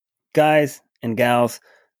Guys and gals,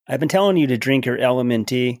 I've been telling you to drink your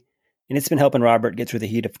LMNT, and it's been helping Robert get through the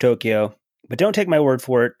heat of Tokyo. But don't take my word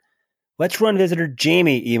for it. Let's Run visitor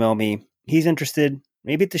Jamie emailed me. He's interested,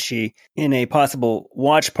 maybe it's a she, in a possible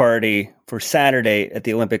watch party for Saturday at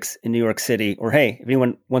the Olympics in New York City. Or hey, if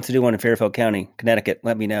anyone wants to do one in Fairfield County, Connecticut,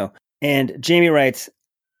 let me know. And Jamie writes,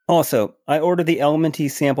 also, I ordered the LMNT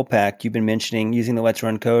sample pack you've been mentioning using the Let's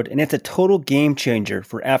Run code, and it's a total game changer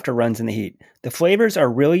for after runs in the heat. The flavors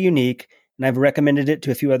are really unique, and I've recommended it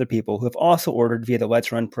to a few other people who have also ordered via the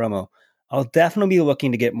Let's Run promo. I'll definitely be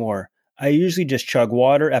looking to get more. I usually just chug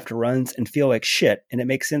water after runs and feel like shit, and it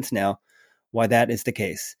makes sense now why that is the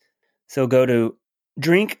case. So go to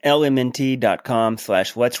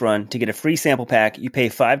drinklmnt.com/letsrun to get a free sample pack. You pay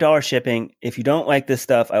 $5 shipping. If you don't like this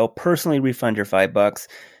stuff, I will personally refund your $5.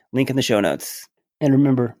 Link in the show notes. And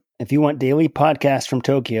remember, if you want daily podcasts from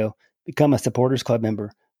Tokyo, become a Supporters Club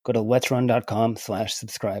member. Go to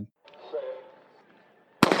letsrun.com/subscribe. The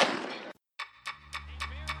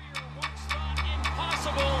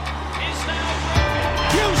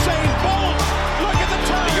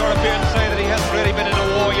Europeans say that he hasn't really been in a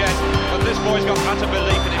war yet, but this boy's got utter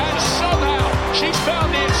belief in himself. And somehow she's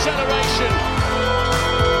found the acceleration.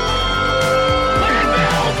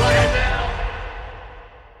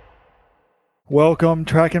 Welcome,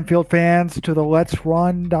 track and field fans, to the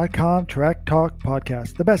LetsRun.com Track Talk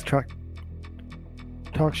podcast, the best track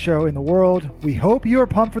talk show in the world. We hope you are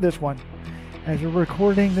pumped for this one, as we're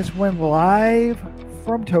recording this one live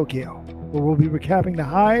from Tokyo, where we'll be recapping the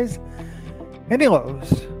highs and the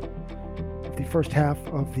lows of the first half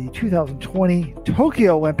of the 2020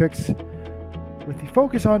 Tokyo Olympics, with the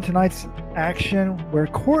focus on tonight's action, where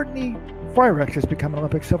Courtney Frerichs has become an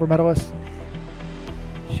Olympic silver medalist.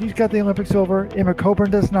 She's got the Olympic silver. Emma Coburn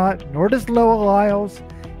does not, nor does Noah Lyles.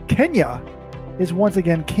 Kenya is once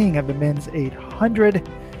again king of the men's 800,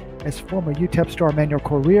 as former UTEP star Manuel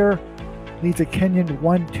Correa leads a Kenyan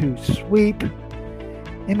 1-2 sweep.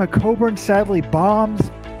 Emma Coburn sadly bombs,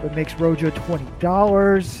 but makes Rojo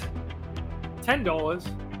 $20. $10.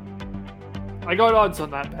 I got odds on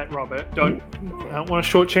that bet, Robert. I don't want to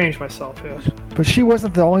shortchange myself here. But she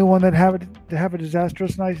wasn't the only one that have a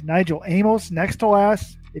disastrous night. Nigel Amos next to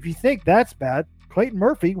last. If you think that's bad, Clayton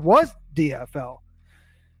Murphy was DFL.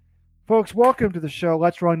 Folks, welcome to the show.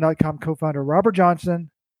 LetsRun.com co-founder Robert Johnson,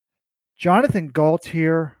 Jonathan Galt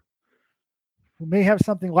here, who may have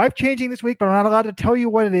something life-changing this week, but I'm not allowed to tell you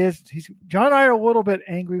what it is. John and I are a little bit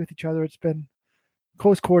angry with each other. It's been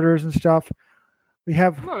close quarters and stuff.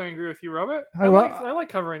 I'm not angry with you, Robert. I like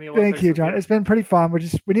covering the Olympics. Thank you, John. It's been pretty fun. We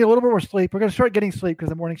need a little bit more sleep. We're going to start getting sleep because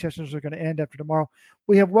the morning sessions are going to end after tomorrow.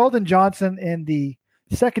 We have Weldon Johnson in the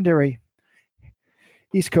secondary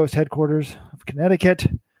East Coast headquarters of Connecticut.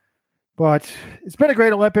 But it's been a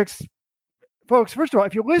great Olympics. Folks, first of all,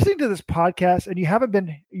 if you're listening to this podcast and you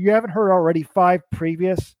haven't heard already 6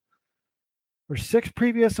 previous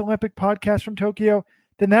Olympic podcasts from Tokyo,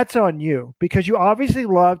 then that's on you, because you obviously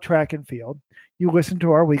love track and field. You listen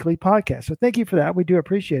to our weekly podcast. So thank you for that. We do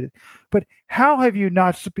appreciate it. But how have you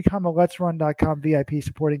not become a LetsRun.com VIP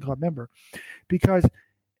supporting club member? Because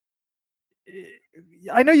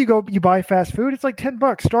I know you buy fast food. It's like $10.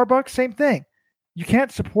 Starbucks, same thing. You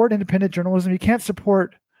can't support independent journalism. You can't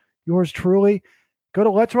support yours truly. Go to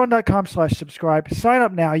LetsRun.com/subscribe. Sign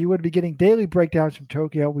up now. You would be getting daily breakdowns from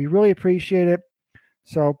Tokyo. We really appreciate it.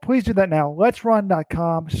 So please do that now.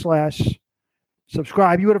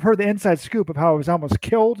 LetsRun.com/subscribe. You would have heard the inside scoop of how I was almost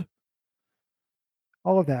killed.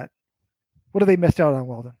 All of that. What have they missed out on,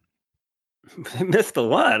 Weldon? They missed a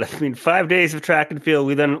lot. I mean, 5 days of track and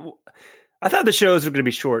field. I thought the shows were going to be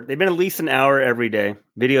short. They've been at least an hour every day.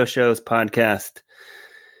 Video shows, podcast,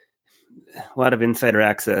 a lot of insider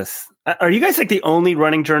access. Are you guys like the only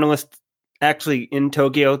running journalist actually in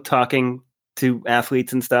Tokyo talking to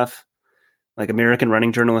athletes and stuff? Like American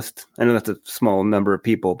running journalists? I know that's a small number of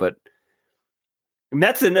people, but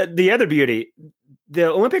that's the other beauty. The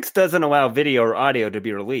Olympics doesn't allow video or audio to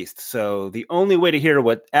be released. So the only way to hear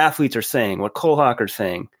what athletes are saying, what Cole Hawker's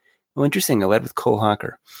saying. Well, interesting. I led with Cole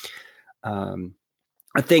Hawker. Thing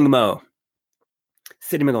Mo,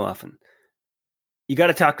 Sidney McLaughlin. You got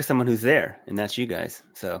to talk to someone who's there, and that's you guys.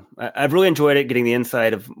 So I've really enjoyed it, getting the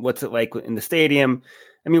insight of what's it like in the stadium.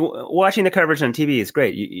 I mean, watching the coverage on TV is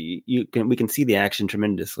great. We can see the action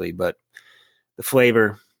tremendously, but the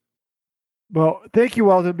flavor. Well, thank you,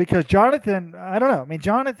 Weldon, because Jonathan, I don't know. I mean,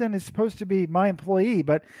 Jonathan is supposed to be my employee,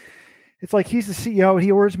 but it's like he's the CEO and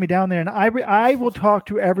he orders me down there, and I will talk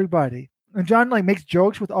to everybody. And John makes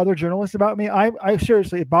jokes with other journalists about me. I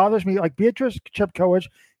seriously, it bothers me. Like Beatrice Chepkoech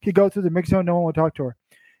could go through the mix zone, no one would talk to her.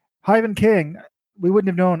 Hyven King, we wouldn't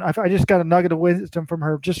have known. I just got a nugget of wisdom from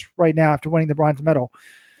her just right now after winning the bronze medal.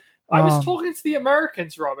 I was talking to the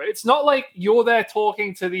Americans, Robert. It's not like you're there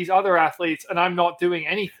talking to these other athletes and I'm not doing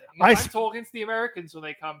anything. I'm talking to the Americans when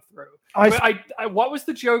they come through. What was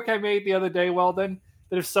the joke I made the other day, Weldon?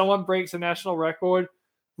 That if someone breaks a national record,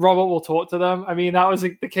 Robert will talk to them. I mean, that was the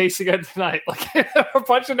case again tonight. Like a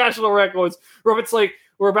bunch of national records. Robert's like,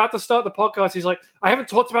 we're about to start the podcast. He's like, I haven't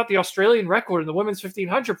talked about the Australian record in the women's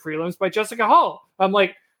 1500 prelims by Jessica Hull. I'm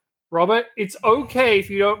like, Robert, it's okay if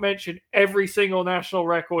you don't mention every single national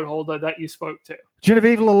record holder that you spoke to.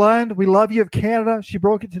 Genevieve Lalonde, we love you of Canada. She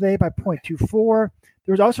broke it today by 0.24.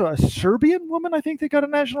 There was also a Serbian woman, I think, that got a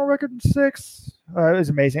national record in 6. It was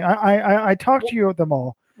amazing. I talked to you of them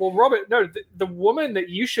all. Well, Robert, no, the woman that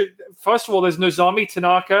you should, first of all, there's Nozomi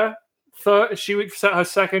Tanaka. She would set her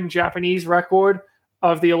second Japanese record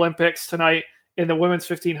of the Olympics tonight in the women's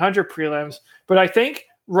 1500 prelims. But I think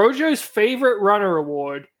Rojo's favorite runner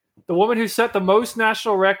award, the woman who set the most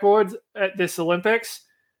national records at this Olympics,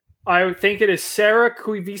 I think it is Sarah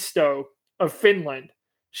Kuivisto of Finland.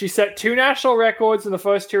 She set 2 national records in the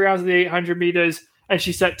first 2 rounds of the 800 meters, and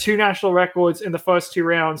she set 2 national records in the first 2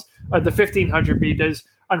 rounds of the 1500 meters.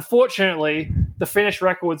 Unfortunately, the Finnish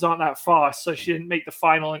records aren't that fast, so she didn't make the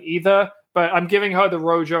final in either. But I'm giving her the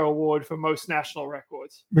Rojo Award for most national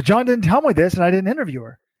records. But John didn't tell me this, and I didn't interview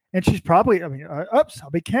her. And she's probably, I'll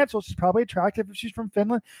be canceled. She's probably attractive if she's from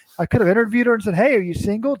Finland. I could have interviewed her and said, hey, are you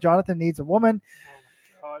single? Jonathan needs a woman.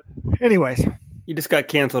 Oh, my God. Anyways. You just got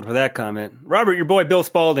canceled for that comment. Robert, your boy Bill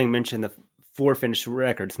Spalding mentioned the 4 Finnish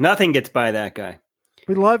records. Nothing gets by that guy.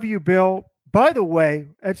 We love you, Bill. By the way,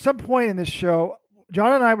 at some point in this show,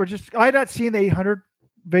 John and I I had not seen the 800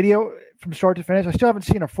 video from start to finish. I still haven't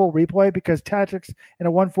seen a full replay because tactics in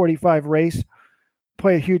a 145 race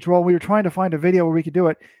play a huge role. We were trying to find a video where we could do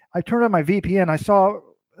it. I turned on my VPN. I saw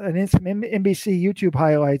some NBC YouTube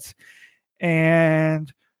highlights,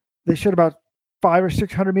 and they showed about 500 or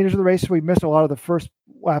 600 meters of the race. So we missed a lot of the first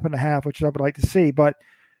lap and a half, which I would like to see. But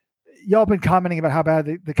y'all been commenting about how bad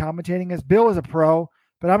the commentating is. Bill is a pro,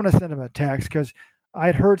 but I'm going to send him a text because I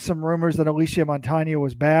had heard some rumors that Alicia Montano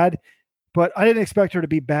was bad, but I didn't expect her to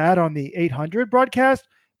be bad on the 800 broadcast.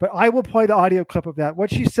 But I will play the audio clip of that. What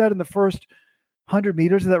she said in the first 100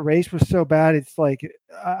 meters of that race was so bad. It's like,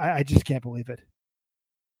 I just can't believe it.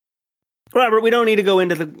 Robert, we don't need to go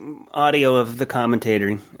into the audio of the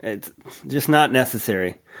commentator. It's just not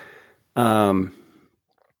necessary. The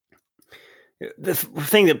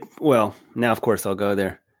thing that, well, now of course I'll go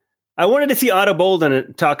there. I wanted to see Otto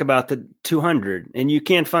Bolden talk about the 200, and you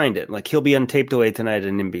can't find it. Like, he'll be on tape delay tonight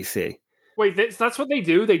in NBC. Wait, that's what they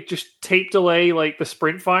do? They just tape delay like the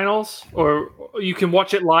sprint finals? Or you can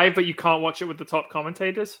watch it live, but you can't watch it with the top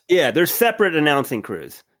commentators? Yeah, there's separate announcing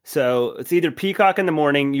crews. So it's either Peacock in the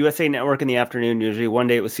morning, USA Network in the afternoon, usually. One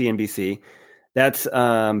day it was CNBC. That's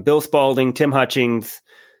Bill Spalding, Tim Hutchings,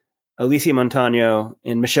 Alicia Montano,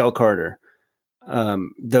 and Michelle Carter.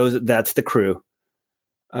 That's the crew.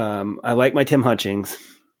 I like my Tim Hutchings.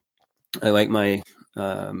 I like my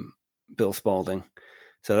Bill Spalding.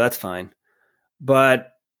 So that's fine.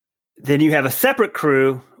 But then you have a separate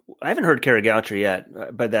crew. I haven't heard Kara Goucher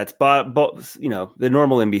yet, but that's the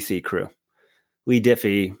normal NBC crew. Lee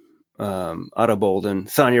Diffie, Otto Bolden,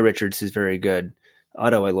 Sonia Richards is very good.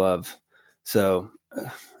 Otto I love. So,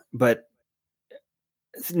 but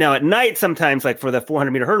now at night, sometimes like for the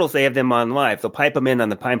 400-meter hurdles, they have them on live. They'll pipe them in on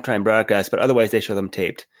the primetime broadcast, but otherwise they show them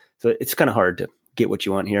taped. So it's kind of hard to get what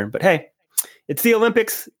you want here. But hey, it's the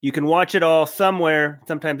Olympics. You can watch it all somewhere.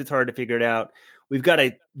 Sometimes it's hard to figure it out. We've got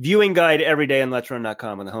a viewing guide every day on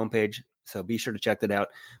letsrun.com on the homepage, so be sure to check that out.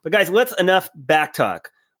 But guys, enough back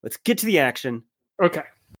talk. Let's get to the action. Okay.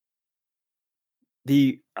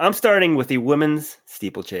 I'm starting with the women's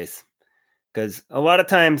steeplechase because a lot of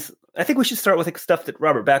times I think we should start with stuff that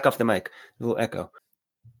Robert, back off the mic, a little echo.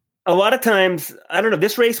 A lot of times, I don't know,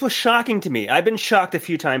 this race was shocking to me. I've been shocked a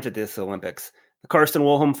few times at this Olympics. The Karsten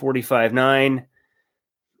Woolholm 45.9.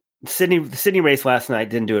 The Sydney race last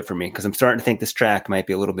night didn't do it for me because I'm starting to think this track might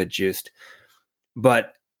be a little bit juiced.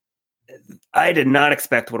 But I did not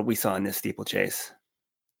expect what we saw in this steeplechase.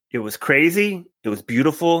 It was crazy. It was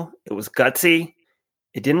beautiful. It was gutsy.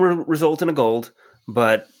 It didn't result in a gold,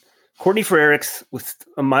 but Courtney Frerichs, with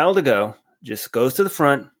a mile to go, just goes to the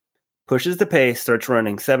front, pushes the pace, starts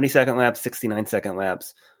running 70-second laps, 69-second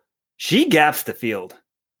laps. She gaps the field.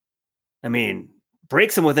 I mean,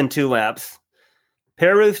 breaks him within 2 laps.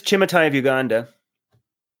 Peruth Chimotai of Uganda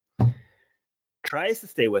tries to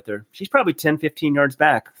stay with her. She's probably 10, 15 yards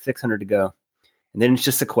back, 600 to go. And then it's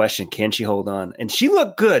just a question, can she hold on? And she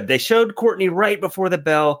looked good. They showed Courtney right before the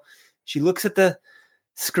bell. She looks at the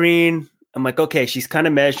screen I'm like, okay, she's kind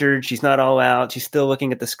of measured. She's not all out. She's still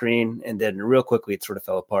looking at the screen. And then real quickly, it sort of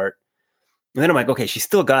fell apart. And then I'm like, okay, she's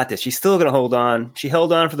still got this. She's still going to hold on. She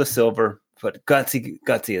held on for the silver, but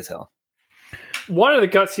gutsy as hell. One of the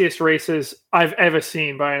gutsiest races I've ever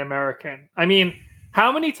seen by an American. I mean,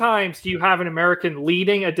 how many times do you have an American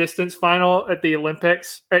leading a distance final at the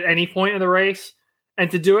Olympics at any point in the race? And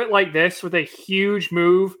to do it like this with a huge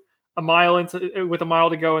move, with a mile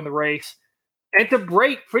to go in the race, and to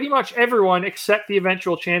break pretty much everyone except the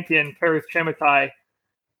eventual champion, Peruth Chemutai.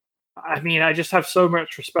 I mean, I just have so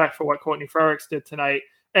much respect for what Courtney Frerichs did tonight.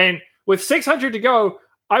 And with 600 to go,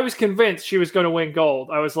 I was convinced she was going to win gold.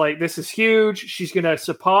 I was like, this is huge. She's going to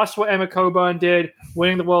surpass what Emma Coburn did,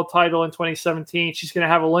 winning the world title in 2017. She's going to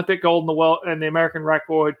have Olympic gold in the world and the American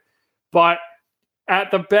record. But at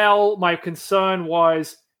the bell, my concern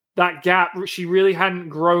was that gap. She really hadn't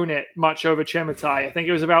grown it much over Chemutai. I think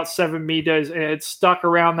it was about 7 meters, and it had stuck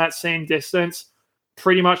around that same distance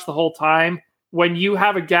pretty much the whole time. When you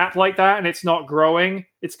have a gap like that and it's not growing,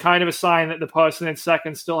 it's kind of a sign that the person in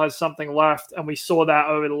second still has something left. And we saw that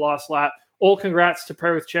over the last lap. All congrats to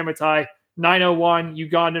Peruth Chemutai. 9:01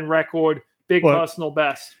 Ugandan record, big personal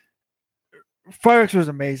best. Frerichs was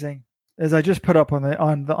amazing. As I just put up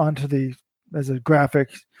as a graphic,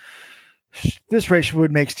 this race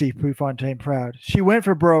would make Steve Prefontaine proud. She went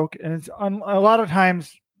for broke, and it's a lot of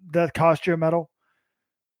times that cost you a medal.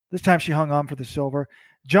 This time she hung on for the silver.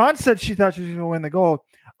 John said she thought she was going to win the gold.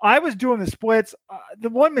 I was doing the splits. The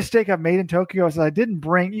one mistake I've made in Tokyo is I didn't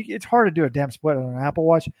bring – it's hard to do a damn split on an Apple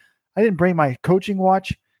Watch. I didn't bring my coaching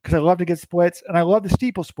watch because I love to get splits, and I love the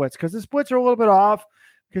steeple splits because the splits are a little bit off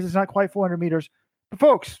because it's not quite 400 meters. But,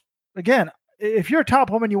 folks, again, if you're a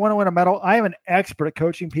top woman, you want to win a medal, I am an expert at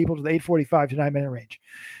coaching people to the 8:45 to 9-minute range.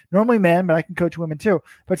 Normally men, but I can coach women too.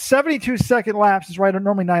 But 72-second laps is right on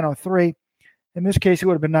normally 9:03. In this case, it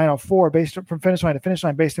would have been 9:04 based from finish line to finish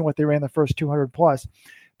line based on what they ran the first 200 plus.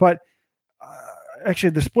 But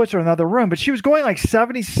actually, the splits are in another room. But she was going like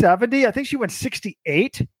 70. I think she went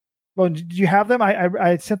 68. Well, did you have them? I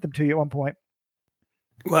had sent them to you at one point.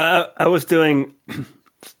 Well, I was doing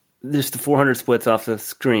just the 400 splits off the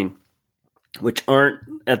screen, which aren't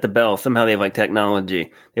at the bell. Somehow they have like technology.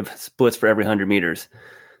 They have splits for every 100 meters.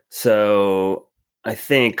 So I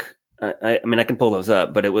think, I mean, I can pull those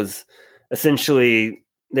up, but it was essentially,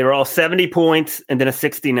 they were all 70 points and then a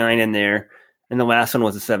 69 in there. And the last one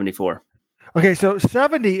was a 74. Okay, so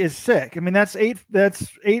 70 is sick. I mean, that's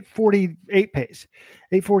 8:48 pace,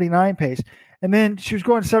 8:49 pace. And then she was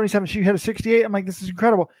going 77. She had a 68. I'm like, this is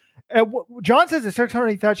incredible. John says at 600,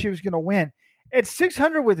 he thought she was going to win. At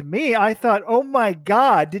 600 with me, I thought, oh my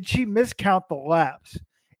God, did she miscount the laps?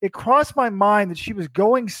 It crossed my mind that she was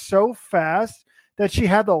going so fast that she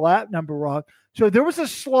had the lap number wrong. So there was a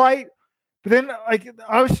slight, but then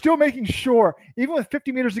I was still making sure, even with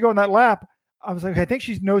 50 meters to go in that lap, I was like, okay, I think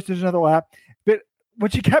she knows there's another lap. But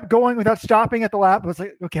when she kept going without stopping at the lap, I was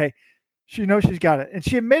like, okay, she knows she's got it. And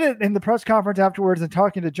she admitted in the press conference afterwards and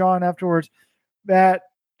talking to John afterwards that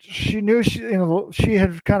she knew she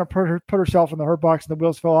had kind of put herself in the hurt box and the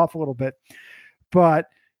wheels fell off a little bit, but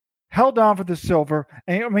held on for the silver.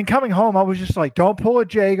 And I mean, coming home, I was just like, don't pull a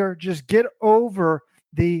Jaeger, just get over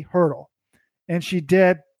the hurdle. And she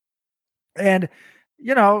did. And,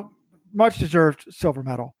 much deserved silver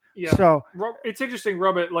medal. Yeah. So it's interesting,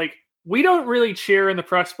 Robert, like we don't really cheer in the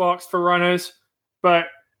press box for runners, but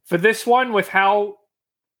for this one, with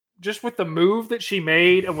the move that she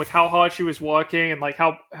made and with how hard she was working and like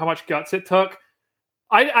how much guts it took,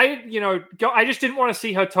 I just didn't want to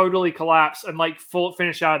see her totally collapse and like full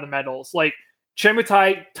finish out of the medals. Like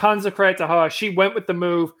Chemutai, tons of credit to her. She went with the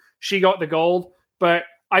move. She got the gold, but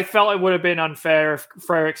I felt it would have been unfair if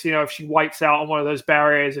Frerichs, if she wipes out on one of those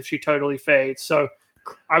barriers, if she totally fades. So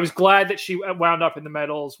I was glad that she wound up in the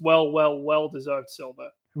medals. Well deserved silver.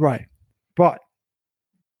 Right. But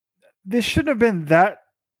this shouldn't have been that.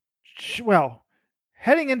 Well,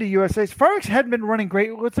 heading into USA's, Frerichs hadn't been running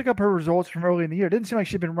great. Let's look up her results from early in the year. It didn't seem like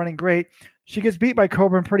she'd been running great. She gets beat by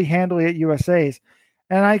Coburn pretty handily at USA's.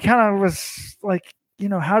 And I kind of was like,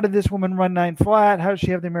 how did this woman run 9 flat? How does she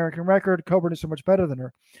have the American record? Coburn is so much better than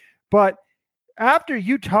her. But after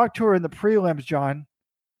you talked to her in the prelims, John,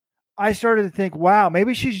 I started to think, wow,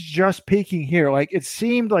 maybe she's just peaking here. Like it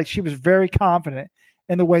seemed like she was very confident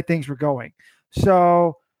in the way things were going.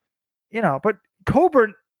 So, but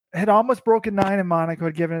Coburn had almost broken 9 in Monaco,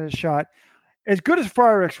 had given it a shot. As good as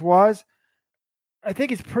Frerichs was, I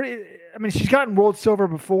think it's pretty. I mean, she's gotten world silver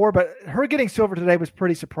before, but her getting silver today was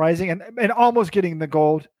pretty surprising, and almost getting the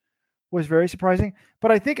gold was very surprising.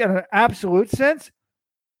 But I think in an absolute sense,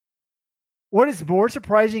 what is more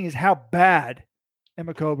surprising is how bad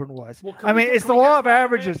Emma Coburn was. Well, it's the law of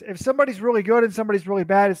averages. If somebody's really good and somebody's really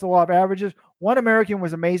bad, it's the law of averages. One American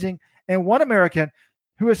was amazing, and one American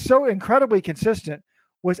who is so incredibly consistent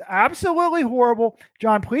was absolutely horrible.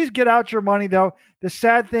 John, please get out your money, though. The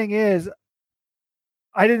sad thing is,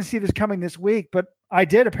 I didn't see this coming this week, but I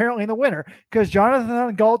did apparently in the winter, because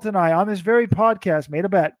Jonathan Galt and I on this very podcast made a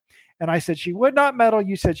bet, and I said she would not medal.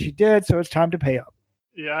 You said she did, so it's time to pay up.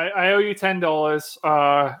 Yeah, I owe you $10.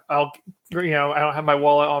 I don't have my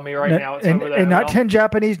wallet on me right now. It's over there. And not 10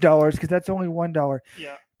 Japanese dollars, because that's only $1.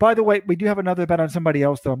 Yeah. By the way, we do have another bet on somebody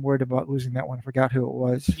else, though. I'm worried about losing that one. I forgot who it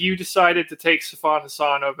was. You decided to take Sifan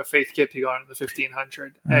Hassan over Faith Kipyegon in the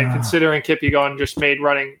 1500. And considering Kipyegon just made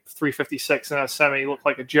running 3:56 in a semi look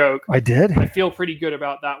like a joke. I did? I feel pretty good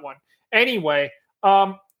about that one. Anyway,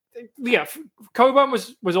 Coburn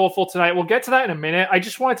was awful tonight. We'll get to that in a minute. I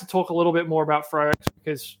just wanted to talk a little bit more about Frerichs,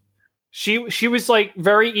 because she was like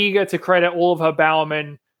very eager to credit all of her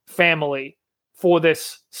Bowerman family for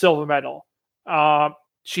this silver medal.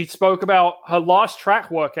 She spoke about her last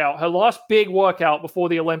track workout, her last big workout before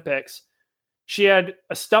the Olympics. She had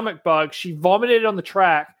a stomach bug. She vomited on the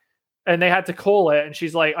track, and they had to call it. And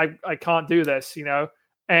she's like, I can't do this,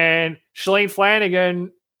 And Shalane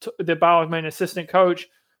Flanagan, the Bowerman assistant coach,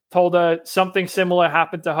 told her something similar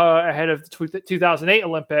happened to her ahead of the 2008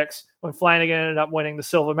 Olympics, when Flanagan ended up winning the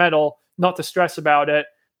silver medal, not to stress about it.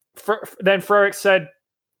 Then Frerichs said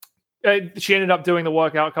she ended up doing the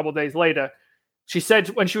workout a couple of days later. She said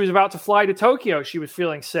when she was about to fly to Tokyo, she was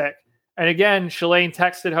feeling sick. And again, Shalane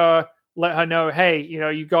texted her, let her know, hey,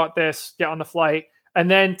 you got this, get on the flight.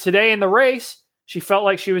 And then today in the race, she felt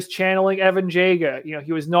like she was channeling Evan Jager.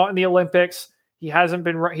 He was not in the Olympics. He hasn't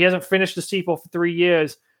finished the steeple for 3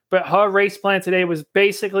 years. But her race plan today was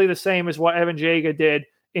basically the same as what Evan Jager did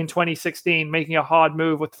in 2016, making a hard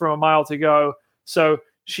move from a mile to go. So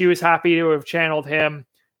she was happy to have channeled him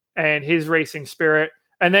and his racing spirit.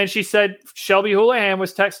 And then she said Shelby Houlihan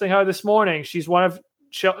was texting her this morning.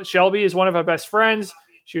 Shelby is one of her best friends.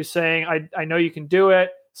 She was saying, I know you can do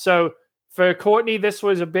it. So for Courtney, this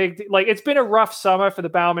was a big, it's been a rough summer for the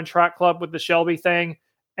Bowerman Track Club with the Shelby thing.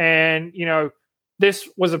 And, this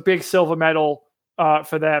was a big silver medal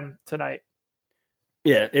for them tonight.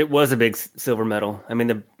 Yeah, it was a big silver medal. I mean,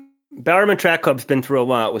 the Bowerman Track Club's been through a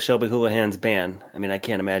lot with Shelby Houlihan's ban. I mean, I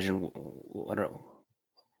can't imagine, I don't know,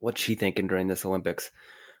 what's she thinking during this Olympics.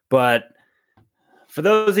 But for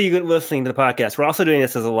those of you listening to the podcast, we're also doing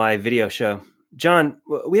this as a live video show. John,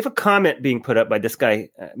 we have a comment being put up by this guy.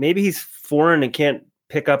 Maybe he's foreign and can't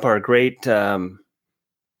pick up our great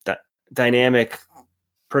dynamic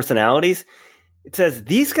personalities. It says,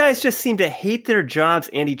 these guys just seem to hate their jobs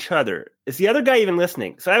and each other. Is the other guy even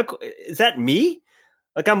listening? So is that me?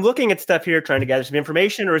 I'm looking at stuff here, trying to gather some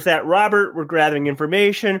information, or is that Robert? We're gathering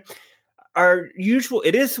information. Our usual,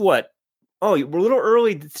 it is what? Oh, we're a little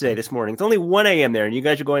early today, this morning. It's only 1 a.m. there, and you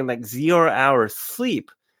guys are going 0 hours sleep.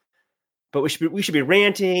 But we should be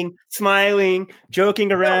ranting, smiling,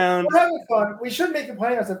 joking around. We're having fun. We shouldn't be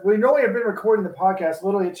complaining about stuff. We normally have been recording the podcast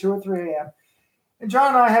literally at 2 or 3 a.m. And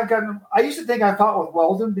John and I have gotten, I used to think I thought with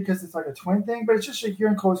Weldon because it's like a twin thing, but it's just like you're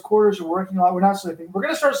in close quarters, you're working a lot, we're not sleeping. We're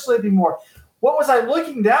going to start sleeping more. What was I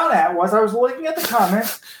looking down at was I was looking at the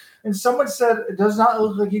comments, and someone said, it does not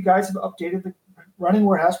look like you guys have updated the Running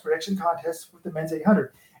Warehouse prediction contest with the men's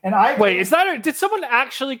 800. And did someone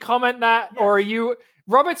actually comment that? Yes. Or are you,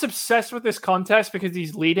 Robert's obsessed with this contest because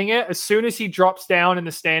he's leading it. As soon as he drops down in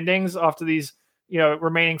the standings after these,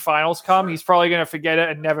 remaining finals come, he's probably going to forget it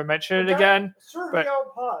and never mention it again. Sergio,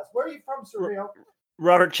 pause. Where are you from, Sergio?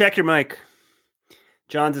 Robert, check your mic.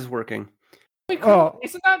 John's is working. Oh,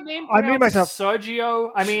 isn't that name pronounced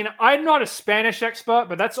Sergio? I mean, I'm not a Spanish expert,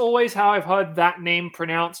 but that's always how I've heard that name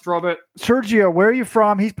pronounced, Robert. Sergio, where are you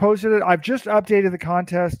from? He's posted it. I've just updated the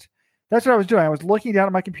contest. That's what I was doing. I was looking down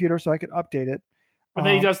at my computer so I could update it. And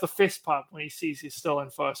then he does the fist pump when he sees he's still in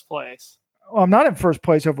first place. Well, I'm not in first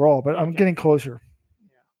place overall, but okay. I'm getting closer.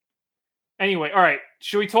 Yeah. Anyway, all right.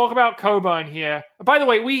 Should we talk about Coburn here? By the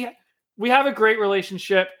way, we have a great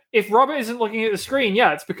relationship. If Robert isn't looking at the screen,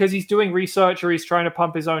 it's because he's doing research or he's trying to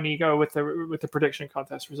pump his own ego with the prediction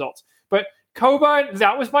contest results. But Coburn,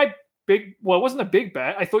 that was my big. Well, it wasn't a big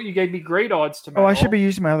bet. I thought you gave me great odds to medal. Oh, I should be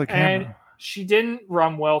using my other camera. And she didn't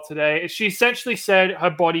run well today. She essentially said her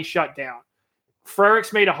body shut down.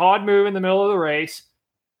 Frerichs made a hard move in the middle of the race.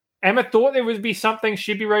 Emma thought there would be something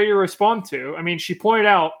she'd be ready to respond to. I mean, she pointed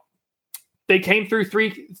out they came through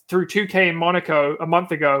 2K in Monaco a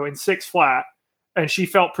month ago in 6 flat, and she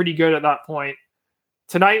felt pretty good at that point.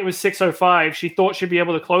 Tonight it was 6:05. She thought she'd be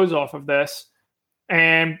able to close off of this,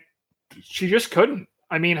 and she just couldn't.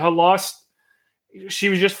 I mean, her loss,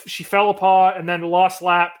 she fell apart, and then the last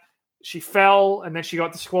lap she fell, and then she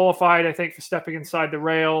got disqualified, I think, for stepping inside the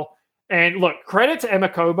rail. And look, credit to Emma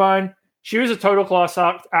Coburn. She was a total class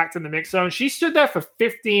act in the mix zone. She stood there for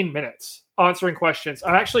 15 minutes answering questions.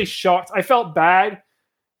 I'm actually shocked. I felt bad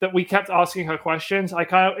that we kept asking her questions.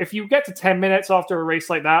 If you get to 10 minutes after a race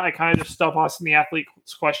like that, I kind of just stop asking the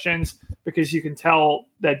athletes questions because you can tell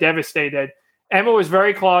they're devastated. Emma was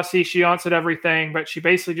very classy. She answered everything, but she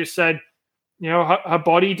basically just said, her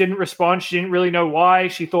body didn't respond. She didn't really know why.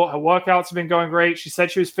 She thought her workouts had been going great. She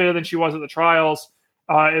said she was fitter than she was at the trials.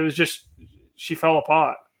 It was just, she fell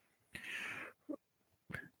apart.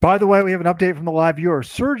 By the way, we have an update from the live viewer.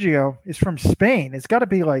 Sergio is from Spain. It's got to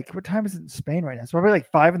be like, what time is it in Spain right now? It's probably like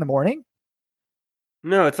 5 a.m.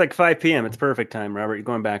 No, it's like 5 p.m. It's perfect time, Robert. You're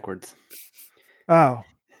going backwards. Oh.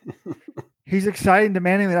 He's excited and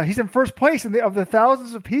demanding that. He's in first place of the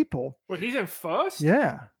thousands of people. Wait, he's in first?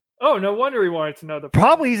 Yeah. Oh, no wonder he wanted to know the.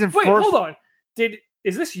 Probably he's in first. Wait, hold on.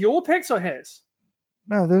 Is this your picks or his?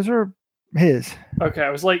 No, those are his. Okay, I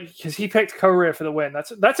was like, because he picked Korir for the win.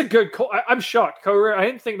 That's a good call. I'm shocked. Korir, I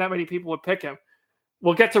didn't think that many people would pick him.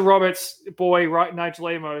 We'll get to Robert's boy, Nigel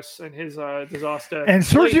Amos, and his disaster. And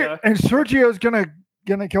Sergio's gonna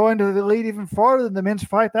go into the lead even farther than the men's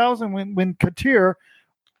 5,000 when Katir,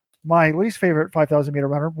 my least favorite 5,000 meter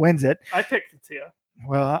runner, wins it. I picked Katir.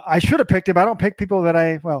 Well, I should have picked him. I don't pick people that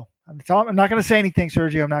I'm not going to say anything,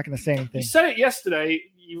 Sergio. I'm not going to say anything. You said it yesterday.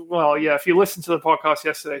 If you listened to the podcast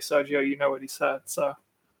yesterday, Sergio, you know what he said. So,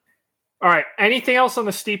 all right. Anything else on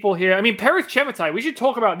the steeple here? I mean, Perith Chematai, we should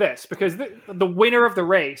talk about this because the winner of the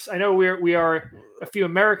race, I know we are a few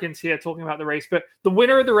Americans here talking about the race, but the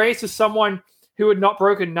winner of the race is someone who had not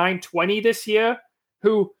broken 9:20 this year,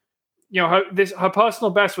 who, her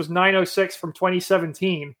personal best was 9:06 from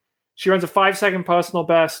 2017. She runs a 5-second personal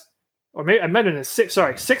best, or maybe I meant in a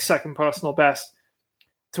 6-second personal best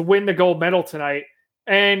to win the gold medal tonight.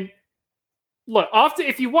 And look,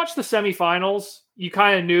 if you watch the semifinals, you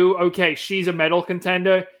kind of knew, okay, she's a medal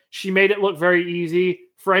contender. She made it look very easy.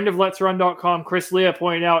 Friend of Let'sRun.com, Chris Lear,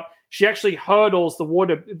 pointed out she actually hurdles the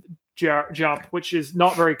water jump, which is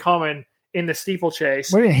not very common in the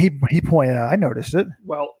steeplechase. What do you mean he pointed out? I noticed it.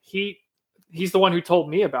 Well, he's the one who told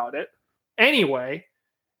me about it. Anyway,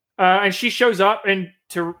 and she shows up, and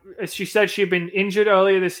she said she had been injured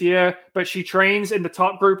earlier this year, but she trains in the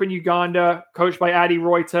top group in Uganda, coached by Adi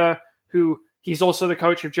Reuter, who he's also the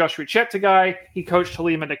coach of Joshua Cheptegei. He coached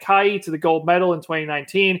Halima Nakai to the gold medal in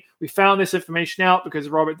 2019. We found this information out because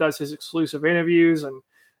Robert does his exclusive interviews and,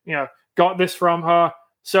 got this from her.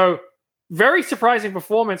 So very surprising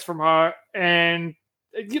performance from her. And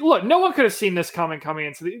look, no one could have seen this coming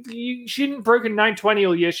into she didn't broken 9:20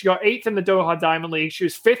 all year. She got 8th in the Doha Diamond League. She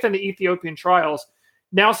was 5th in the Ethiopian trials.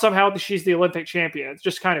 Now somehow she's the Olympic champion. It's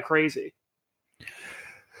just kind of crazy.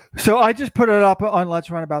 So I just put it up on Let's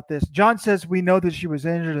Run about this. John says we know that she was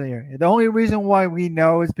injured in the year. The only reason why we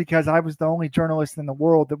know is because I was the only journalist in the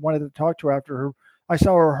world that wanted to talk to her after her. I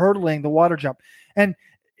saw her hurdling the water jump. And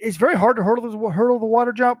it's very hard to hurdle the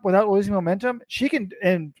water jump without losing momentum. She can,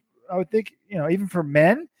 and I would think, even for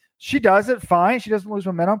men, she does it fine. She doesn't lose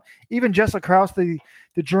momentum. Even Jessica Kraus, the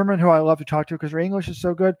German who I love to talk to because her English is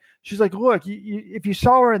so good, she's like, look, if you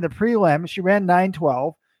saw her in the prelim, she ran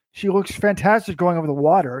 9:12. She looks fantastic going over the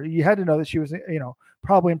water. You had to know that she was,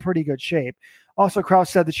 probably in pretty good shape. Also, Kraus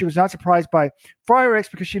said that she was not surprised by Frerichs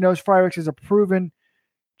because she knows Frerichs is a proven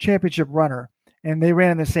championship runner. And they ran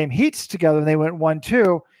in the same heats together, and they went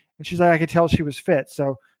 1-2. And she's like, I could tell she was fit.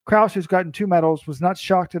 So Kraus, who's gotten 2 medals, was not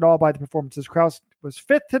shocked at all by the performances. Kraus was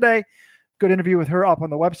 5th today. Good interview with her up on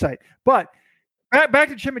the website. But back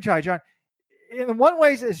to Chematai, John. In one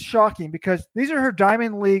way, it's shocking because these are her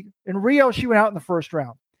Diamond League. In Rio, she went out in the first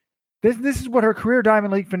round. This is what her career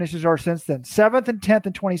Diamond League finishes are since then. 7th and 10th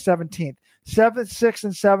in 2017. 7th, 6th,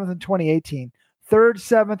 and 7th in 2018. 3rd,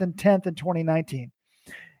 7th, and 10th in 2019.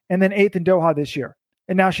 And then 8th in Doha this year.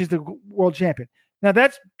 And now she's the world champion. Now,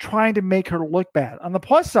 that's trying to make her look bad. On the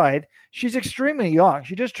plus side, she's extremely young.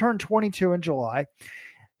 She just turned 22 in July.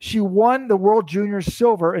 She won the World Junior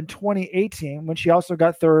Silver in 2018 when she also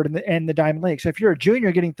got 3rd in the Diamond League. So if you're a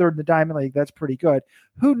junior getting 3rd in the Diamond League, that's pretty good.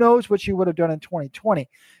 Who knows what she would have done in 2020.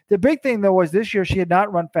 The big thing, though, was this year she had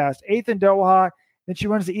not run fast. 8th in Doha. Then she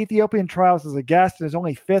runs the Ethiopian trials as a guest and is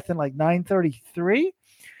only 5th in 9:33.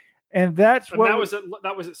 And that was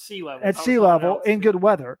at sea level. At sea level in good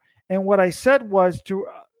weather. And what I said was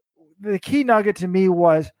the key nugget to me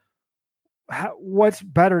was, what's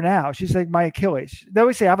better now? She's like, my Achilles. They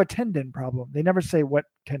always say, I have a tendon problem. They never say what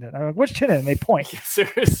tendon. I'm like, which tendon? And they point.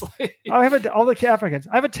 Seriously. All the Africans.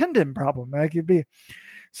 I have a tendon problem.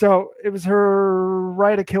 So it was her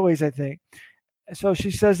right Achilles, I think. So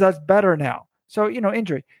she says that's better now. So,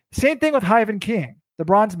 injury. Same thing with Hyven King, the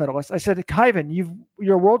bronze medalist. I said, Hyven,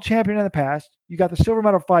 you're a world champion in the past. You got the silver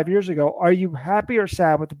medal 5 years ago. Are you happy or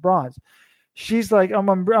sad with the bronze? She's like,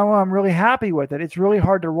 I'm really happy with it. It's really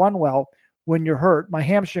hard to run well when you're hurt. My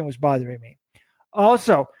hamstring was bothering me.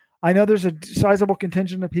 Also, I know there's a sizable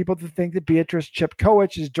contingent of people that think that Beatrice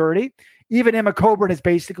Chepkoech is dirty. Even Emma Coburn has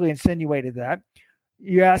basically insinuated that.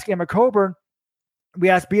 You ask Emma Coburn, we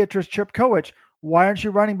asked Beatrice Chepkoech, why aren't you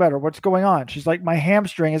running better? What's going on? She's like, my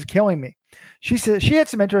hamstring is killing me. She said she had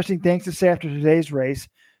some interesting things to say after today's race.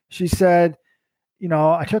 She said,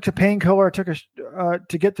 I took a painkiller,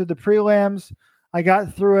 to get through the prelims. I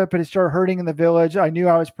got through it, but it started hurting in the village. I knew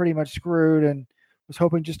I was pretty much screwed and was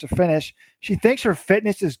hoping just to finish. She thinks her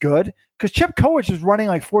fitness is good because Chepkoech is running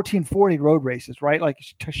like 1440 road races, right? Like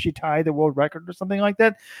she tied the world record or something like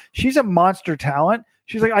that. She's a monster talent.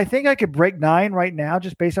 She's like, I think I could break 9 right now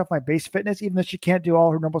just based off my base fitness, even though she can't do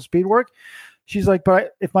all her normal speed work. She's like,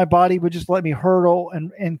 but if my body would just let me hurdle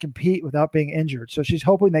and compete without being injured. So she's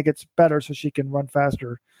hoping that gets better so she can run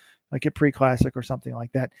faster, like at pre-classic or something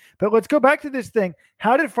like that. But let's go back to this thing.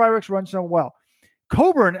 How did Frerichs run so well?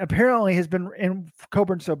 Coburn apparently has been in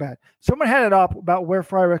Coburn so bad. Someone had it up about where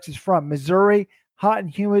Frerichs is from. Missouri, hot and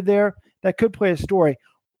humid there. That could play a story.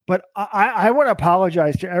 But I want to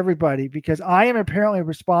apologize to everybody because I am apparently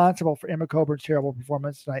responsible for Emma Coburn's terrible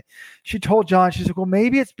performance tonight. She told John, she's like, well,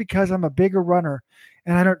 maybe it's because I'm a bigger runner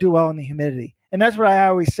and I don't do well in the humidity. And that's what I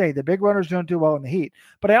always say. The big runners don't do well in the heat.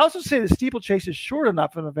 But I also say the steeplechase is short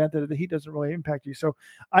enough of an event that the heat doesn't really impact you. So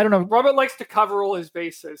I don't know. Robert likes to cover all his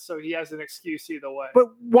bases, so he has an excuse either way. But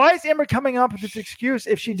why is Emma coming up with this excuse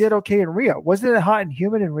if she did okay in Rio? Wasn't it hot and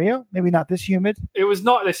humid in Rio? Maybe not this humid. It was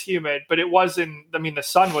not this humid, but it was the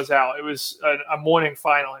sun was out. It was a morning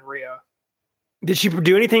final in Rio. Did she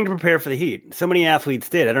do anything to prepare for the heat? So many athletes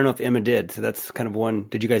did. I don't know if Emma did. So that's kind of one.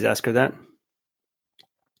 Did you guys ask her that?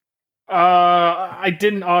 I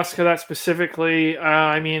didn't ask her that specifically.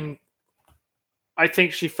 I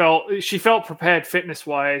think she felt prepared fitness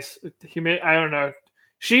wise. I don't know.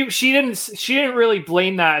 She didn't really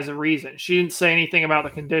blame that as a reason. She didn't say anything about the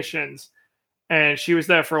conditions, and she was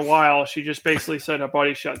there for a while. She just basically said her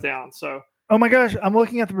body shut down. So, oh my gosh, I'm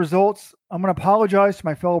looking at the results. I'm going to apologize to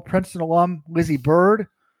my fellow Princeton alum Lizzie Bird.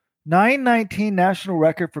 9:19 national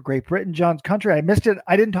record for Great Britain, John's country. I missed it.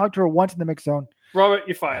 I didn't talk to her once in the mix zone. Robert,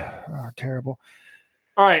 you're fired. Oh, terrible.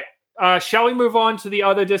 All right. Shall we move on to the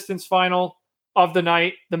other distance final of the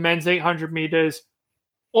night, the men's 800 meters?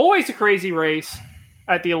 Always a crazy race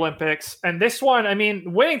at the Olympics. And this one,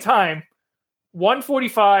 winning time,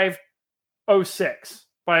 1:45.06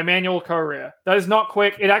 by Emmanuel Correa. That is not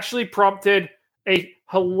quick. It actually prompted a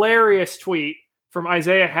hilarious tweet from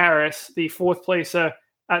Isaiah Harris, the fourth placer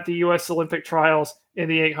at the U.S. Olympic trials in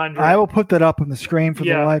the 800. I will put that up on the screen for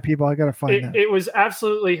the live people. I got to find that. It was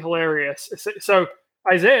absolutely hilarious. So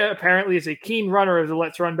Isaiah apparently is a keen runner of the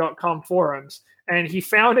Let'sRun.com forums, and he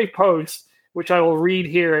found a post, which I will read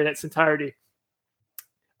here in its entirety.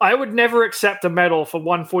 I would never accept a medal for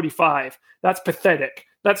 1:45. That's pathetic.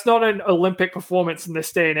 That's not an Olympic performance in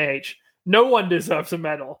this day and age. No one deserves a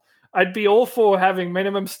medal. I'd be all for having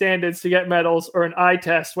minimum standards to get medals or an eye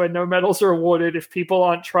test where no medals are awarded if people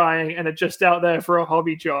aren't trying and are just out there for a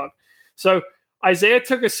hobby jog. So Isaiah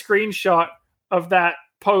took a screenshot of that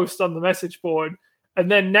post on the message board, and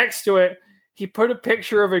then next to it, he put a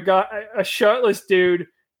picture of a shirtless dude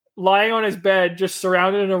lying on his bed, just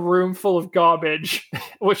surrounded in a room full of garbage,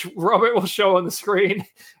 which Robert will show on the screen.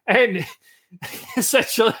 And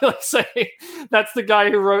essentially saying that's the guy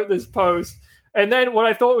who wrote this post. And then what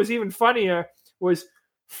I thought was even funnier was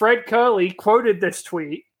Fred Curley quoted this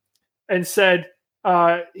tweet and said,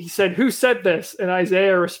 he said, "Who said this?" And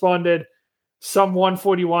Isaiah responded, "Some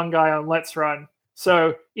 141 guy on Let's Run."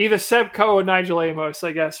 So either Seb Coe or Nigel Amos,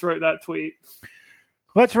 I guess, wrote that tweet.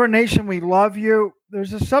 Let's Run Nation, we love you.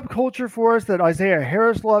 There's a subculture for us that Isaiah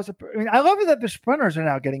Harris loves. I love it that the sprinters are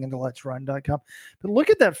now getting into Let'sRun.com. But look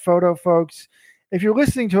at that photo, folks. If you're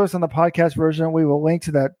listening to us on the podcast version, we will link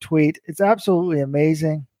to that tweet. It's absolutely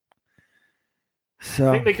amazing. So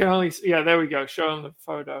I think they can only, there we go. Show them the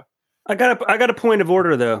photo. I got a point of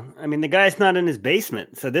order though. The guy's not in his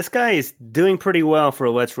basement, so this guy is doing pretty well for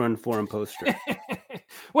a Let's Run forum poster.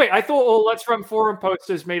 Wait, I thought all Let's Run forum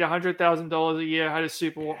posters made $100,000 a year. Had a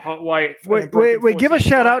super hot white. Wait! Give a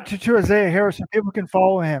shout out to Isaiah Harris so people can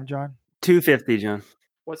follow him, John. 250, John.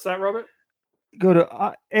 What's that, Robert? Go to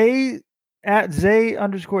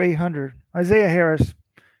 @Zay_800. Isaiah Harris.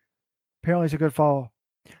 Apparently, it's a good follow.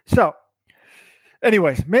 So,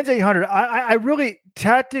 anyways, men's 800. I really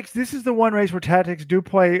tactics. This is the one race where tactics do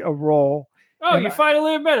play a role. Oh, you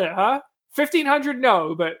finally admit it, huh? 1,500,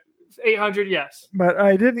 no, but 800, yes. But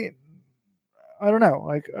I don't know.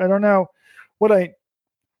 I don't know what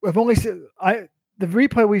I've only seen. The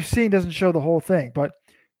replay we've seen doesn't show the whole thing, but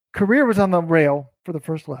Career was on the rail for the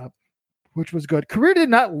first lap, which was good. Career did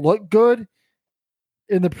not look good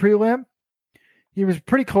in the prelim. He was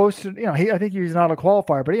pretty close to, I think he was an auto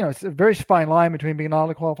qualifier, but it's a very fine line between being an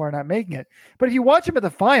auto qualifier and not making it. But if you watch him at the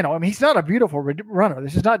final, he's not a beautiful runner.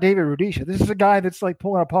 This is not David Rudisha. This is a guy that's like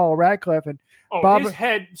pulling a Paul Radcliffe and his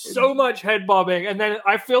head, so much head bobbing. And then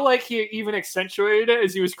I feel like he even accentuated it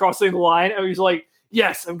as he was crossing the line. And he's like,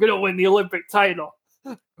 yes, I'm going to win the Olympic title.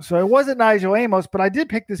 So it wasn't Nigel Amos, but I did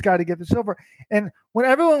pick this guy to get the silver. And when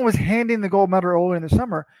everyone was handing the gold medal earlier in the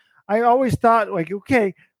summer, I always thought, like,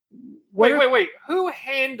 okay, wait. Who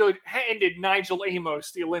handed Nigel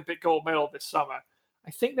Amos the Olympic gold medal this summer?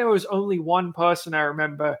 I think there was only one person I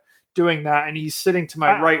remember doing that, and he's sitting to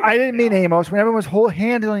my right. I didn't mean Amos. When everyone was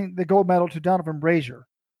handling the gold medal to Donovan Brazier.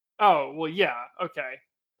 Oh, well, yeah, okay.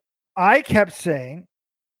 I kept saying,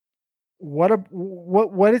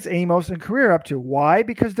 what is Amos and Career up to? Why?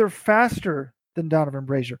 Because they're faster than Donovan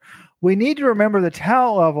Brazier. We need to remember the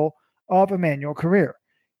talent level of Emmanuel Career.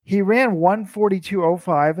 He ran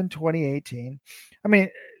 142.05 in 2018.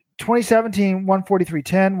 2017,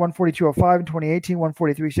 143.10, 142.05 in 2018,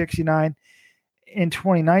 143.69 in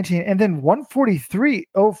 2019, and then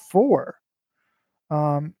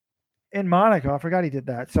 143.04 in Monaco. I forgot he did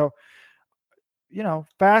that. So,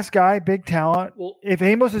 fast guy, big talent. Well, if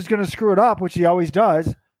Amos is going to screw it up, which he always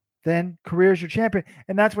does, then Career is your champion.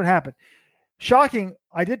 And that's what happened. Shocking.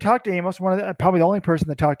 I did talk to Amos, probably the only person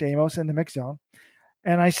that talked to Amos in the mix zone.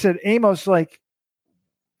 And I said, Amos,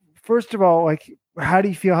 first of all, how do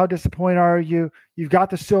you feel? How disappointed are you? You've got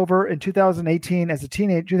the silver in 2018 as a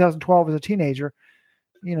teenager, 2012 as a teenager.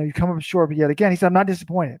 You come up short, but yet again, he said, I'm not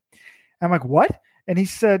disappointed. I'm like, what? And he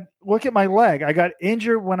said, look at my leg. I got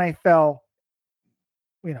injured when I fell,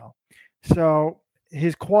 So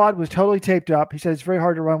his quad was totally taped up. He said it's very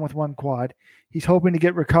hard to run with one quad. He's hoping to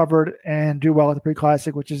get recovered and do well at the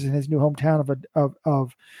Pre-Classic, which is in his new hometown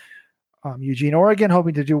of Eugene, Oregon,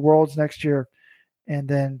 hoping to do Worlds next year. And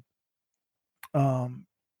then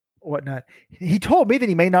whatnot. He told me that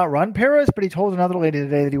he may not run Paris, but he told another lady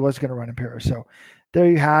today that he was going to run in Paris. So there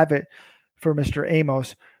you have it for Mr.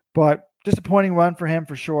 Amos. But disappointing run for him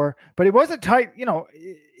for sure. But it wasn't tight.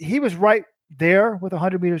 He was right there with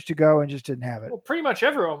 100 meters to go and just didn't have it. Well, pretty much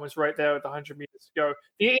everyone was right there with 100 meters to go.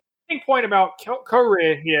 The interesting point about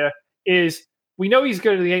Career here is we know he's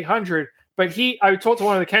good at the 800, but I talked to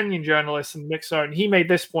one of the Kenyan journalists in the mix zone, and he made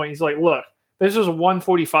this point. He's like, look, this was a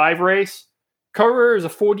 145 race. Career is a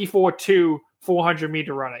 44.2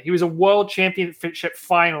 400-meter runner. He was a world championship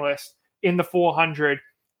finalist in the 400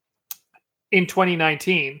 in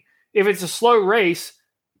 2019. If it's a slow race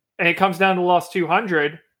and it comes down to the last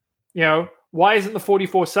 200, why isn't the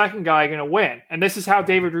 44-second guy going to win? And this is how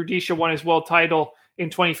David Rudisha won his world title in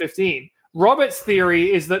 2015. Robert's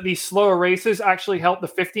theory is that these slower races actually help the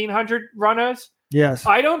 1,500 runners. Yes.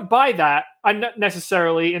 I don't buy that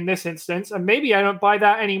necessarily in this instance, and maybe I don't buy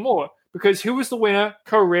that anymore, because who was the winner?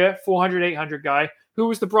 Career, 400, 800 guy. Who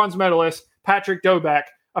was the bronze medalist? Patrick Dobek,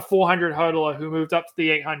 a 400 hurdler who moved up to the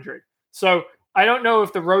 800. So I don't know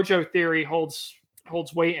if the Rojo theory holds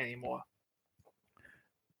weight anymore.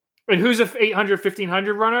 And who's a 800,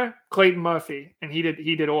 1,500 runner? Clayton Murphy, and he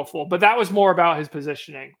did awful. But that was more about his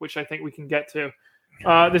positioning, which I think we can get to.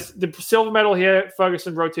 The silver medal here: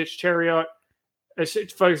 Ferguson, Rotich, Chariot.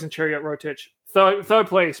 Ferguson, Chariot, Rotich. Third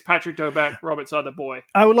place: Patrick Dobek, Robert's other boy.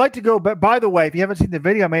 I would like to go, but by the way, if you haven't seen the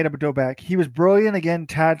video I made of Dobek, he was brilliant again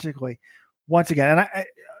tactically, once again. And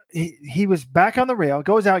he was back on the rail,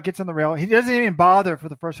 goes out, gets on the rail. He doesn't even bother for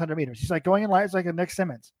the first 100 meters. He's like going in line, it's like a Nick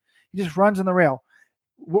Simmons. He just runs on the rail.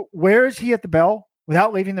 Where is he at the bell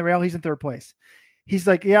without leaving the rail? He's in third place. He's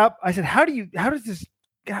like, yep. I said, how does this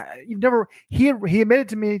guy, he admitted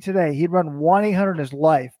to me today, he'd run 1-800 in his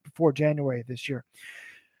life before January of this year.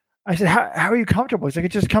 I said, how are you comfortable? He's like,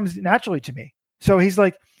 it just comes naturally to me. So he's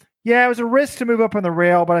like, yeah, it was a risk to move up on the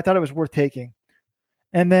rail, but I thought it was worth taking.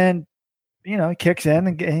 And then, he kicks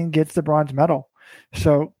in and gets the bronze medal.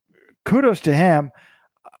 So kudos to him,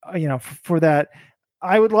 for that.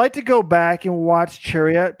 I would like to go back and watch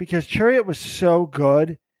Chariot because Chariot was so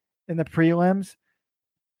good in the prelims.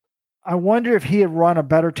 I wonder if he had run a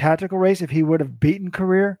better tactical race, if he would have beaten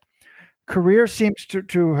Career. Career seems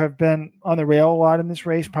to have been on the rail a lot in this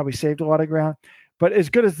race, probably saved a lot of ground. But as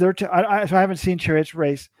good as so I haven't seen Chariot's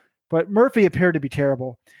race, but Murphy appeared to be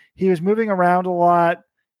terrible. He was moving around a lot.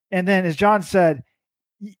 And then, as John said,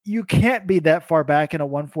 you can't be that far back in a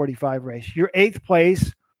 145 race. You're eighth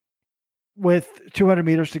place with 200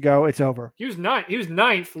 meters to go, it's over. He was ninth. He was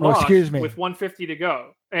ninth. Excuse me. With 150 to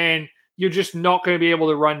go, and you're just not going to be able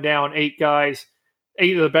to run down 8 of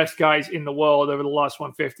the best guys in the world over the last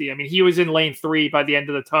 150. I mean, he was in lane 3 by the end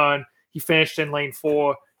of the turn. He finished in lane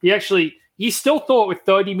 4. He still thought with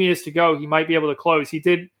 30 meters to go, he might be able to close. He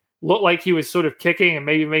did look like he was sort of kicking and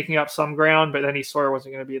maybe making up some ground, but then he saw it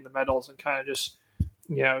wasn't going to be in the medals and kind of just,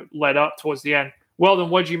 led up towards the end. Weldon,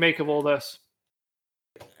 what did you make of all this?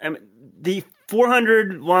 The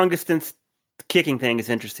 400 long distance kicking thing is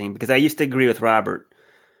interesting because I used to agree with Robert,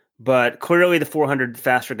 but clearly the 400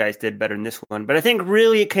 faster guys did better than this one. But I think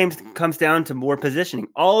really it comes down to more positioning.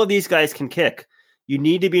 All of these guys can kick. You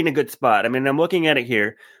need to be in a good spot. I mean, I'm looking at it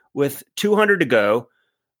here with 200 to go.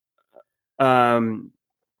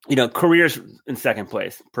 Career's in second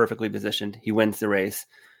place, perfectly positioned. He wins the race.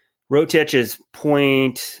 Rotich is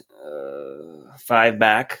 0.5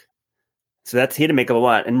 back. So he had to make up a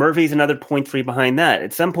lot. And Murphy's another 0.3 behind that.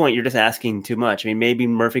 At some point, you're just asking too much. I mean, maybe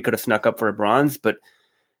Murphy could have snuck up for a bronze, but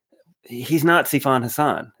he's not Sifan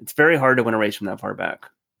Hassan. It's very hard to win a race from that far back.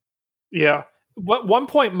 Yeah. One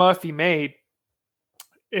point Murphy made,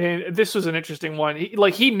 and this was an interesting one.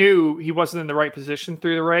 He knew he wasn't in the right position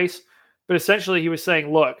through the race, but essentially he was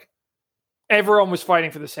saying, look, everyone was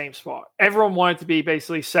fighting for the same spot. Everyone wanted to be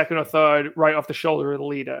basically second or third right off the shoulder of the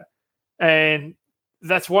leader. And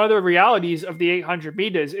that's one of the realities of the 800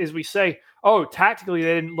 meters is we say, oh, tactically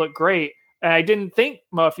they didn't look great. And I didn't think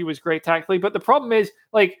Murphy was great tactically. But the problem is,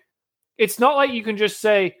 it's not like you can just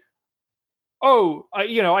say, oh,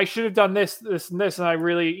 I should have done this, and this, and I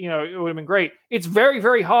really, it would have been great. It's very,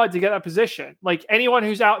 very hard to get that position. Like anyone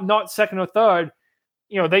who's out not second or third,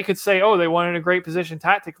 they could say, oh, they weren't in a great position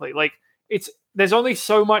tactically. There's only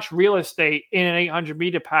so much real estate in an 800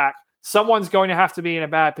 meter pack. Someone's going to have to be in a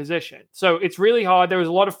bad position. So it's really hard. There was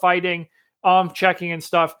a lot of fighting, arm checking and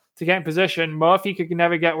stuff to get in position. Murphy could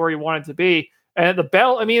never get where he wanted to be. And at the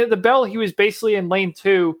bell, he was basically in lane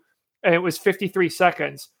 2 and it was 53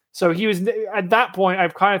 seconds. So he was at that point,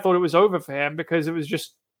 I've kind of thought it was over for him because it was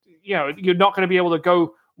just, you're not going to be able to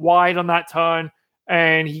go wide on that turn.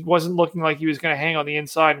 And he wasn't looking like he was going to hang on the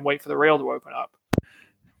inside and wait for the rail to open up.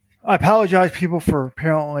 I apologize, people, for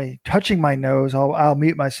apparently touching my nose. I'll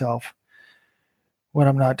mute myself when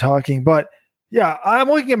I'm not talking. But yeah, I'm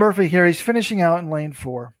looking at Murphy here. He's finishing out in lane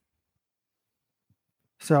 4.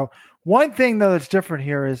 So one thing though that's different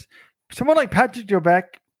here is someone like Patrick Dobek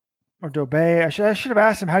or Dobey. I should have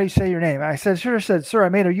asked him, how do you say your name? I should have said, sir, I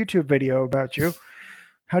made a YouTube video about you.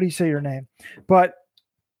 How do you say your name? But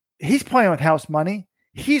he's playing with house money.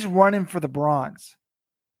 He's running for the bronze.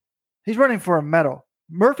 He's running for a medal.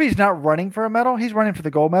 Murphy's not running for a medal. He's running for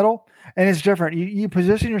the gold medal. And it's different. You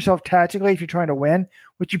position yourself tactically if you're trying to win,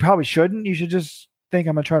 which you probably shouldn't. You should just think,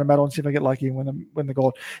 I'm going to try to medal and see if I get lucky and win the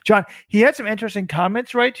gold. John, he had some interesting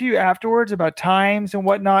comments right to you afterwards about times and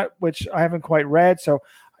whatnot, which I haven't quite read. So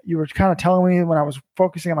you were kind of telling me when I was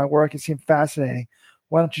focusing on my work, it seemed fascinating.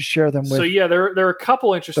 Why don't you share them with So yeah, there are a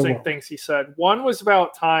couple interesting things he said. One was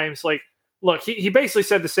about times. Look, he basically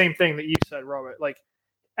said the same thing that you said, Robert.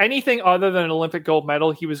 Anything other than an Olympic gold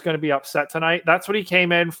medal, he was going to be upset tonight. That's what he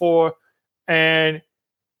came in for. And,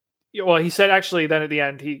 he said actually then at the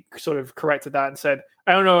end, he sort of corrected that and said,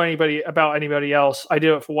 I don't know anybody else. I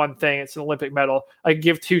do it for one thing. It's an Olympic medal. I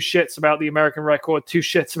give 2 shits about the American record, 2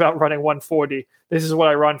 shits about running 140. This is what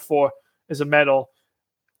I run for as a medal.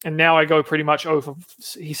 And now I go pretty much over,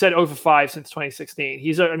 he said over 5 since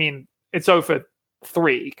 2016. It's over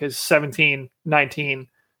 3 because 17, 19,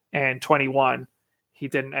 and 21. He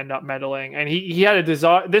didn't end up medaling. And he had a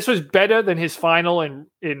disaster. This was better than his final in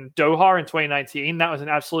Doha in 2019. That was an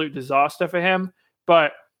absolute disaster for him.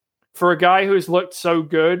 But for a guy who's looked so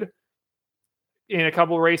good in a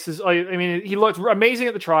couple of races, he looked amazing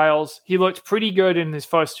at the trials. He looked pretty good in his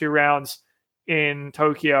first 2 rounds in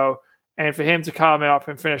Tokyo. And for him to come up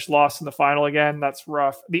and finish last in the final again, that's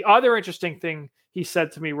rough. The other interesting thing he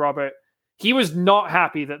said to me, Robert, he was not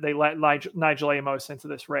happy that they let Nigel Amos into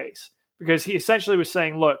this race. Because he essentially was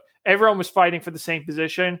saying, look, everyone was fighting for the same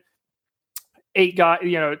position. 8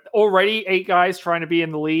 guys, already 8 guys trying to be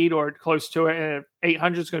in the lead or close to it. And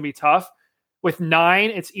 800 is going to be tough. With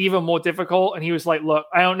 9, it's even more difficult. And he was like, look,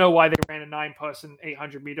 I don't know why they ran a 9-person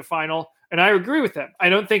 800 meter final. And I agree with him. I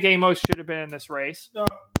don't think Amos should have been in this race. No.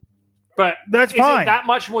 But that's fine. Is it that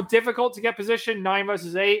much more difficult to get position 9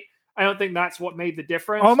 versus 8? I don't think that's what made the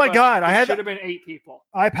difference. Oh my God! It should have been 8 people.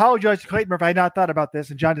 I apologize to Clayton Murphy. I had not thought about this,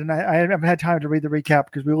 and John didn't. I haven't had time to read the recap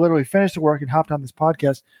because we literally finished the work and hopped on this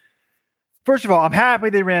podcast. First of all, I'm happy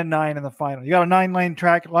they ran 9 in the final. You got a 9-lane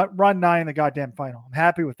track, run 9 in the goddamn final. I'm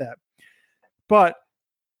happy with that. But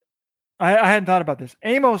I hadn't thought about this.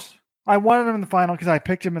 Amos I wanted him in the final because I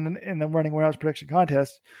picked him in the running warehouse prediction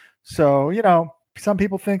contest. So, some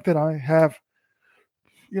people think that I have,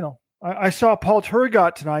 I saw Paul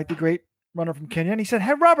Turgot tonight, the great runner from Kenya, and he said,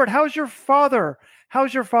 "Hey, Robert, how's your father?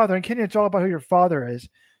 How's your father?" In Kenya, it's all about who your father is.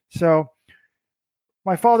 So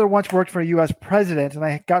my father once worked for a U.S. president, and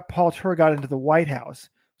I got Paul Turgot into the White House.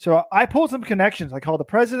 So I pulled some connections. I called the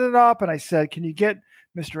president up, and I said, "Can you get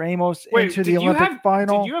Mr. Amos into the Olympic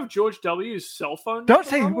final?" Did you have George W.'s cell phone? Don't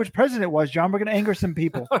say which president it was, John. We're going to anger some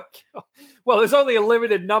people. Well, there's only a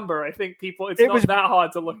limited number. I think people, it's not that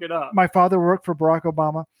hard to look it up. My father worked for Barack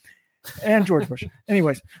Obama and George Bush.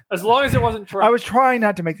 Anyways. As long as it wasn't Trump. I was trying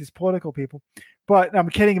not to make this political, people. But I'm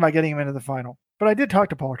kidding about getting him into the final. But I did talk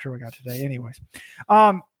to Paul Turgot today anyways.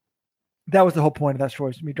 That was the whole point of that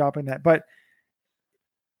story, me dropping that. But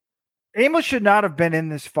Amos should not have been in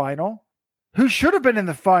this final. Who should have been in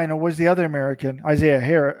the final was the other American,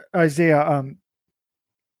 Isaiah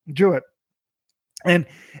Jewett. And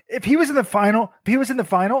if he was in the final,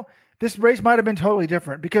 this race might have been totally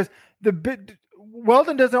different because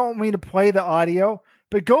Weldon doesn't want me to play the audio,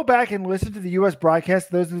 but go back and listen to the U.S.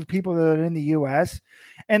 broadcast. Those are the people that are in the U.S.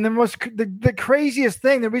 And the craziest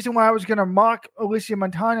thing, the reason why I was going to mock Alicia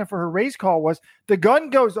Montana for her race call was the gun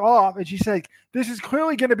goes off and she said, "This is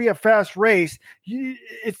clearly going to be a fast race.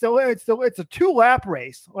 It's a 2-lap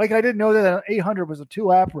race." Like I didn't know that an 800 was a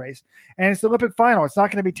 2-lap race, and it's the Olympic final. It's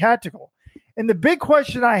not going to be tactical. And the big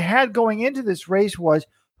question I had going into this race was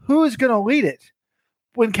who is going to lead it?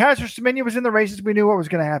 When Caster Semenya was in the races, we knew what was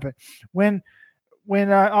going to happen. When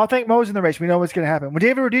I'll thank Mo's in the race, we know what's going to happen. When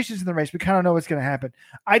David Rudisha's in the race, we kind of know what's going to happen.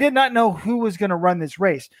 I did not know who was going to run this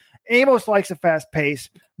race. Amos likes a fast pace.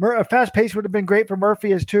 A fast pace would have been great for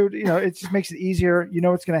Murphy as too. It just makes it easier. You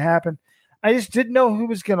know what's going to happen. I just didn't know who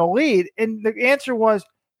was going to lead. And the answer was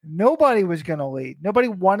nobody was going to lead. Nobody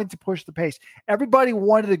wanted to push the pace. Everybody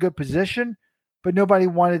wanted a good position, but nobody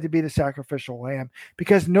wanted to be the sacrificial lamb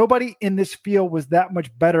because nobody in this field was that much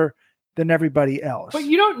better than everybody else. But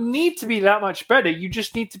you don't need to be that much better. You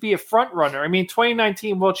just need to be a front runner. I mean,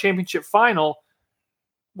 2019 World Championship final,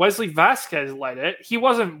 Wesley Vasquez led it. He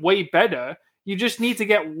wasn't way better. You just need to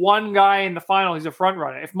get one guy in the final who's a front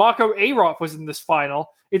runner. If Marco Arop was in this final,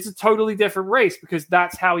 it's a totally different race because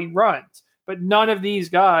that's how he runs. But none of these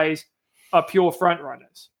guys are pure front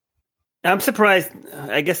runners. I'm surprised.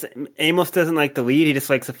 I guess Amos doesn't like the lead. He just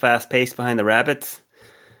likes the fast pace behind the rabbits.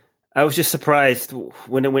 I was just surprised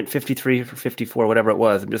when it went 53 for 54, whatever it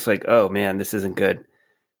was. I'm just like, oh, man, this isn't good.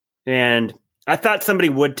 And I thought somebody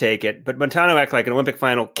would take it, but Montano acted like an Olympic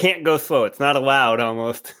final can't go slow. It's not allowed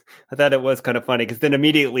almost. I thought it was kind of funny because then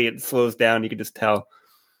immediately it slows down. You could just tell.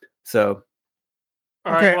 So.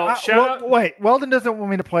 All right, well, wait, Weldon doesn't want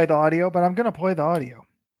me to play the audio, but I'm going to play the audio.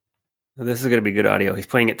 This is going to be good audio. He's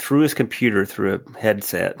playing it through his computer, through a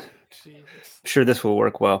headset. Jesus. I'm sure this will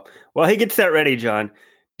work well. While he gets that ready, John,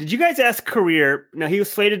 did you guys ask Career? Now, he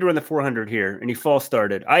was slated to run the 400 here, and he false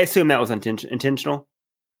started. I assume that was intentional.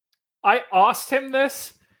 I asked him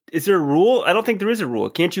this. Is there a rule? I don't think there is a rule.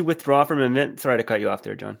 Can't you withdraw from an event? Sorry to cut you off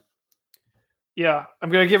there, John. Yeah, I'm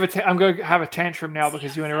going to have a tantrum now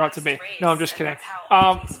because you interrupted me. No, I'm just kidding.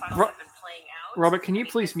 Robert, can you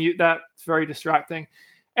please mute that? It's very distracting.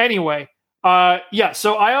 Anyway, so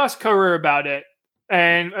I asked Career about it,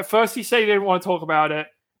 and at first he said he didn't want to talk about it,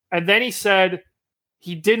 and then he said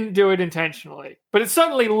he didn't do it intentionally, but it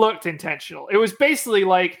suddenly looked intentional. It was basically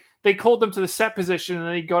like they called him to the set position, and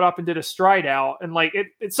then he got up and did a stride out, and like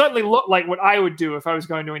it suddenly looked like what I would do if I was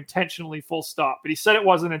going to intentionally full stop, but he said it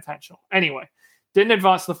wasn't intentional. Anyway, didn't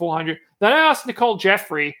advance to the 400. Then I asked Nicole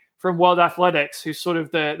Jeffrey from World Athletics, who's sort of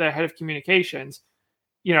their head of communications,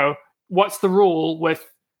 what's the rule with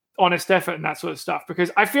honest effort and that sort of stuff?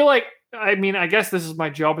 Because I feel like, I guess this is my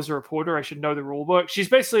job as a reporter. I should know the rule book. She's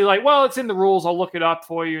basically like, well, it's in the rules. I'll look it up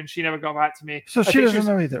for you. And she never got back to me. So she doesn't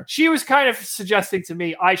know either. She was kind of suggesting to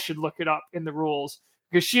me I should look it up in the rules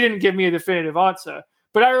because she didn't give me a definitive answer.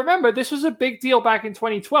 But I remember this was a big deal back in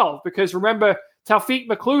 2012 because remember Taufik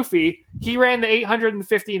Makhloufi, he ran the 800 and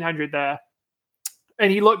the 1500 there.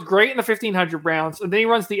 And he looked great in the 1500 rounds. And then he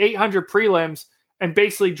runs the 800 prelims and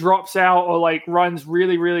basically drops out or like runs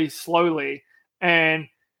really, really slowly. And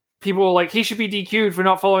people were like, he should be DQ'd for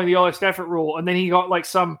not following the honest effort rule. And then he got like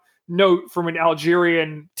some note from an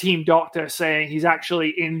Algerian team doctor saying he's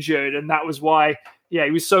actually injured. And that was why, he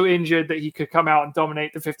was so injured that he could come out and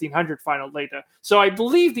dominate the 1500 final later. So I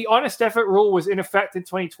believe the honest effort rule was in effect in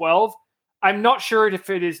 2012. I'm not sure if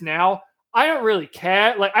it is now. I don't really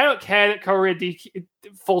care. Like, I don't care that Correa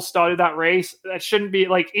full started that race. That shouldn't be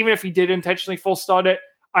like, even if he did intentionally full start it,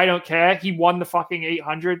 I don't care. He won the fucking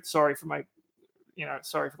 800. Sorry for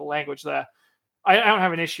the language there. I don't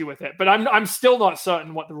have an issue with it, but I'm still not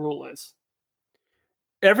certain what the rule is.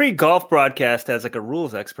 Every golf broadcast has like a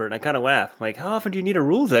rules expert, and I kind of laugh. Like, how often do you need a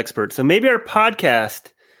rules expert? So maybe our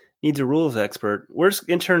podcast needs a rules expert. Where's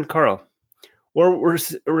intern Carl? Or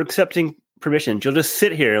we're accepting permissions. You'll just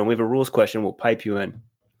sit here and we have a rules question. We'll pipe you in.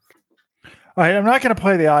 All right, I'm not going to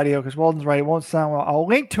play the audio because Walden's right. It won't sound well. I'll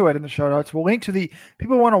link to it in the show notes. We'll link to the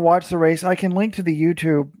people who want to watch the race. I can link to the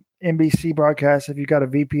YouTube NBC broadcast if you've got a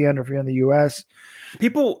VPN or if you're in the US.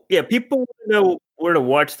 People want to know where to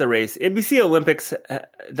watch the race.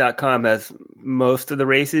 NBCOlympics.com has most of the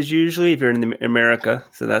races usually if you're in America,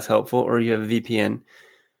 so that's helpful, or you have a VPN.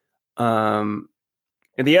 And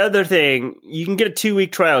the other thing, you can get a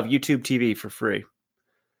 2-week trial of YouTube TV for free.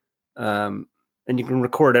 And you can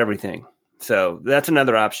record everything. So that's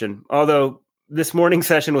another option. Although this morning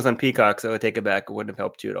session was on Peacock, so I take it back. It wouldn't have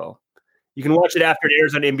helped you at all. You can watch it after it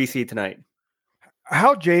airs on NBC tonight.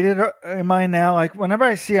 How jaded am I now? Like whenever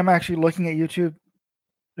I see I'm actually looking at YouTube,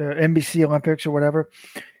 NBC Olympics or whatever,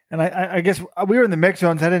 and I guess we were in the mix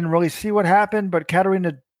zones. I didn't really see what happened, but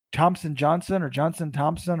Katarina Thompson-Johnson or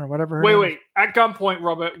Johnson-Thompson or whatever her name Wait. At gunpoint,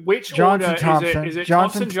 Robert, which order is it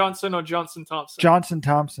Johnson-Johnson or Johnson-Thompson?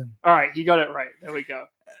 Johnson-Thompson. All right, you got it right. There we go.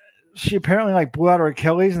 She apparently like blew out her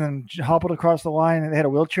Achilles and then hobbled across the line, and they had a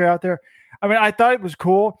wheelchair out there. I mean, I thought it was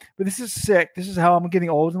cool, but this is sick. This is how I'm getting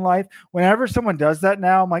old in life. Whenever someone does that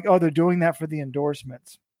now, I'm like, oh, they're doing that for the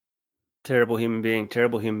endorsements. Terrible human being. I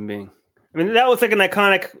mean, that was like an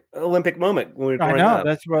iconic Olympic moment when we were growing up.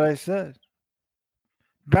 That's what I said.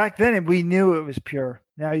 Back then, we knew it was pure.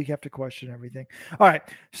 Now you have to question everything. All right.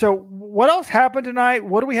 So what else happened tonight?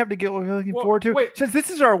 What do we have to get looking forward to? Since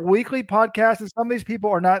this is our weekly podcast and some of these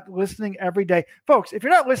people are not listening every day. Folks, if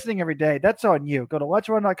you're not listening every day, that's on you. Go to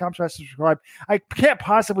letsrun.com/subscribe. I can't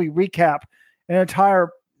possibly recap an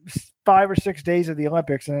entire 5 or 6 days of the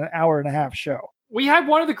Olympics in an hour and a half show. We had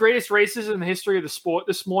one of the greatest races in the history of the sport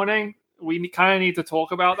this morning. We kind of need to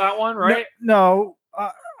talk about that one, right? No.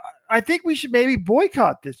 I think we should maybe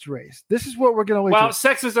boycott this race. This is what we're going to lose. Well,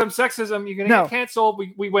 sexism. You're going to get canceled.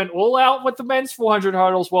 We went all out with the men's 400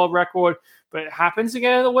 hurdles world record, but it happens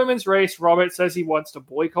again in the women's race. Robert says he wants to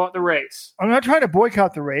boycott the race. I'm not trying to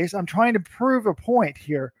boycott the race. I'm trying to prove a point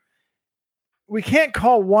here. We can't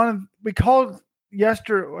call one. We called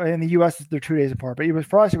yesterday in the U.S. They're 2 days apart, but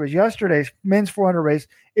for us, it was yesterday's men's 400 race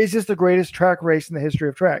is just the greatest track race in the history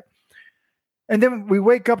of track. And then we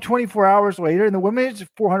wake up 24 hours later, and the women's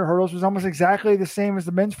 400 hurdles was almost exactly the same as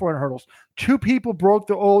the men's 400 hurdles. 2 people broke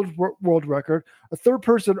the old world record. A third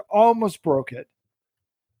person almost broke it.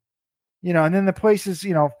 And then the places,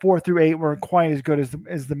 4 through 8 weren't quite as good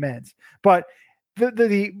as the men's. But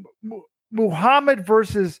the Muhammad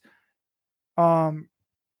versus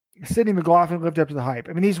Sydney McLaughlin lived up to the hype.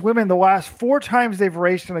 I mean, these women, the last 4 times they've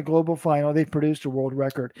raced in a global final, they've produced a world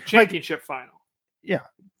record. Championship final. Yeah.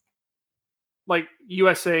 Like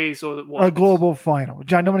USA's or a global final.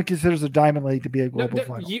 John, no one considers a Diamond League to be a global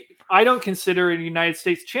final. I don't consider a United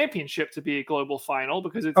States Championship to be a global final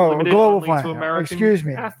because it's limited a global final. To American Excuse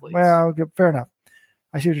me. athletes. Well, fair enough.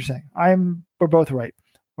 I see what you're saying. We're both right.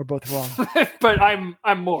 We're both wrong. But I'm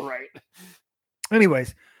more right.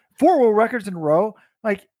 Anyways, 4 world records in a row.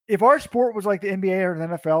 Like if our sport was like the NBA or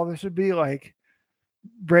the NFL, this would be like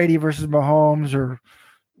Brady versus Mahomes or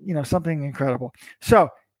something incredible. So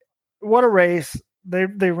what a race.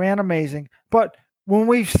 They ran amazing. But when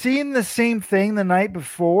we've seen the same thing the night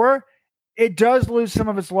before, it does lose some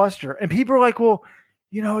of its luster. And people are like, well,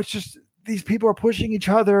 it's just these people are pushing each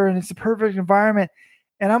other and it's the perfect environment.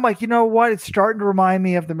 And I'm like, you know what? It's starting to remind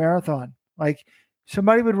me of the marathon. Like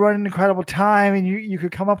somebody would run an incredible time and you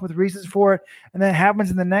could come up with reasons for it. And then it happens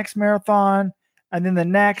in the next marathon and then the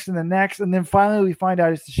next and the next. And then finally we find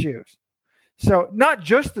out it's the shoes. So not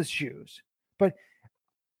just the shoes, but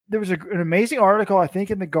there was an amazing article, I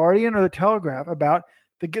think, in The Guardian or The Telegraph about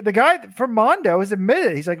the guy from Mondo has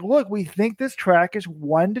admitted. He's like, look, we think this track is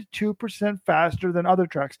 1% to 2% faster than other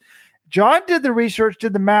tracks. John did the research,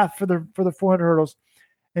 did the math for the 400 hurdles.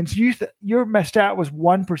 And so your stat was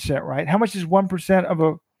 1%, right? How much is 1%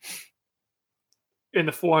 of in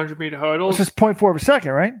the 400 meter hurdles? It's just 0.4 of a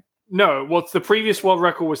second, right? No. Well, the previous world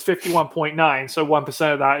record was 51.9. So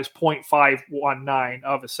 1% of that is 0.519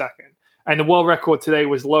 of a second. And the world record today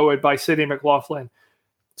was lowered by Sydney McLaughlin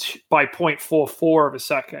by 0.44 of a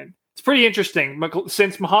second. It's pretty interesting.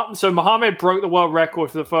 Muhammad broke the world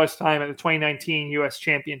record for the first time at the 2019 U.S.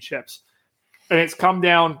 Championships. And it's come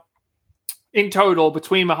down in total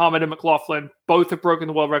between Muhammad and McLaughlin. Both have broken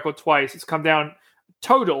the world record twice. It's come down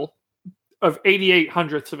total of 88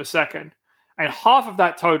 hundredths of a second. And half of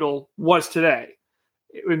that total was today.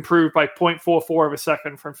 It improved by 0.44 of a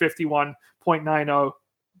second from 51.9 51.90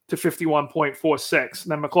 to 51.46.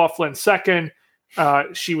 And then McLaughlin second.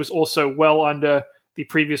 She was also well under the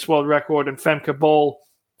previous world record, and Femke Bol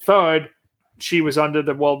third. She was under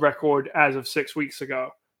the world record as of 6 weeks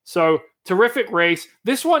ago. So terrific race.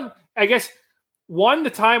 This one, I guess,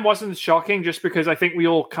 the time wasn't shocking just because I think we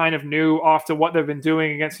all kind of knew after what they've been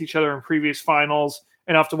doing against each other in previous finals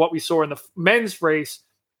and after what we saw in the men's race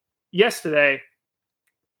yesterday,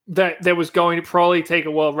 that there was going to probably take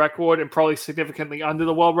a world record and probably significantly under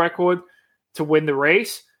the world record to win the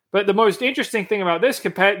race. But the most interesting thing about this,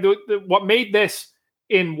 compared to what made this,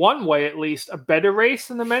 in one way at least, a better race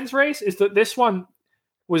than the men's race, is that this one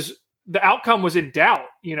was, the outcome was in doubt,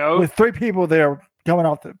 With three people there coming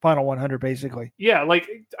off the final 100, basically. Yeah,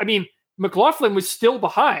 McLaughlin was still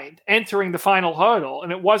behind entering the final hurdle,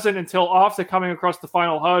 and it wasn't until after coming across the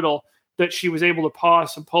final hurdle that she was able to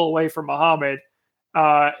pass and pull away from Muhammad.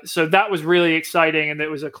 So that was really exciting, and it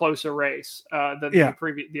was a closer race than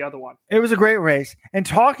the other one. It was a great race, and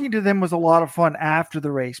talking to them was a lot of fun after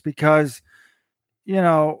the race because,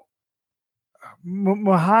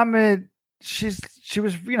 Muhammad, she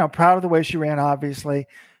was proud of the way she ran, obviously,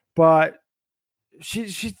 but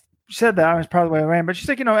she said that I was proud of the way I ran. But she's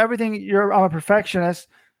like, everything. I'm a perfectionist.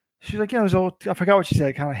 She's like, there's I forgot what she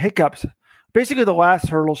said, kind of hiccups. Basically, the last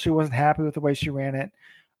hurdle, she wasn't happy with the way she ran it.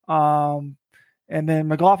 And then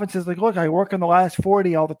McLaughlin says, look, I work on the last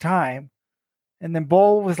 40 all the time. And then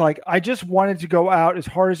Bol was like, I just wanted to go out as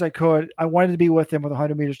hard as I could. I wanted to be with him with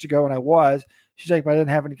 100 meters to go, and I was. She's like, but I didn't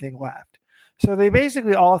have anything left. So they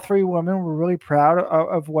basically, all three women were really proud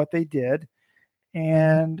of what they did.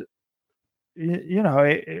 And,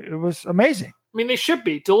 it was amazing. I mean, they should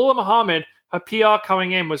be. Dalilah Muhammad, her PR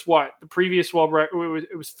coming in was what? The previous world record,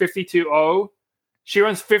 it was 52.0. She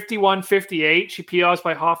runs 51.58. She PRs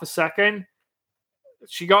by half a second.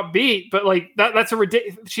 She got beat, but that's a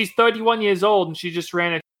ridiculous. She's 31 years old and she just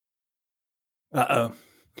ran it. Uh-oh.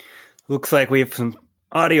 Looks like we have some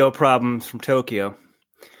audio problems from Tokyo.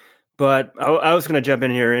 But I was going to jump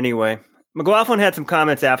in here anyway. McLaughlin had some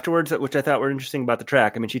comments afterwards, which I thought were interesting about the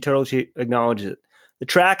track. I mean, she totally acknowledges it. The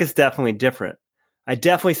track is definitely different. I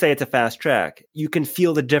definitely say it's a fast track. You can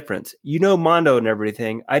feel the difference. Mondo and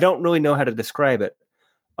everything. I don't really know how to describe it.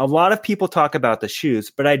 A lot of people talk about the shoes,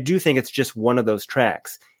 but I do think it's just one of those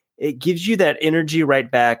tracks. It gives you that energy right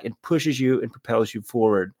back and pushes you and propels you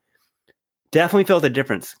forward. Definitely felt a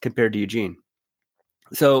difference compared to Eugene.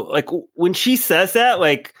 So, when she says that,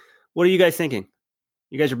 what are you guys thinking?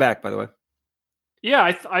 You guys are back, by the way. Yeah,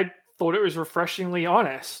 I thought it was refreshingly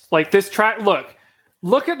honest. This track,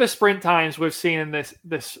 look at the sprint times we've seen in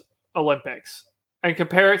this Olympics and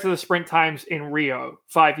compare it to the sprint times in Rio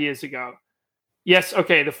 5 years ago. Yes,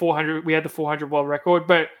 okay, the 400, we had the 400 world record,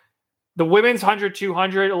 but the women's 100,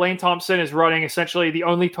 200, Elaine Thompson is running essentially the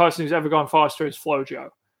only person who's ever gone faster is FloJo.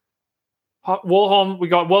 Woolholm, we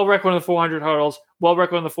got world record in the 400 hurdles, world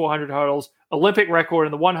record in the 400 hurdles, Olympic record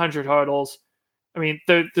in the 100 hurdles. I mean,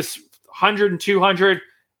 this 100 and 200,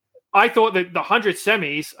 I thought that the 100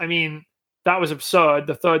 semis, that was absurd.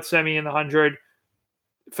 The third semi in the 100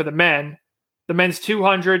 for the men. The men's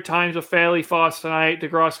 200 times were fairly fast tonight.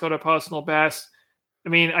 DeGrasse got a personal best.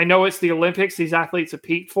 I know it's the Olympics. These athletes have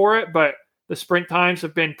peaked for it, but the sprint times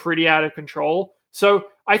have been pretty out of control. So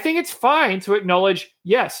I think it's fine to acknowledge,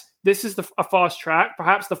 yes, this is a fast track,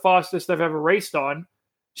 perhaps the fastest I've ever raced on.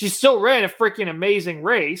 She still ran a freaking amazing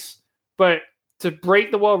race, but to break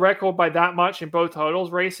the world record by that much in both hurdles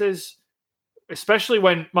races, especially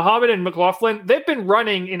when Muhammad and McLaughlin, they've been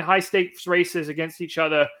running in high-stakes races against each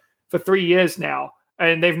other for 3 years now,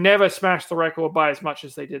 and they've never smashed the record by as much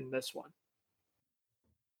as they did in this one.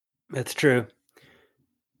 That's true.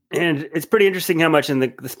 And it's pretty interesting how much in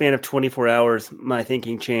the span of 24 hours my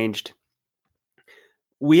thinking changed.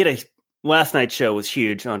 We had last night's show was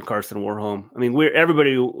huge on Carson Warholm.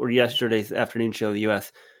 Everybody were yesterday's afternoon show in the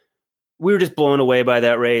U.S. We were just blown away by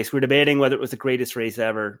that race. We're debating whether it was the greatest race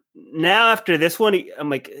ever. Now, after this one,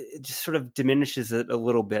 it just sort of diminishes it a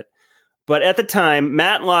little bit. But at the time,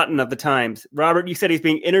 Matt Lawton of the Times, Robert, you said he's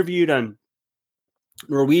being interviewed on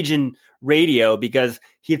Norwegian radio because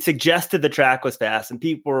he had suggested the track was fast and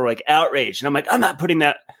people were outraged. And I'm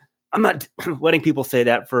not letting people say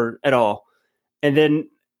that at all. And then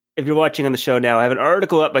if you're watching on the show now, I have an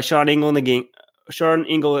article up by Sean Ingle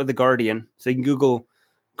of The Guardian. So you can Google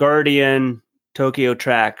Guardian Tokyo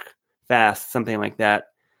track fast, something like that.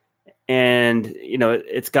 And,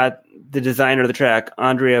 it's got the designer of the track,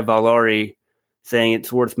 Andrea Valori, saying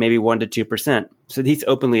it's worth maybe 1% to 2%. So he's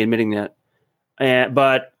openly admitting that.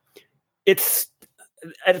 But it's,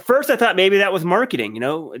 at first I thought maybe that was marketing.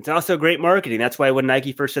 It's also great marketing. That's why when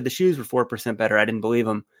Nike first said the shoes were 4% better, I didn't believe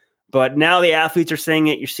them. But now the athletes are saying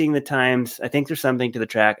it. You're seeing the times. I think there's something to the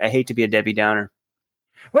track. I hate to be a Debbie Downer.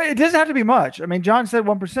 Well, it doesn't have to be much. I mean, John said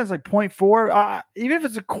 1%. It's like 0.4. Even if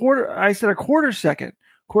it's a quarter, I said a quarter second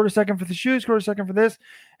for the shoes, quarter second for this.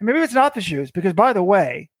 And maybe it's not the shoes because, by the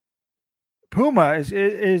way, Puma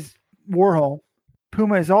is Warhol.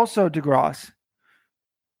 Puma is also DeGrasse.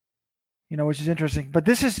 Which is interesting. But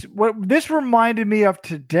this reminded me of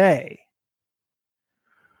today.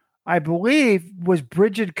 I believe was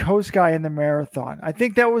Bridget Kosgei in the marathon. I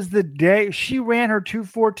think that was the day she ran her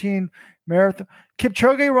 2:14 marathon.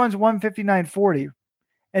 Kipchoge runs 1:59:40.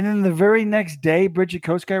 And then the very next day, Bridget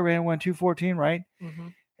Kosgei ran 2:14, right? Mm-hmm.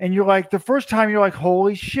 And you're like, the first time you're like,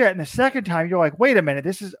 holy shit. And the second time you're like, wait a minute,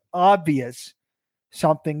 this is obvious.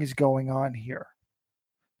 Something is going on here.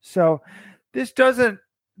 So the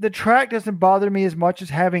track doesn't bother me as much as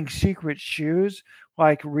having secret shoes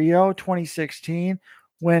like Rio 2016.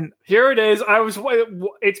 When here it is, I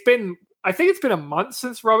think it's been a month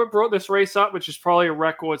since Robert brought this race up, which is probably a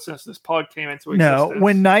record since this pod came into existence. No,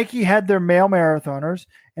 when Nike had their male marathoners,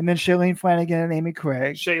 and then Shalane Flanagan and Amy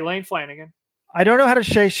Craig. Shalane Flanagan. I don't know how to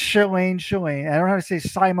say Shalane. I don't know how to say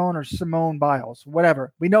Simone or Simone Biles.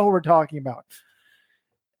 Whatever. We know who we're talking about.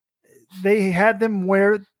 They had them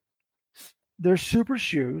wear their super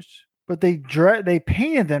shoes, but they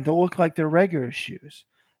painted them to look like their regular shoes.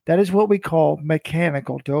 That is what we call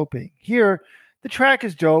mechanical doping. Here, the track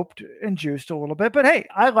is doped and juiced a little bit, but hey,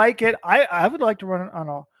 I like it. I would like to run it on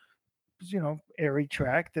a, airy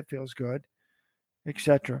track that feels good,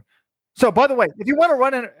 etc. So, by the way, if you want to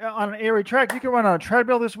run on an airy track, you can run on a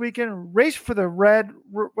treadmill this weekend. Race for the red.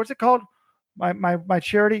 What's it called? My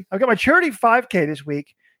charity. I've got my charity 5K this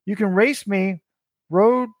week. You can race me.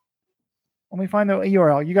 Road. Let me find the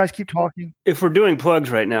URL. You guys keep talking. If we're doing plugs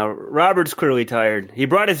right now, Robert's clearly tired. He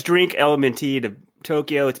brought his drink, LMNT, to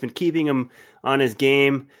Tokyo. It's been keeping him on his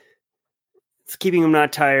game. It's keeping him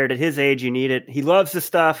not tired. At his age, you need it. He loves the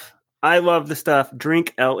stuff. I love the stuff.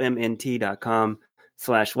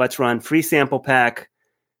 drinklmnt.com/let's run. Free sample pack.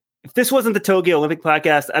 If this wasn't the Tokyo Olympic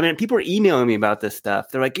podcast, I mean, people are emailing me about this stuff.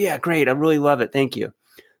 They're like, yeah, great. I really love it. Thank you.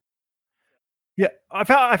 Yeah, I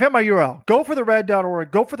found my URL.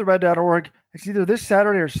 Goforthered.org. It's either this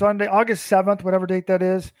Saturday or Sunday, August 7th, whatever date that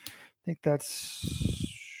is. I think that's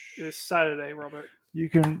this Saturday, Robert. You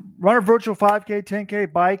can run a virtual 5K,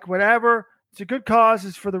 10K, bike, whatever. It's a good cause.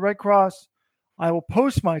 It's for the Red Cross. I will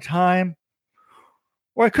post my time.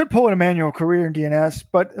 Or I could pull an Emmanuel career in DNS,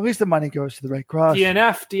 but at least the money goes to the Red Cross.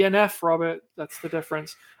 DNF, Robert. That's the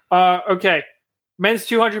difference. Okay. Men's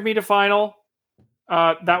 200-meter final.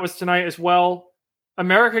 That was tonight as well.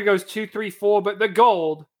 America goes 2-3-4, but the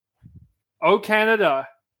gold, Canada,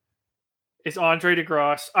 is Andre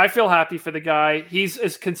DeGrasse. I feel happy for the guy. He's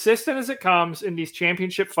as consistent as it comes in these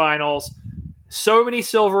championship finals. So many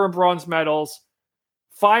silver and bronze medals.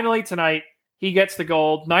 Finally tonight, he gets the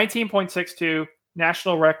gold. 19.62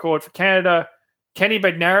 national record for Canada. Kenny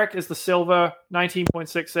Bednarek is the silver,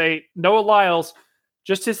 19.68. Noah Lyles,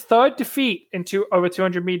 just his third defeat in over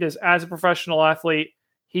 200 meters as a professional athlete.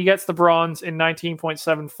 He gets the bronze in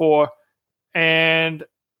 19.74. And,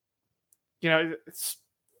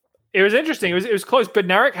 it was interesting. It was close.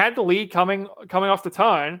 Bednarek had the lead coming off the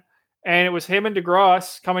turn, and it was him and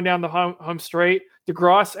DeGrasse coming down the home straight.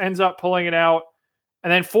 DeGrasse ends up pulling it out.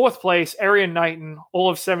 And then fourth place, Erriyon Knighton, all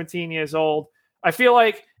of 17 years old. I feel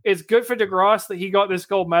like it's good for DeGrasse that he got this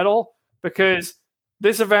gold medal because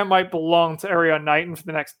this event might belong to Erriyon Knighton for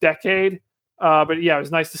the next decade. But yeah, it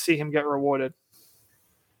was nice to see him get rewarded.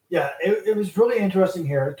 Yeah, it was really interesting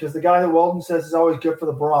here because the guy that Weldon says is always good for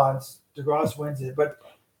the bronze, DeGrasse wins it. But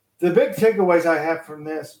the big takeaways I have from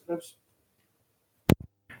this,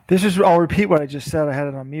 I'll repeat what I just said. I had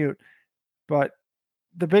it on mute. But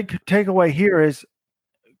the big takeaway here is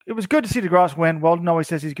it was good to see DeGrasse win. Weldon always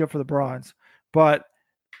says he's good for the bronze. But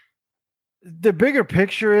the bigger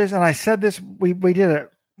picture is, and I said this, we did a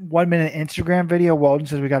 1-minute Instagram video. Weldon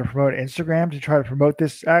says we got to promote Instagram to try to promote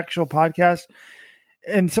this actual podcast.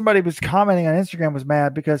 And somebody was commenting on Instagram was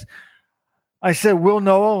mad because I said, will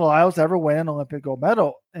Noah Lyles ever win an Olympic gold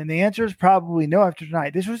medal? And the answer is probably no after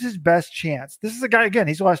tonight. This was his best chance. This is a guy, again,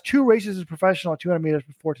 he's lost 2 races as a professional at 200 meters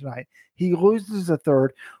before tonight. He loses a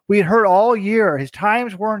third. We had heard all year his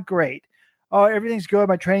times weren't great. Oh, everything's good.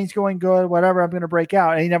 My training's going good. Whatever, I'm going to break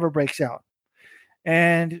out. And he never breaks out.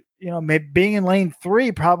 And, maybe being in lane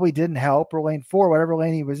 3 probably didn't help, or lane 4, whatever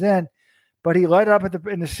lane he was in. But he led up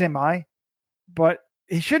in the semi. But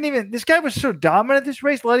he shouldn't even – this guy was so dominant this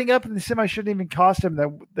race, letting up in the semi shouldn't even cost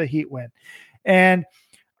him the heat win. And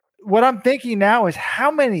what I'm thinking now is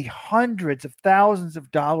how many hundreds of thousands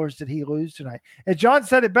of dollars did he lose tonight? As John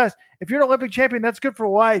said it best, if you're an Olympic champion, that's good for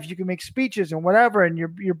life. You can make speeches and whatever, and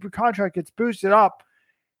your contract gets boosted up.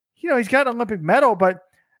 He's got an Olympic medal, but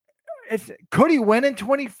could he win in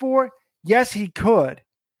 24? Yes, he could.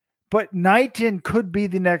 But Knighton could be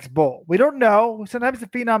the next bull. We don't know. Sometimes the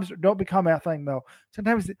phenoms don't become anything, though.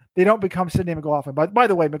 Sometimes they don't become Sydney McLaughlin. But by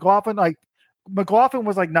the way, McLaughlin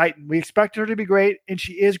was like Knighton. We expect her to be great, and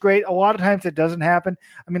she is great. A lot of times it doesn't happen.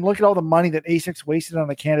 I mean, look at all the money that ASICS wasted on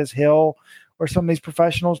the Candace Hill or some of these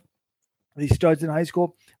professionals, these studs in high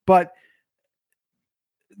school. But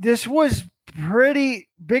this was pretty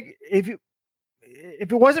big. If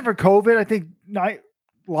it wasn't for COVID, I think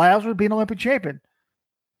Lyles would be an Olympic champion.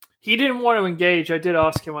 He didn't want to engage. I did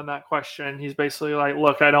ask him on that question. He's basically like,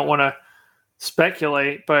 look, I don't want to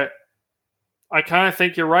speculate, but I kind of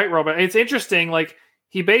think you're right, Robert. It's interesting. Like,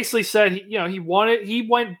 he basically said, he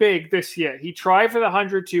went big this year. He tried for the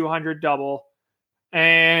 100-200 double.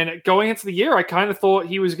 And going into the year, I kind of thought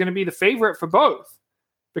he was going to be the favorite for both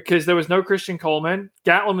because there was no Christian Coleman.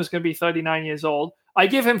 Gatlin was going to be 39 years old. I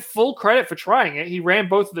give him full credit for trying it. He ran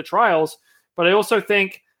both of the trials, but I also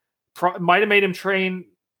think might have made him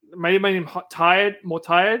more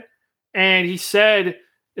tired. And he said,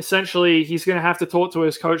 essentially, he's going to have to talk to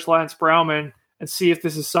his coach, Lance Brauman, and see if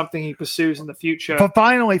this is something he pursues in the future. But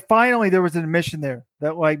finally, there was an admission there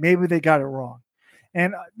that maybe they got it wrong.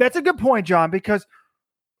 And that's a good point, John, because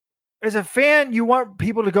as a fan, you want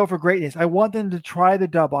people to go for greatness. I want them to try the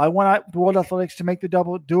double. I want World Athletics to make the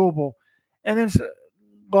double doable. And then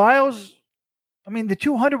Lyles, the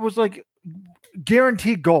 200 was like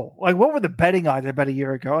guaranteed goal. Like, what were the betting odds I bet a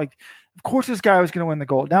year ago? Like, of course this guy was going to win the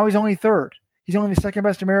gold. Now he's only third. He's only the second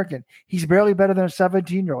best American. He's barely better than a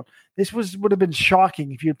 17-year-old. This would have been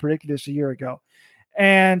shocking if you had predicted this a year ago.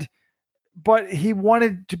 But he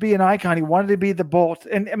wanted to be an icon. He wanted to be the Bolt.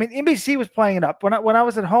 And NBC was playing it up. When I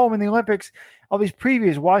was at home in the Olympics, all these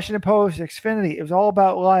previews, Washington Post, Xfinity, it was all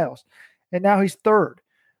about Lyles. And now he's third.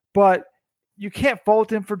 But you can't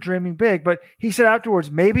fault him for dreaming big. But he said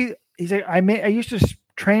afterwards, maybe he's like, I used to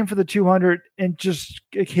train for the 200 and just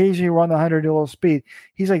occasionally run the 100 at a little speed.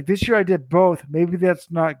 He's like, this year I did both. Maybe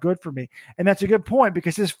that's not good for me. And that's a good point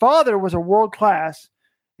because his father was a world class,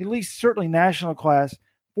 at least certainly national class,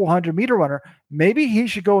 400-meter runner. Maybe he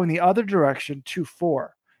should go in the other direction, 2-4.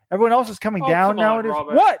 Everyone else is coming down nowadays.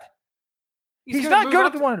 What? He's not good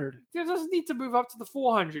at the 100. He doesn't need to move up to the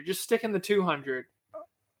 400. Just stick in the 200.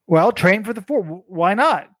 Well, train for the 4. Why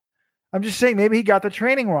not? I'm just saying maybe he got the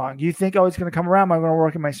training wrong. You think, it's going to come around. I'm going to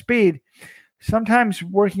work at my speed. Sometimes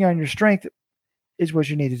working on your strength is what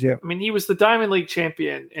you need to do. He was the Diamond League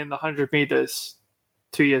champion in the 100 meters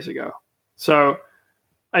 2 years ago. So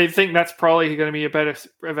I think that's probably going to be a better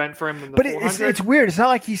event for him than the 400. But it's weird. It's not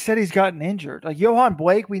like he said he's gotten injured. Like Johan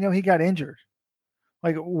Blake, we know he got injured.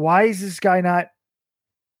 Like, why is this guy not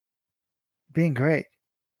being great?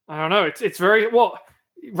 I don't know. It's very well.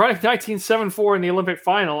 Running 19.74 in the Olympic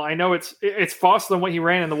final, I know it's faster than what he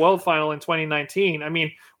ran in the world final in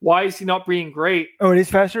 2019. Why is he not being great? Oh, it is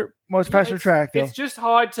faster? Well, it's faster track, though. It's just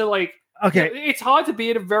hard to okay. It's hard to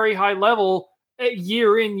be at a very high level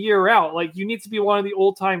year in, year out. Like, you need to be one of the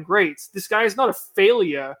all-time greats. This guy is not a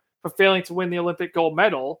failure for failing to win the Olympic gold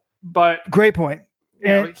medal, but great point.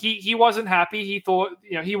 He wasn't happy. He thought,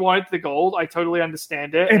 he wanted the gold. I totally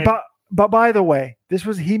understand it. But by the way,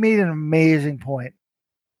 he made an amazing point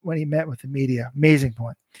when he met with the media. Amazing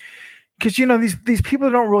point. Because, these people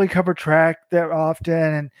don't really cover track that often,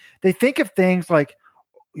 and they think of things like,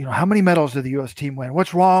 how many medals did the U.S. team win?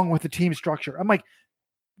 What's wrong with the team structure? I'm like,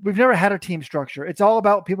 we've never had a team structure. It's all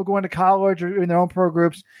about people going to college or in their own pro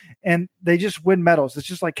groups, and they just win medals. It's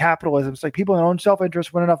just like capitalism. It's like people in their own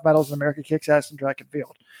self-interest win enough medals, and America kicks ass in track and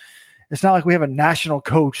field. It's not like we have a national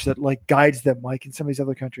coach that guides them like in some of these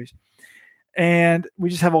other countries. And we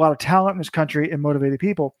just have a lot of talent in this country and motivated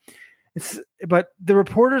people. But the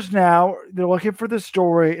reporters now, they're looking for the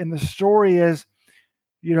story, and the story is,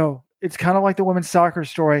 it's kind of like the women's soccer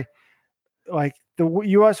story. Like the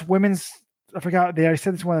U.S. women's, I forgot, I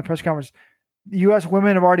said this in one of the press conferences, the U.S.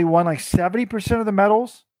 women have already won 70% of the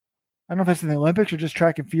medals. I don't know if that's in the Olympics or just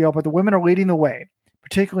track and field, but the women are leading the way,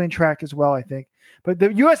 particularly in track as well, I think. But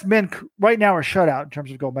the U.S. men right now are shut out in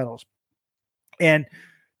terms of gold medals. And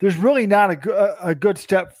there's really not a good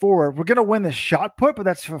step forward. We're going to win the shot put, but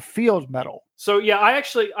that's a field medal. So, yeah,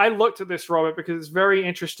 I looked at this, Robert, because it's very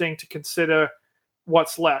interesting to consider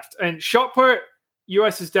what's left. And shot put,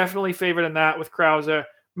 U.S. is definitely favored in that with Krauser.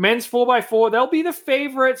 Men's 4x4, they'll be the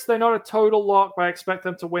favorites. They're not a total lock, but I expect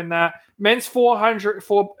them to win that. Men's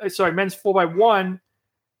 4x1,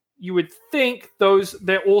 you would think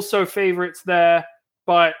they're also favorites there,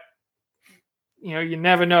 but you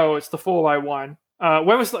never know. It's the 4x1.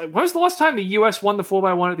 When was the last time the U.S. won the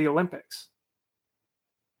 4x1 at the Olympics?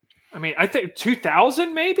 I mean, I think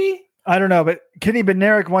 2000 maybe? I don't know, but Kenny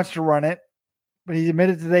Bednarek wants to run it, but he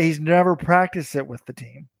admitted today he's never practiced it with the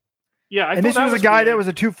team. Yeah, and this was a guy that was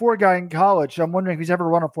a 2-4 guy in college. So I'm wondering if he's ever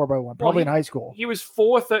run a 4x1, probably in high school. He was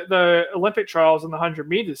 4th at the Olympic trials in the 100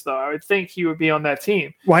 meters, though. I would think he would be on that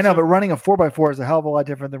team. Well, I know, but running a 4x4 is a hell of a lot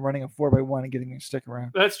different than running a 4x1 and getting him to stick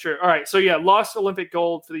around. That's true. All right. So, last Olympic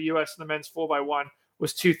gold for the U.S. in the men's 4x1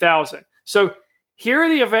 was 2000. So here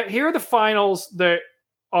are the finals that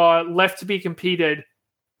are left to be competed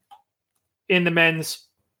in the men's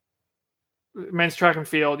track and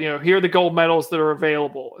field. Here are the gold medals that are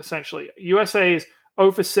available, essentially. USA is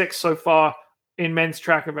 0 for 6 so far in men's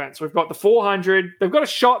track events. We've got the 400. They've got a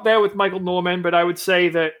shot there with Michael Norman, but I would say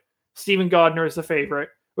that Stephen Gardner is the favorite.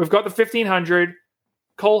 We've got the 1500.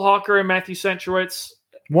 Cole Hocker and Matthew Centrowitz.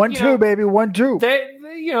 1-2, baby, 1-2.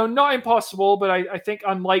 They're, not impossible, but I think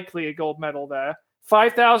unlikely a gold medal there.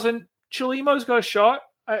 5,000. Chalimo's got a shot.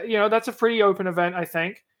 That's a pretty open event, I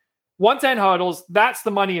think. 110 hurdles. That's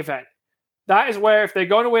the money event. That is where if they're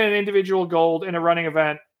going to win an individual gold in a running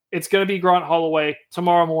event, it's going to be Grant Holloway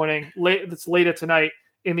tomorrow morning. That's later tonight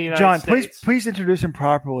in the United States. John, please introduce him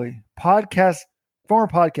properly. Former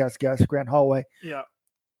podcast guest, Grant Holloway. Yeah.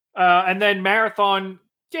 And then marathon,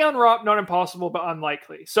 Galen Rupp, not impossible, but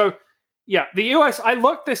unlikely. So, the U.S., I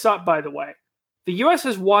looked this up, by the way. The U.S.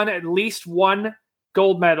 has won at least one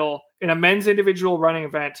gold medal in a men's individual running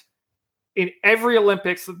event in every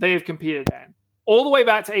Olympics that they have competed in. All the way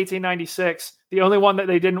back to 1896, the only one that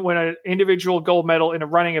they didn't win an individual gold medal in a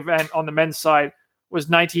running event on the men's side was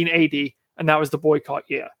 1980, and that was the boycott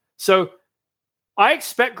year. So I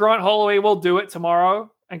expect Grant Holloway will do it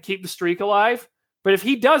tomorrow and keep the streak alive. But if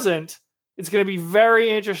he doesn't, it's going to be very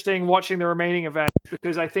interesting watching the remaining events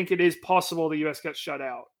because I think it is possible the U.S. gets shut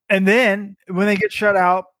out. And then when they get shut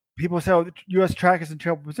out, people say, the U.S. track is in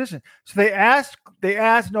terrible position. So they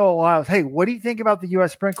asked Noah Lyles, hey, what do you think about the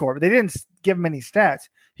U.S. Sprint Corps? They didn't give him any stats.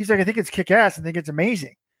 He's like, I think it's kick-ass. I think it's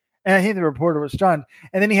amazing. And I think the reporter was stunned.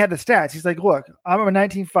 And then he had the stats. He's like, look, I'm a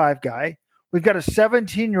 19.5 guy. We've got a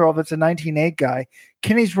 17-year-old that's a 19.8 guy.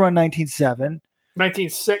 Kenny's run 19.7.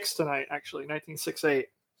 19.6 tonight, actually. 19.68.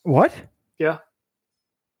 What? Yeah.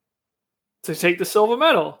 To take the silver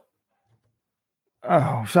medal.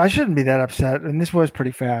 Oh, so I shouldn't be that upset. And this was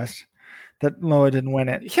pretty fast that Noah didn't win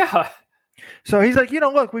it. Yeah. So he's like,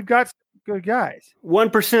 look, we've got good guys.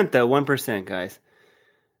 1%, though. 1%, guys.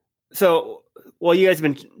 So while you guys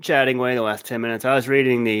have been chatting away the last 10 minutes, I was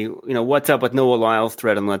reading the, what's up with Noah Lyles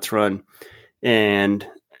thread on Let's Run. And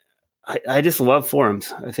I just love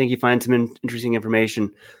forums. I think you find some interesting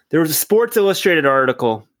information. There was a Sports Illustrated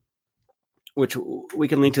article, which we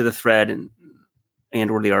can link to the thread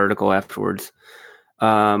and or the article afterwards.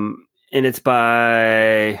 And it's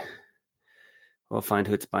by, we'll find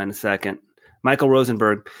who it's by in a second, Michael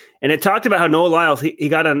Rosenberg. And it talked about how Noah Lyles, he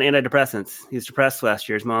got on antidepressants. He was depressed last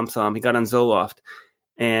year. His mom saw him. He got on Zoloft.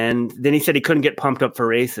 And then he said he couldn't get pumped up for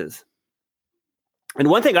races. And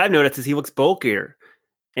one thing I've noticed is he looks bulkier.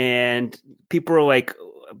 And people are like,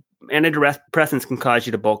 antidepressants can cause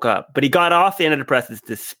you to bulk up. But he got off the antidepressants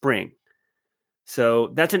this spring.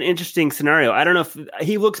 So that's an interesting scenario. I don't know if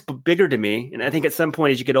he looks bigger to me. And I think at some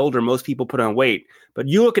point as you get older, most people put on weight. But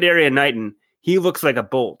you look at Arian Knighton, he looks like a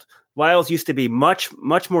bolt. Lyles used to be much,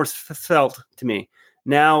 much more svelte to me.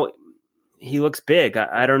 Now he looks big.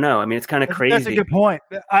 I don't know. I mean, it's kind of crazy. That's a good point.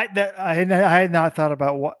 I had not thought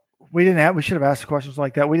about what we didn't have. We should have asked questions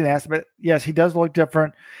like that. We didn't ask, but yes, he does look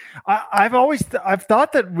different. I've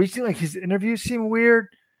thought that recently his interviews seem weird.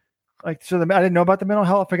 I didn't know about the mental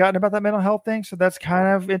health. I've forgotten about that mental health thing. So that's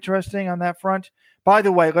kind of interesting on that front. By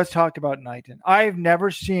the way, let's talk about Knighton. I've never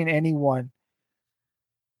seen anyone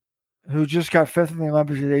who just got fifth in the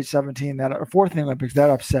Olympics at age 17, or fourth in the Olympics, that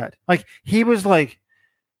upset. Like, he was like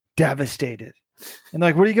devastated. And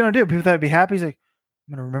like, what are you going to do? People thought he'd be happy. He's like,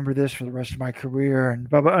 I'm going to remember this for the rest of my career. And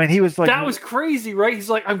blah, blah. I mean, he was like, that was crazy, right? He's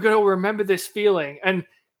like, I'm going to remember this feeling. And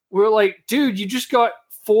we're like, dude, you just got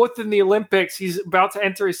fourth in the Olympics. He's about to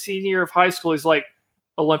enter his senior year of high school. He's like,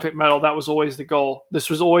 Olympic medal. That was always the goal. This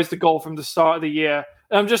was always the goal from the start of the year.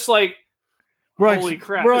 And I'm just like, holy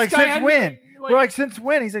crap. We're like, since when? We're like, since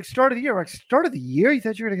when? He's like, start of the year. We're like, start of the year? You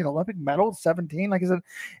thought you were going to get an Olympic medal at 17? Like,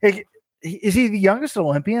 is he the youngest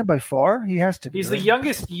Olympian by far? He has to be. He's the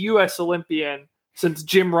youngest U.S. Olympian since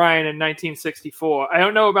Jim Ryan in 1964. I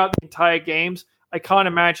don't know about the entire games. I can't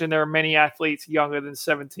imagine there are many athletes younger than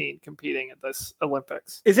 17 competing at this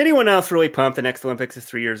Olympics. Is anyone else really pumped the next Olympics is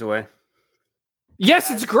 3 years away?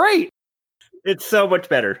 Yes, it's great. It's so much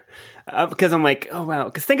better because I'm like, oh, wow.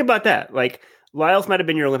 Because think about that. Like, Lyles might have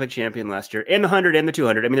been your Olympic champion last year, and the 100 and the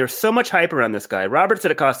 200. I mean, there's so much hype around this guy. Robert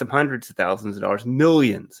said it cost him hundreds of thousands of dollars,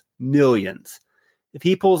 millions. If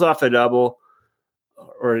he pulls off the double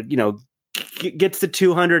or, gets to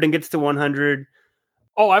 200 and gets to 100.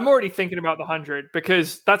 Oh, I'm already thinking about the 100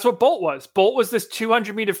 because that's what Bolt was. Bolt was this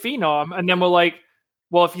 200-meter phenom, and then we're like,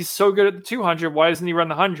 well, if he's so good at the 200, why doesn't he run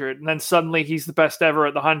the 100? And then suddenly he's the best ever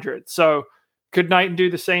at the 100. So could Knighton do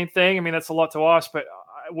the same thing? I mean, that's a lot to ask, but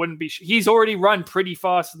I wouldn't be. He's already run pretty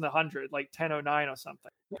fast in the 100, like 10:09 or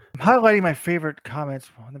something. I'm highlighting my favorite comments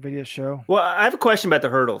on the video show. Well, I have a question about the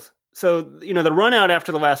hurdles. So, the run out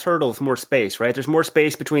after the last hurdle is more space, right? There's more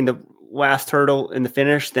space between the last hurdle and the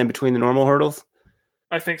finish than between the normal hurdles?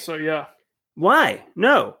 I think so, yeah. Why?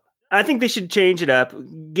 No. I think they should change it up.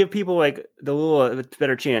 Give people like the little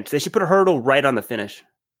better chance. They should put a hurdle right on the finish.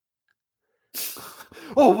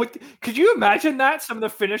 Oh, could you imagine that? Some of the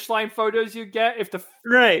finish line photos you get if the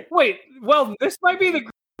right. Wait, well, this might be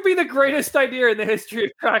the greatest idea in the history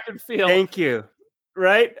of track and field. Thank you.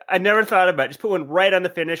 Right? I never thought about it. Just put one right on the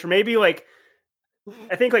finish, or maybe I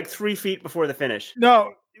think 3 feet before the finish.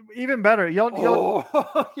 No, even better. You'll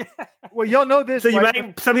yeah. Well, you'll know this. So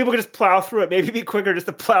some people could just plow through it. Maybe it'd be quicker just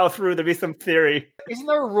to plow through. There'd be some theory. Isn't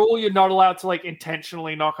there a rule you're not allowed to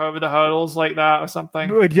intentionally knock over the hurdles like that or something?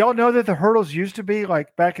 Do y'all know that the hurdles used to be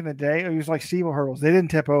back in the day? It was like steeple hurdles. They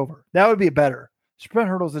didn't tip over. That would be better. Sprint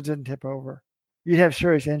hurdles that didn't tip over. You'd have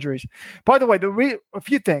serious injuries. By the way, a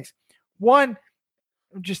few things. One,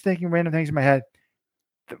 I'm just thinking random things in my head.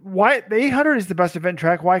 Why the 800 is the best event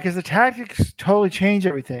track? Why? Because the tactics totally change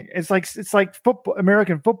everything. It's like football,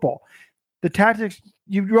 American football. The tactics,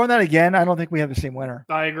 you run that again, I don't think we have the same winner.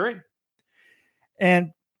 I agree.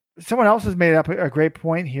 And someone else has made up a great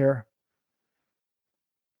point here.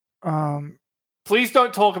 Please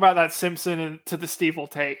don't talk about that Simpson to the steeple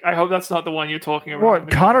take. I hope that's not the one you're talking about. Well,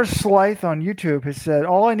 Connor Slythe on YouTube has said,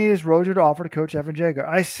 all I need is Roger to offer to coach Evan Jago.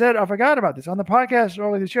 I forgot about this. On the podcast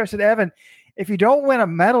earlier this year, I said, Evan, if you don't win a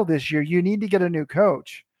medal this year, you need to get a new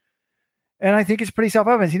coach. And I think it's pretty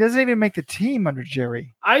self-evident. He doesn't even make the team under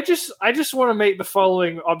Jerry. I just want to make the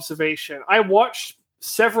following observation. I watched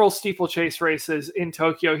several steeplechase races in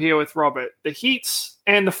Tokyo here with Robert, the heats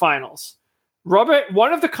and the finals. Robert,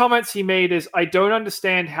 one of the comments he made is, I don't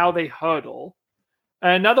understand how they hurdle.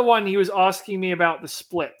 And another one, he was asking me about the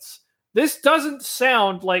splits. This doesn't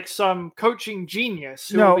sound like some coaching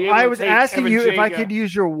genius. No, I was asking you if I could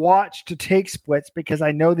use your watch to take splits because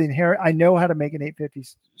I know I know how to make an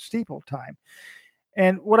 850 steeple time.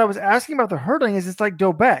 And what I was asking about the hurdling is it's like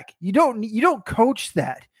Dobek. You don't coach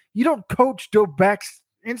that. You don't coach Dobek's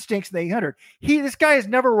instincts in the 800. This guy has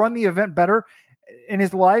never run the event better in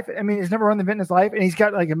his life. I mean, he's never run the event in his life, and he's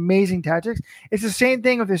got amazing tactics. It's the same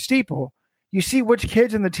thing with the steeple. You see which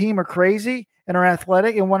kids in the team are crazy and are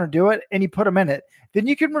athletic and want to do it, and you put them in it. Then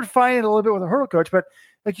you can refine it a little bit with a hurdle coach. But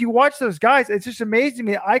you watch those guys, it's just amazing to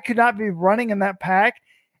me. I could not be running in that pack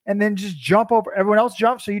and then just jump over. Everyone else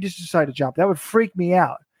jumps, so you just decide to jump. That would freak me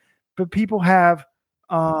out. But people have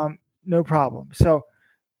no problem. So,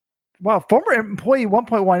 wow, former employee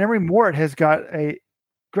 1.1, Emery Mort has got a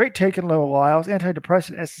great take on Low Lyles.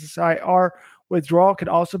 Antidepressant SSRI withdrawal can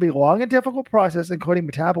also be a long and difficult process, including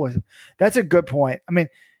metabolism. That's a good point. I mean,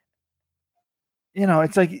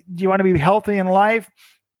 it's like, do you want to be healthy in life,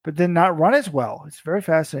 but then not run as well? It's very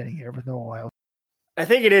fascinating here with Noah Lyles. I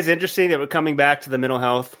think it is interesting that we're coming back to the mental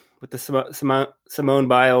health with the Simone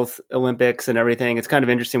Biles Olympics and everything. It's kind of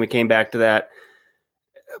interesting we came back to that.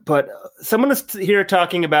 But someone is here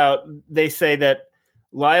talking about, they say that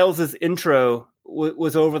Lyles' intro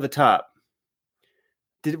was over the top.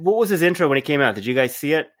 What was his intro when he came out? Did you guys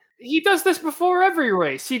see it? He does this before every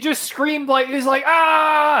race. He just screamed he's like,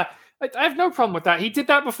 ah! I have no problem with that. He did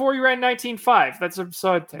that before he ran 19.5. That's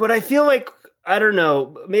absurd. But I feel like, I don't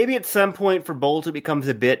know, maybe at some point for Bolt it becomes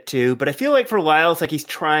a bit too, but I feel like for Lyles, he's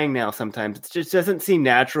trying now sometimes. It just doesn't seem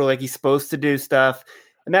natural, he's supposed to do stuff.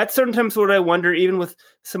 And that's sometimes what I wonder, even with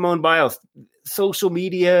Simone Biles. Social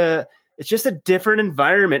media, it's just a different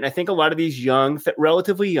environment. I think a lot of these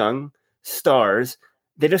relatively young stars,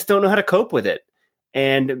 they just don't know how to cope with it.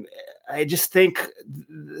 And I just think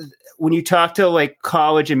when you talk to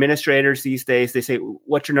college administrators these days, they say,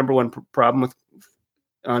 what's your number one problem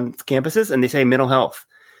on campuses? And they say mental health.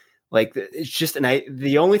 It's just,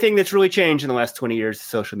 the only thing that's really changed in the last 20 years is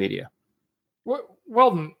social media.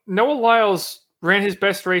 Well, Noah Lyles ran his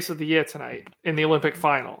best race of the year tonight in the Olympic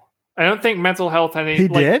final. I don't think mental health had any. He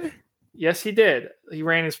did? Yes, he did. He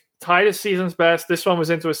ran tied his season's best. This one was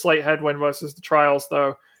into a slight headwind versus the trials,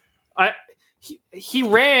 though. he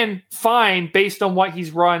ran fine based on what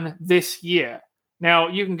he's run this year. Now,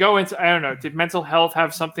 you can go into, I don't know, did mental health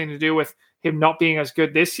have something to do with him not being as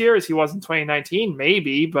good this year as he was in 2019?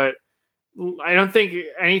 Maybe, but I don't think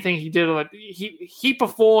anything he did. He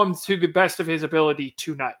performed to the best of his ability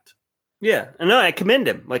tonight. Yeah, and no, I commend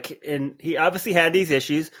him. And he obviously had these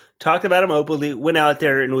issues, talked about them openly, went out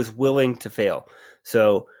there and was willing to fail.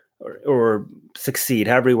 So, or succeed,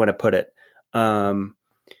 however you want to put it.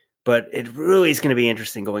 But it really is going to be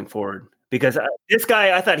interesting going forward because this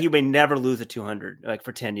guy, I thought he may never lose a 200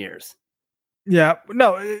 for 10 years. Yeah,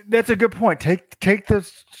 no, that's a good point. Take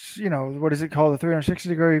this, what is it called? The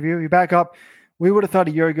 360-degree view. You back up. We would have thought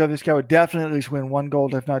a year ago this guy would definitely at least win one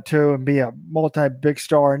gold, if not two, and be a multi-big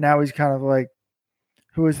star. And now he's kind of like,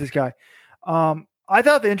 who is this guy? I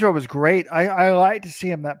thought the intro was great. I like to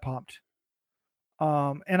see him that pumped.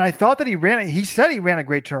 And I thought that he said he ran a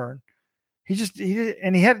great turn. He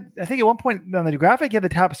had, I think at one point on the graphic, he had the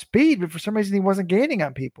top speed, but for some reason he wasn't gaining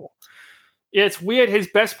on people. Yeah, it's weird. His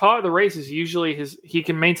best part of the race is usually he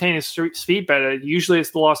can maintain his speed better. Usually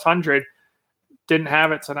it's the last 100. Didn't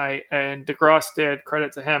have it tonight, and DeGrasse did.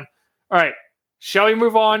 Credit to him. All right, shall we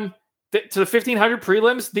move on to the 1500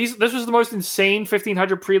 prelims? This was the most insane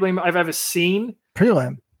 1500 prelim I've ever seen.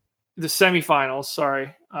 Prelim? The semifinals,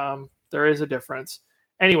 sorry. There is a difference.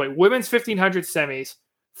 Anyway, women's 1500 semis.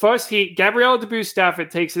 First heat, Gabriela Debus-Stafford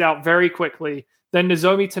takes it out very quickly. Then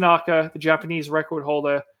Nozomi Tanaka, the Japanese record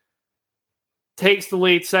holder, takes the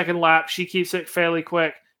lead second lap. She keeps it fairly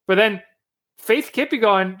quick. But then Faith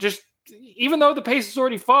Kipyegon just, even though the pace is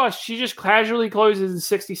already fast, she just casually closes in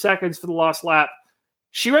 60 seconds for the last lap.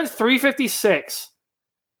 She runs 3:56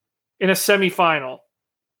 in a semifinal.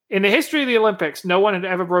 In the history of the Olympics, no one had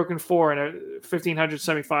ever broken 4 in a 1500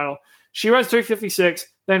 semifinal. She runs 3:56.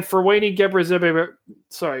 Then Ferwani Gebrezibher,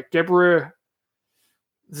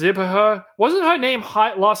 wasn't her name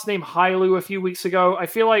last name Hailu a few weeks ago? I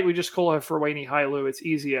feel like we just call her Ferwani Hailu. It's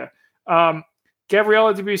easier.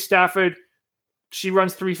 Gabriela Debus-Stafford, she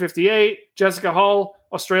runs 3:58. Jessica Hull,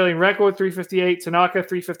 Australian record, 3:58. Tanaka,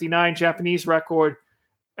 3:59, Japanese record.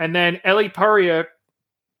 And then Ellie Purrier,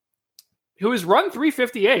 who has run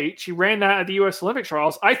 3:58. She ran that at the U.S. Olympic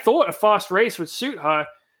trials. I thought a fast race would suit her.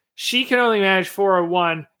 She can only manage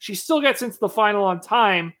 4:01. She still gets into the final on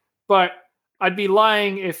time, but I'd be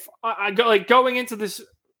lying if I go going into this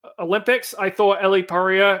Olympics. I thought Ellie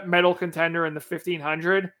Purrier medal contender in the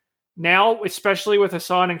 1500. Now, especially with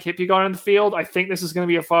Hassan and Kipyegon in the field, I think this is going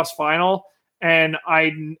to be a fast final. And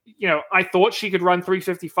I thought she could run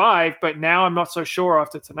 3:55, but now I'm not so sure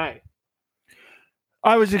after tonight.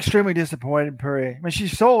 I was extremely disappointed in Purrier. I mean, she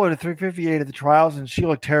soloed at 3:58 at the trials, and she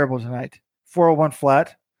looked terrible tonight. 4:01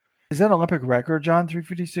 flat. Is that an Olympic record, John?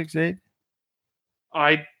 3:56.8?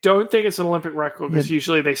 I don't think it's an Olympic record because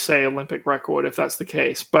usually they say Olympic record if that's the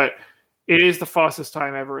case. But it is the fastest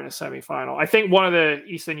time ever in a semifinal. I think one of the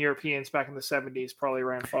Eastern Europeans back in the 70s probably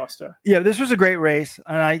ran faster. Yeah, this was a great race.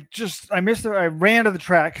 And I missed it. I ran to the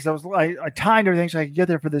track because I timed everything so I could get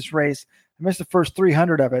there for this race. I missed the first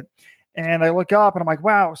 300 of it. And I look up and I'm like,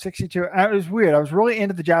 wow, 62. And it was weird. I was really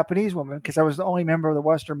into the Japanese woman because I was the only member of the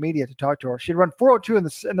Western media to talk to her. She'd run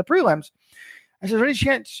 4:02 in the prelims. I said, any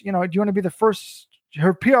chance, do you want to be the first?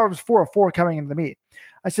 Her PR was 4:04 coming into the meet.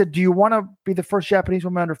 I said, do you want to be the first Japanese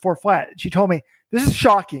woman under 4 flat? She told me, this is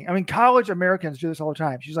shocking. I mean, college Americans do this all the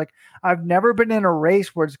time. She's like, I've never been in a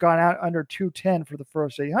race where it's gone out under 2:10 for the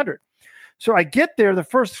first 800. So I get there, the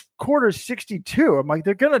first quarter is 62. I'm like,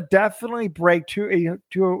 they're going to definitely break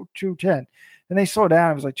 2:10. And they slow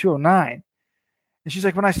down. It was like 2:09. And she's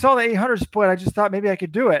like, when I saw the 800 split, I just thought maybe I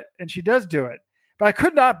could do it. And she does do it. But I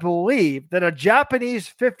could not believe that a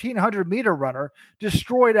Japanese 1,500-meter runner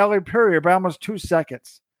destroyed Ellie Purrier by almost 2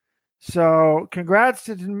 seconds. So congrats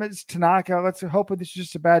to Ms. Tanaka. Let's hope this is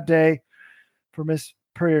just a bad day for Miss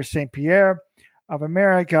Purrier St. Pierre of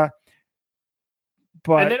America.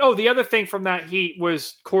 But and then, the other thing from that heat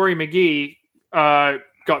was Corey McGee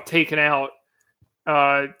got taken out.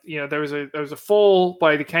 There was a fall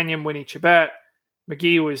by the Kenyan Winnie Chebet.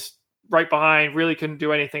 McGee was right behind, really couldn't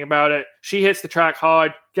do anything about it. She hits the track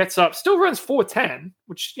hard, gets up, still runs 4:10,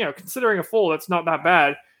 which, considering a fall, that's not that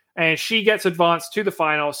bad. And she gets advanced to the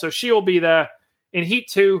final. So she will be there in Heat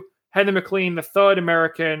 2. Heather McLean, the third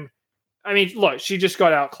American. I mean, look, she just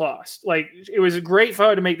got outclassed. It was great for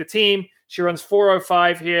her to make the team. She runs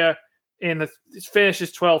 4:05 here and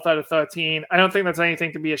finishes 12th out of 13. I don't think that's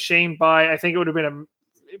anything to be ashamed by. I think it would have been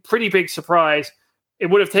a pretty big surprise. It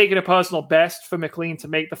would have taken a personal best for McLean to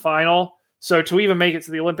make the final. So to even make it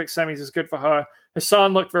to the Olympic semis is good for her.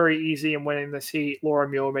 Hassan looked very easy in winning this heat. Laura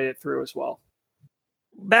Muir made it through as well.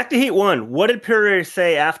 back to Heat 1. What did Perrier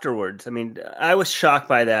say afterwards? I mean, I was shocked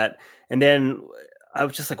by that. And then I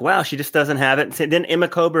was just like, wow, she just doesn't have it. And then Emma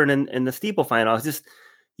Coburn in the steeple final. It's just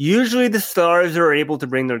usually the stars are able to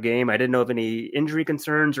bring their game. I didn't know of any injury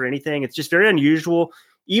concerns or anything. It's just very unusual.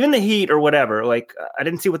 Even the heat or whatever. Like, I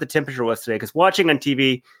didn't see what the temperature was today because watching on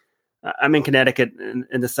TV, I'm in Connecticut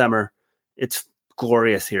in the summer. It's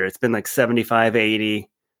glorious here. It's been like 75, 80.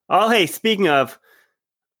 Oh, hey, speaking of,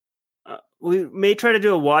 we may try to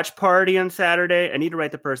do a watch party on Saturday. I need to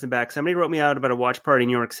write the person back. Somebody wrote me out about a watch party in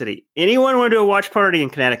New York City. Anyone want to do a watch party in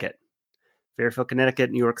Connecticut? Fairfield, Connecticut,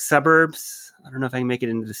 New York suburbs. I don't know if I can make it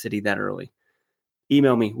into the city that early.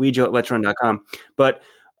 Email me, weejo@letsrun.com. But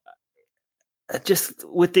just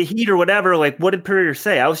with the heat or whatever, like, what did Perrier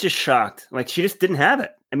say? I was just shocked. Like, she just didn't have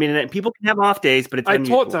it. I mean, people can have off days, but it's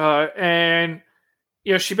unusual. I talked to her, and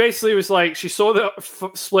she basically was like, she saw the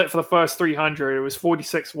split for the first 300. It was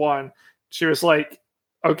 46-1. She was like,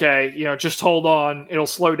 okay, just hold on. It'll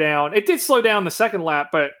slow down. It did slow down the second lap,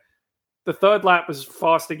 but the third lap was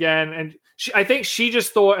fast again. And I think she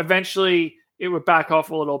just thought eventually it would back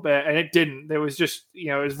off a little bit, and it didn't. There was just,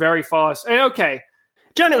 it was very fast. And okay.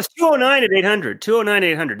 John, it was 209 at 800. 209 at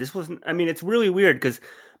 800. This wasn't, I mean, it's really weird because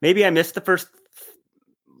maybe I missed the first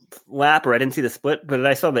lap or I didn't see the split, but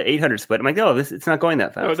I saw the 800 split. I'm like, oh, it's not going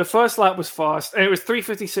that fast. No, the first lap was fast, and it was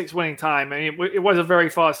 3:56 winning time. I mean, it was a very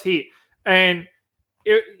fast heat. And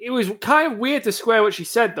it was kind of weird to square what she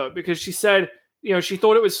said, though, because she said, she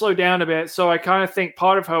thought it would slow down a bit. So I kind of think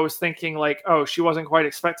part of her was thinking like, oh, she wasn't quite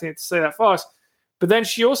expecting it to stay that fast. But then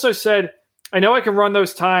she also said, I know I can run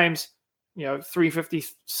those times,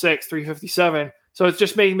 3:56, 3:57. So it's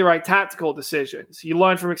just making the right tactical decisions. You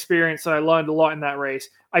learn from experience, and I learned a lot in that race.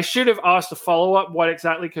 I should have asked a follow-up what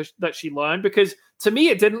exactly that she learned, because to me,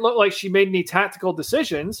 it didn't look like she made any tactical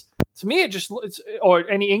decisions. To me, or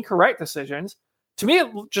any incorrect decisions. To me, it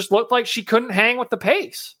just looked like she couldn't hang with the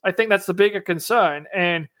pace. I think that's the bigger concern.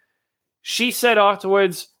 And she said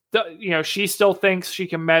afterwards that, she still thinks she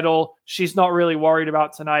can medal. She's not really worried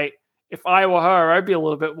about tonight. If I were her, I would be a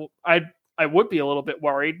little bit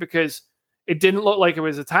worried, because it didn't look like it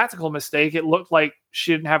was a tactical mistake. It looked like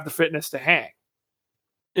she didn't have the fitness to hang.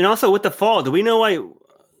 And also with the fall, do we know why?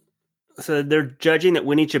 So they're judging that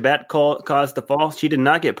Winnie Chibet caused the fall. She did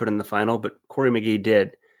not get put in the final, but Corey McGee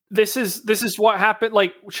did. This is what happened.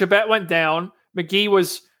 Like, Chibet went down. McGee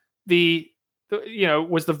was the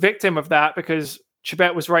victim of that because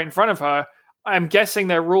Chibet was right in front of her. I'm guessing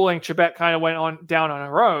they're ruling Chibet kind of went down on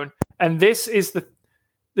her own. And this is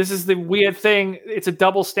the weird thing. It's a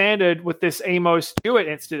double standard with this Amos Jewett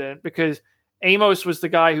incident, because Amos was the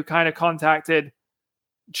guy who kind of contacted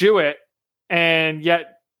Jewett, and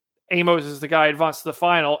yet Amos is the guy who advanced to the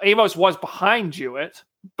final. Amos was behind Jewett,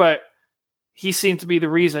 but he seemed to be the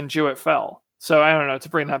reason Jewett fell. So I don't know, to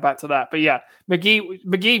bring that back to that. But yeah,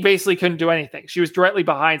 McGee basically couldn't do anything. She was directly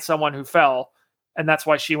behind someone who fell, and that's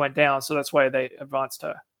why she went down. So that's why they advanced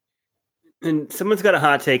her. And someone's got a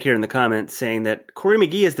hot take here in the comments saying that Corey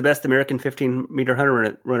McGee is the best American 15-meter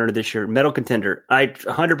 100 runner this year, medal contender. I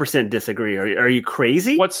 100% disagree. Are you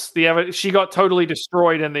crazy? What's the evidence? She got totally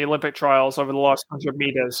destroyed in the Olympic trials over the last 100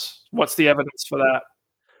 meters. What's the evidence for that?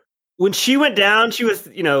 When she went down, she was,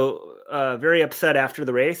 very upset after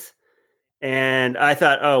the race. And I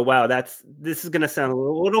thought, oh, wow, this is going to sound a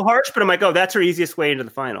little harsh, but I'm like, oh, that's her easiest way into the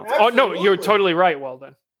final. Absolutely. Oh, no, you're totally right. Well,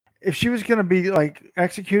 then. If she was going to be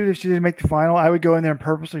executed, if she didn't make the final, I would go in there and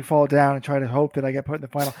purposely fall down and try to hope that I get put in the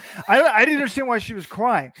final. I didn't understand why she was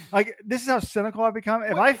crying. Like, this is how cynical I've become.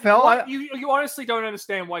 If I fell, you honestly don't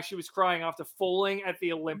understand why she was crying after falling at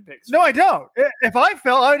the Olympics. No, I don't. If I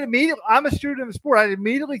fell, I'm a student of the sport. I'd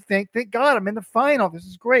immediately think, thank God, I'm in the final. This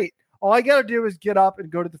is great. All I got to do is get up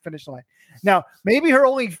and go to the finish line. Now, maybe her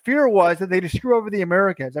only fear was that they'd screw over the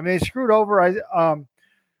Americans. I mean, they screwed over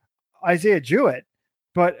Isaiah Jewett.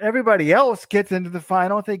 But everybody else gets into the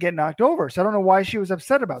final if they get knocked over. So I don't know why she was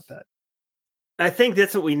upset about that. I think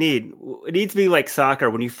that's what we need. It needs to be like soccer.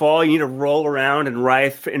 When you fall, you need to roll around and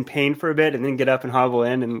writhe in pain for a bit and then get up and hobble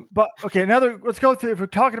in. But okay, let's go through. If we're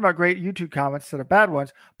talking about great YouTube comments that are bad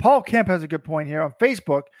ones, Paul Kemp has a good point here on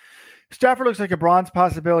Facebook. Stafford looks like a bronze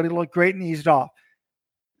possibility. Looked great and eased off.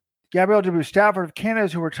 Gabrielle Dubois Stafford of Canada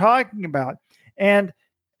is who we're talking about. And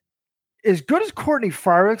as good as Courtney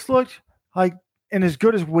Frerichs looked, and as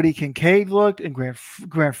good as Woody Kincaid looked and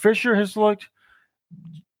Grant Fisher has looked,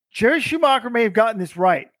 Jerry Schumacher may have gotten this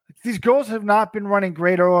right. These girls have not been running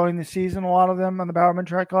great early in the season, a lot of them on the Bowerman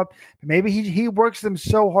Track Club. But maybe he works them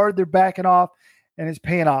so hard they're backing off and it's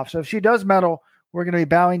paying off. So if she does medal, we're going to be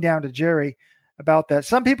bowing down to Jerry. about that.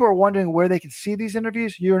 Some people are wondering where they can see these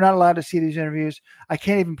interviews. You're not allowed to see these interviews. I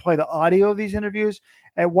can't even play the audio of these interviews.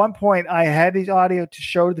 At one point, I had these audio to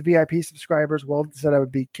show the VIP subscribers. Weldon said I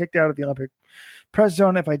would be kicked out of the Olympic press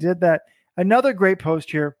zone if I did that. Another great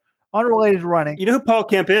post here, unrelated to running. You know who Paul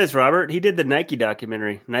Kemp is, Robert? He did the Nike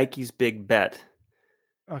documentary, Nike's Big Bet.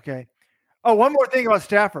 Okay. Oh, one more thing about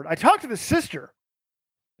Stafford. I talked to the sister,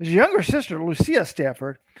 his younger sister, Lucia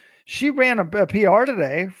Stafford. She ran a PR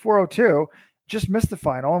today, 4:02, just missed the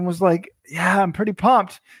final, and was like, yeah, I'm pretty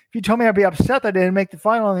pumped. If you told me I'd be upset that I didn't make the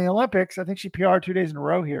final in the Olympics, I think she PR'd 2 days in a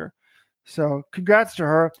row here. So congrats to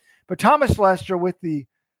her. But Thomas Lester with the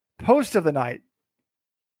post of the night.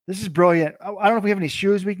 This is brilliant. I don't know if we have any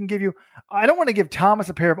shoes we can give you. I don't want to give Thomas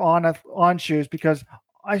a pair of on shoes because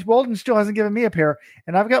Weldon still hasn't given me a pair,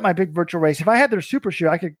 and I've got my big virtual race. If I had their super shoe,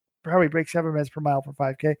 I could probably break 7 minutes per mile for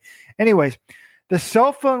 5K. Anyways, the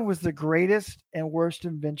cell phone was the greatest and worst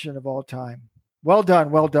invention of all time. Well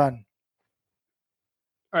done. Well done.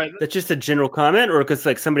 All right. That's just a general comment, or because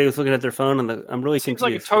like somebody was looking at their phone and I'm really Seems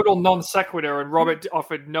confused. like a total non sequitur, and Robert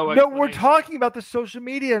offered no No, explanation. we're talking about the social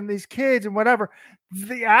media and these kids and whatever.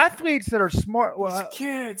 The athletes that are smart. Well,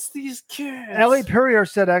 These kids. Ellie Perrier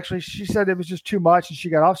said, actually, she said it was just too much and she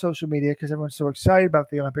got off social media because everyone's so excited about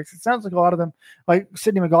the Olympics. It sounds like a lot of them, like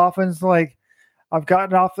Sydney McLaughlin's like, I've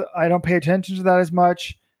gotten off, I don't pay attention to that as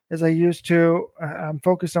much as I used to. I'm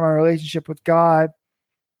focused on my relationship with God.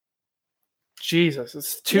 Jesus,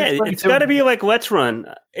 it's too. Yeah, it's got to be like Let's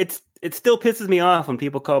Run. It still pisses me off when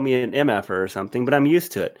people call me an MFer or something, but I'm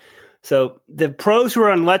used to it. So the pros who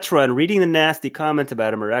are on Let's Run, reading the nasty comments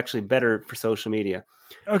about him are actually better for social media.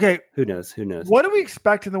 Okay. Who knows? Who knows? What do we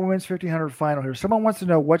expect in the women's 1500 final here? Someone wants to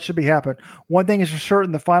know what should be happening. One thing is for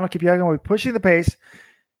certain, the final Kipyegon will be pushing the pace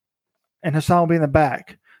and Hassan will be in the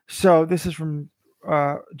back. So this is from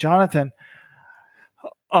Jonathan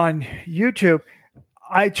on YouTube.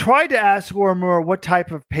 I tried to ask Laura Moore what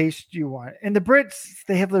type of pace do you want? And the Brits,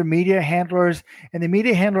 they have their media handlers, and the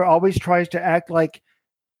media handler always tries to act like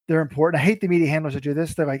they're important. I hate the media handlers that do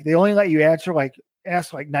this. They're like, they only let you ask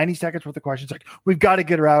 90 seconds worth of questions. Like, we've got to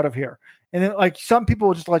get her out of here. And then like some people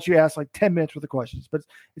will just let you ask like 10 minutes worth of questions, but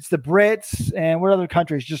it's the Brits and what other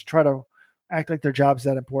countries just try to act like their job's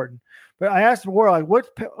that important. But I asked Laura,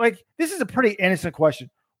 this is a pretty innocent question.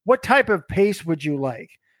 What type of pace would you like?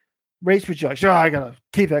 Race would you like? Sure, I gotta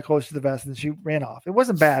keep that close to the vest, and she ran off. It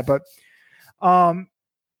wasn't bad, but I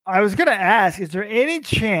was gonna ask: is there any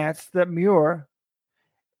chance that Muir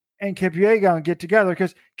and Kipyegon get together?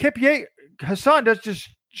 Because Hassan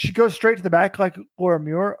she goes straight to the back like Laura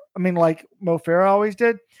Muir. I mean, like Mo Farah always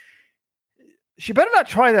did. She better not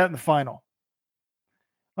try that in the final.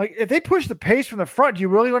 Like, if they push the pace from the front, do you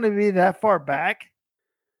really want to be that far back?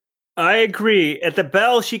 I agree. At the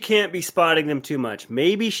bell, she can't be spotting them too much.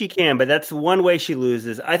 Maybe she can, but that's one way she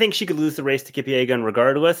loses. I think she could lose the race to Kipyegon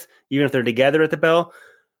regardless, even if they're together at the bell.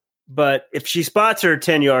 But if she spots her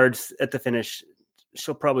 10 yards at the finish,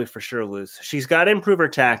 she'll probably for sure lose. She's got to improve her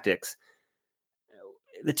tactics.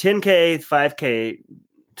 The 10K, 5K,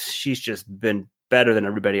 she's just been better than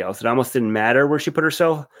everybody else. It almost didn't matter where she put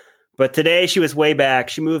herself. But today she was way back.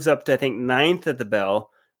 She moves up to, I think, 9th at the bell.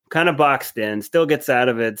 Kind of boxed in, still gets out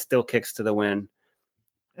of it, still kicks to the win.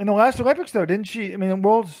 In the last Olympics, though, didn't she? I mean, the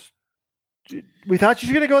Worlds, we thought she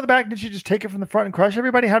was going to go in the back. Did she just take it from the front and crush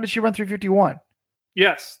everybody? How did she run 3:51?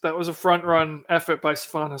 Yes, that was a front run effort by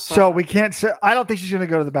Sifan Hassan. So we can't say, I don't think she's going to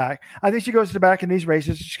go to the back. I think she goes to the back in these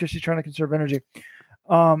races just because she's trying to conserve energy.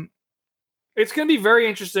 It's going to be very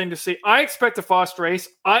interesting to see. I expect a fast race.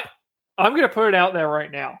 I'm going to put it out there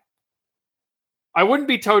right now. I wouldn't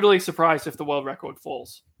be totally surprised if the world record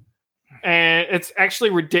falls. And it's actually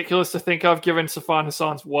ridiculous to think of given Sifan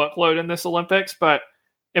Hassan's workload in this Olympics, but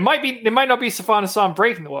it might not be Sifan Hassan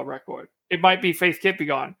breaking the world record. It might be Faith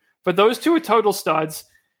Kipyegon. But those two are total studs.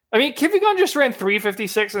 I mean, Kipyegon just ran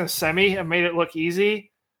 3:56 in a semi and made it look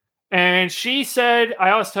easy. And she said, I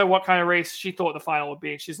asked her what kind of race she thought the final would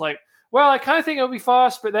be. And she's like, well, I kind of think it'll be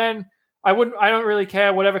fast, but then I don't really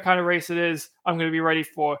care. Whatever kind of race it is, I'm going to be ready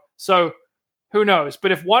for. So who knows?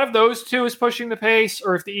 But if one of those two is pushing the pace,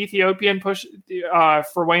 or if the Ethiopian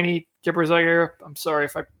Ferwani Kipruzeger, I'm sorry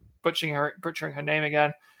if I'm butchering her name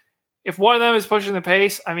again. If one of them is pushing the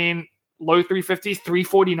pace, I mean, low 350s,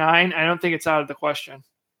 349, I don't think it's out of the question.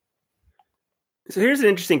 So here's an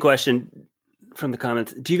interesting question from the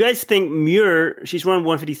comments. Do you guys think Muir, she's run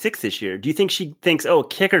 156 this year. Do you think she thinks,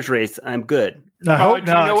 kicker's race, I'm good? I hope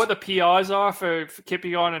do not. you know what the PRs are for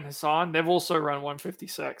Kipyegon and Hassan? They've also run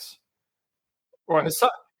 156. Or Hassan,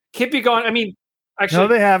 Kipyegon, I mean, actually, no,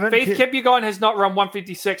 they haven't. Faith Kipyegon has not run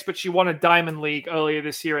 156, but she won a Diamond League earlier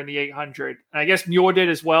this year in the 800. And I guess Muir did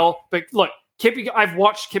as well. But look, I've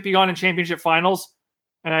watched Kipyegon in championship finals,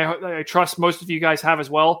 and I trust most of you guys have as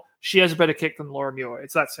well. She has a better kick than Laura Muir.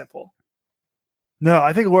 It's that simple. No,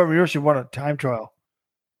 I think Laura Muir should run a time trial.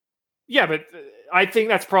 Yeah, but I think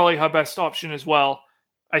that's probably her best option as well.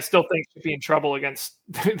 I still think she'd be in trouble against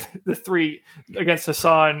the three, against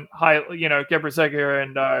Hassan,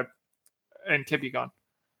 Gebresegiir, and Kipyegon.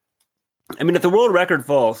 I mean, if the world record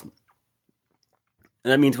falls,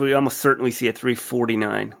 that means we almost certainly see a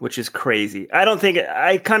 349, which is crazy. I don't think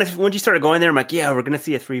once you started going there, I'm like, yeah, we're going to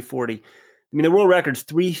see a 340. I mean, the world record's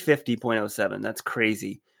 350.07. That's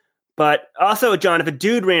crazy. But also, John, if a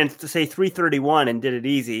dude ran to say 331 and did it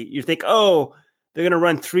easy, you think, oh, they're going to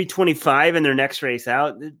run 325 in their next race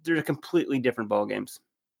out. They're completely different ball games.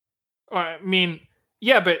 I mean,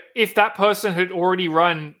 yeah, but if that person had already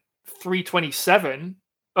run 327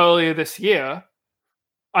 earlier this year,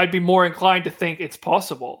 I'd be more inclined to think it's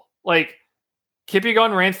possible. Like,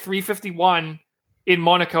 Kipyegon ran 351 in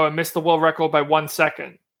Monaco and missed the world record by 1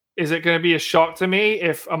 second. Is it going to be a shock to me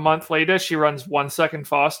if a month later she runs 1 second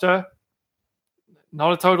faster?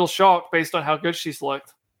 Not a total shock based on how good she's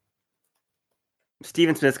looked.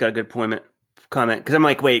 Steven Smith's got a good comment because I'm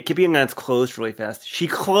like, wait, Kipyegon's closed really fast. She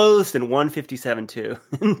closed in 157.2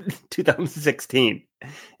 in 2016,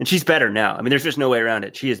 and she's better now. I mean, there's just no way around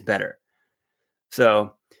it. She is better.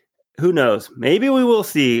 So who knows? Maybe we will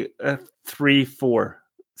see a 3-4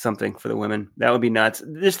 something for the women. That would be nuts.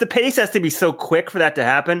 Just the pace has to be so quick for that to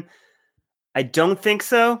happen. I don't think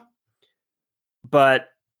so, but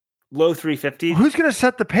low 350. Who's going to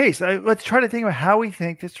set the pace? Let's try to think about how we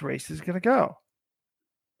think this race is going to go.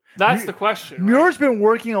 That's the question. Muir's been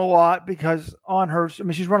working a lot because on her, I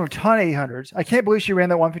mean, she's run a ton of 800s. I can't believe she ran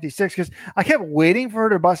that 156 because I kept waiting for her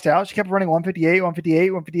to bust out. She kept running 158,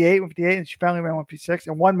 158, 158, 158, and she finally ran 156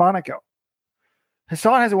 and won Monaco.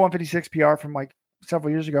 Hassan has a 156 PR from like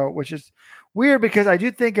several years ago, which is weird because I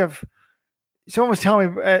do think of someone was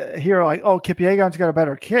telling me here, like, oh, Kipyegon's got a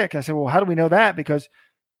better kick. I said, well, how do we know that? Because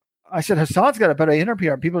I said Hassan's got a better 800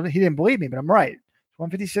 PR. He didn't believe me, but I'm right.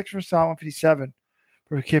 156 for Hassan, 157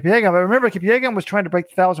 for Kipyegon. But remember, Kipyegon was trying to break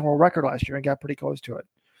the 1,000 world record last year and got pretty close to it.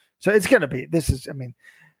 So it's going to be,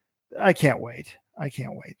 I can't wait.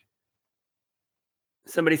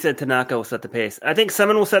 Somebody said Tanaka will set the pace. I think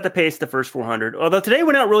someone will set the pace the first 400. Although today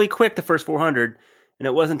went out really quick, the first 400, and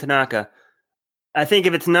it wasn't Tanaka. I think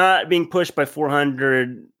if it's not being pushed by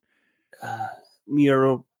 400,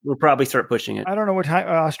 we'll probably start pushing it. I don't know what time.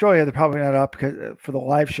 Australia, they're probably not up because for the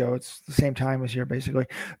live show, it's the same time as here, basically.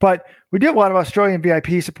 But we do have a lot of Australian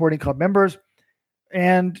VIP supporting club members,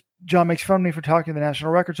 and John makes fun of me for talking to the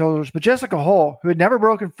national records holders. But Jessica Hull, who had never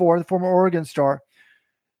broken 4, the former Oregon star,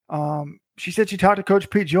 she said she talked to Coach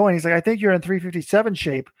Pete Joy, and he's like, I think you're in 357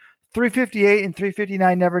 shape. 358 and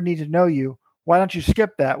 359 never need to know you. Why don't you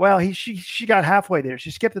skip that? Well, she got halfway there. She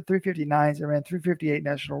skipped the 359s and ran 358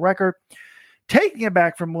 national record, taking it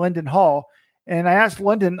back from Lyndon Hall. And I asked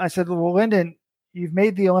Lyndon, I said, well, Lyndon, you've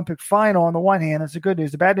made the Olympic final on the one hand. That's the good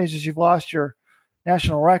news. The bad news is you've lost your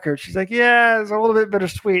national record. She's like, yeah, it's a little bit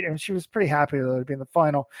bittersweet. And she was pretty happy to be in the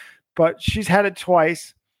final. But she's had it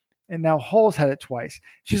twice. And now Hull's had it twice.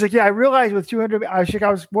 She's like, yeah, I realized with 200, I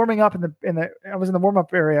was warming up I was in the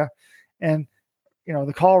warm-up area and,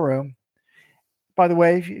 the call room. By the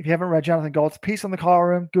way, if you haven't read Jonathan Gault's piece on the call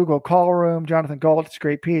room, Google call room, Jonathan Gault. It's a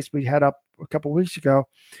great piece we had up a couple of weeks ago.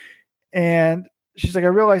 And she's like, I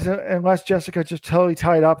realized that unless Jessica just totally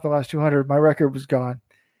tied up the last 200, my record was gone.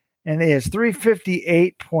 And it is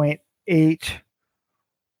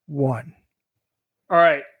 358.81. All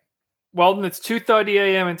right. Weldon, it's 2:30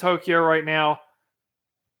 a.m. in Tokyo right now.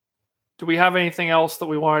 Do we have anything else that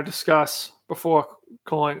we want to discuss before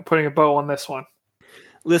putting a bow on this one?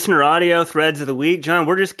 Listener audio threads of the week. John,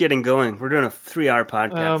 we're just getting going. We're doing a 3-hour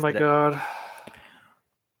podcast. Oh, my God.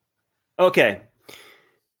 Okay.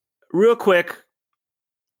 Real quick,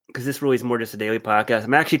 because this really is more just a daily podcast.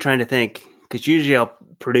 I'm actually trying to think, because usually I'll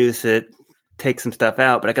produce it, take some stuff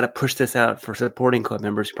out, but I got to push this out for supporting club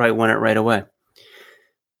members who probably want it right away.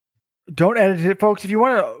 Don't edit it, folks. If you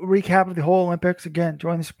want a recap of the whole Olympics, again,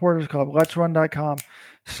 join the supporters club,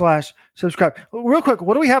 letsrun.com/subscribe. Real quick,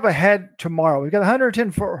 what do we have ahead tomorrow? We've got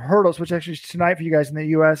 110 for hurdles, which actually is tonight for you guys in the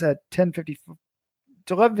U.S. at 10:50.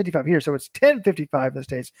 It's 11:55 here, so it's 10:55 in the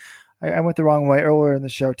States. I went the wrong way earlier in the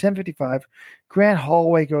show. 10:55. Grant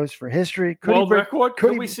Holloway goes for history. World record?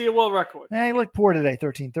 Could we see a world record? He looked poor today,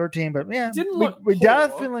 13:13, but yeah, we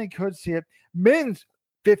definitely could see it. Men's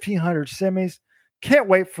 1,500 semis. Can't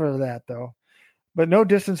wait for that, though. But no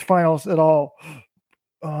distance finals at all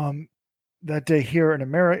that day here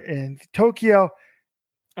in Tokyo.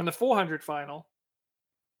 And the 400 final.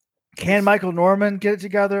 Can Michael Norman get it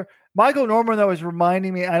together? Michael Norman, though, is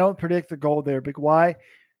reminding me, I don't predict the gold there, but why?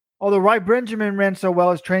 Although Wright Benjamin ran so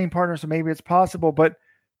well as training partner, so maybe it's possible, but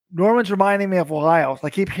Norman's reminding me of Lyles. I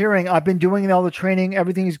keep hearing, I've been doing all the training,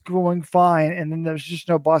 everything's going fine, and then there's just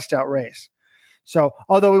no bust-out race. So,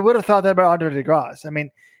 although we would have thought that about Andre DeGrasse. I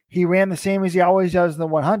mean, he ran the same as he always does in the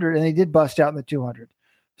 100, and he did bust out in the 200.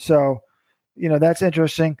 So, that's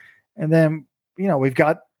interesting. And then, we've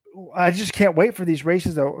got, I just can't wait for these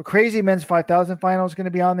races, though. A crazy men's 5,000 final is going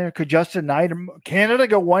to be on there. Could Justin Knight, Canada,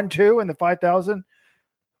 go 1-2 in the 5,000?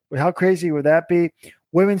 How crazy would that be?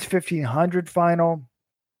 Women's 1,500 final.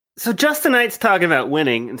 So Justin Knight's talking about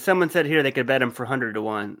winning, and someone said here they could bet him for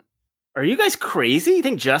 100-1. Are you guys crazy? You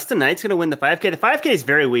think Justin Knight's going to win the 5K? The 5K is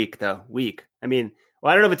very weak, though. Weak. I mean,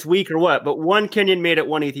 I don't know if it's weak or what, but one Kenyan made it,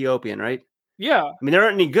 one Ethiopian, right? Yeah. I mean, there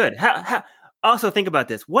aren't any good. How also, think about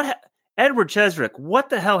this. Edward Chesrick, what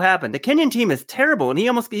the hell happened? The Kenyan team is terrible, and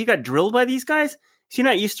he got drilled by these guys? Is he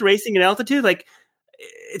not used to racing in altitude? Like,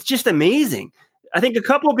 it's just amazing. I think a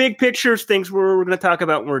couple of big pictures, things we're going to talk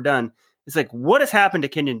about when we're done. It's like, what has happened to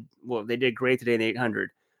Kenyan? Well, they did great today in the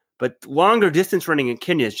 800, but longer distance running in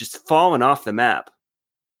Kenya has just fallen off the map.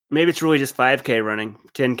 Maybe it's really just 5K running,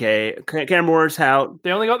 10K. Cameron Moore's out.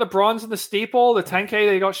 They only got the bronze in the steeple. The 10K,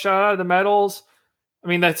 they got shot out of the medals. I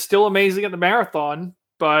mean, that's still amazing at the marathon,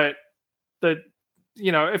 but at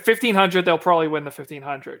 1,500, they'll probably win the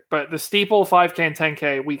 1,500. But the steeple, 5K, and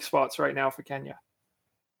 10K, weak spots right now for Kenya.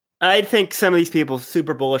 I think some of these people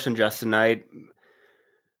super bullish on Justin Knight.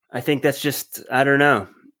 I think that's just, I don't know.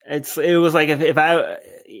 It was like if a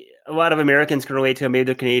lot of Americans can relate to him, maybe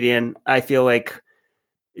they're Canadian. I feel like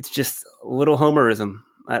it's just a little homerism.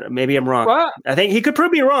 Maybe I'm wrong. What? I think he could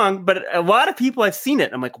prove me wrong, but a lot of people I've seen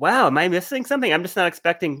it. I'm like, wow, am I missing something? I'm just not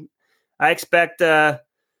expecting. I expect Mo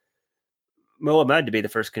Ahmed to be the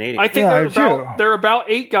first Canadian. I think there are about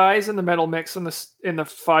 8 guys in the medal mix in the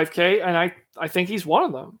 5K, and I think he's one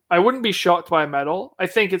of them. I wouldn't be shocked by a medal. I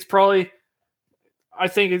think it's probably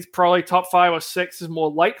top 5 or 6 is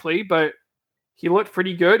more likely, but he looked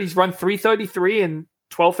pretty good. He's run 3:33 and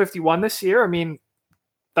 12:51 this year. I mean,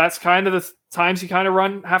 that's kind of the times you kind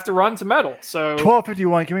of have to run to medal. So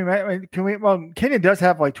 12:51. Can we? Well, Kenya does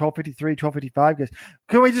have like 12:53, 12:55. Guys,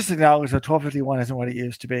 can we just acknowledge that 12:51 isn't what it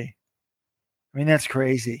used to be? I mean, that's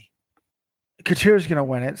crazy. Couture's going to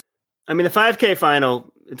win it. I mean, the 5K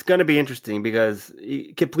final, it's going to be interesting because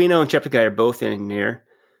Kiplino and Cheptegei are both in here.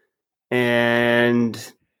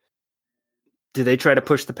 And do they try to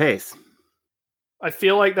push the pace? I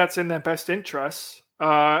feel like that's in their best interests.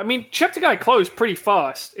 I mean, Cheptegei closed pretty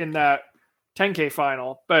fast in that 10K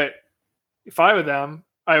final, but if I were them,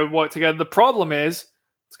 I would work together. The problem is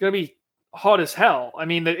it's going to be hot as hell. I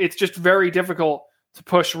mean, it's just very difficult to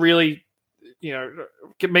push really,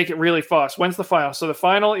 make it really fast. When's the final? So the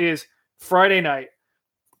final is Friday night.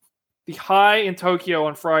 The high in Tokyo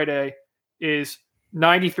on Friday is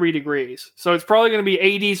 93 degrees. So it's probably going to be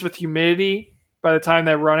 80s with humidity by the time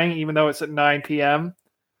they're running, even though it's at 9 p.m.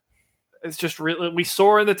 It's just really, we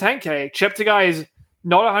saw in the 10K. Cheptegei is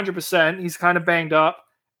not 100%. He's kind of banged up,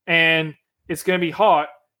 and it's going to be hot.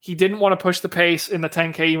 He didn't want to push the pace in the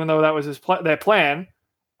 10K, even though that was their plan.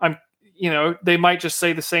 They might just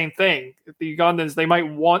say the same thing. The Ugandans, they might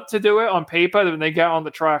want to do it on paper, but when they get on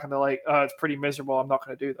the track and they're like, it's pretty miserable. I'm not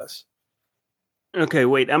going to do this. Okay,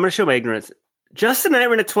 wait. I'm going to show my ignorance. Justin Knight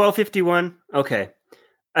ran at 12:51. Okay.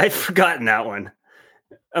 I'd forgotten that one.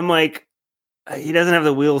 I'm like, he doesn't have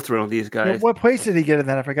the wheel thrown with these guys. What place did he get in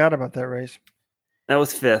that? I forgot about that race. That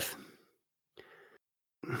was 5th.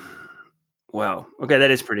 Wow. Okay,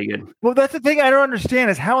 that is pretty good. Well, that's the thing I don't understand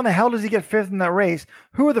is how in the hell does he get 5th in that race?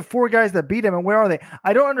 Who are the 4 guys that beat him, and where are they?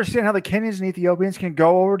 I don't understand how the Kenyans and Ethiopians can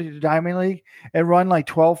go over to the Diamond League and run like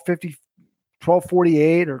 12:50,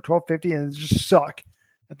 12:48 or 12:50 and just suck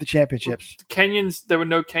at the championships. Kenyans, there were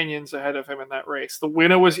no Kenyans ahead of him in that race. The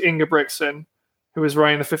winner was Ingebrigtsen, who was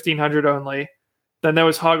running the 1,500 only. Then there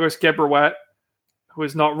was Hagos Gebrewedt, who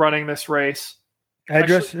is not running this race.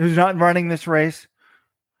 Who's not running this race.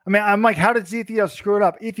 I mean, I'm like, how did Ethiopia screw it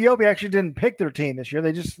up? Ethiopia actually didn't pick their team this year.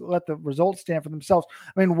 They just let the results stand for themselves.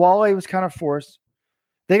 I mean, Wale was kind of forced.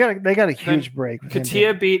 They got a huge break.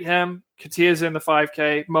 Katia beat him. Katia's in the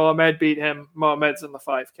 5K. Mohamed beat him. Mohamed's in the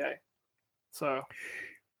 5K. So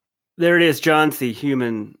there it is. John's the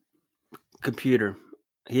human computer.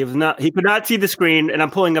 He could not see the screen, and I'm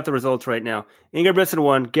pulling up the results right now. Ingebrigtsen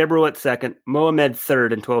won, Gebrewedt second, Mohamed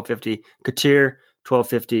third in 12:50, Katir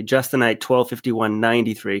 12:50, Justin Knight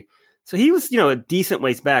 12:51.93. So he was, a decent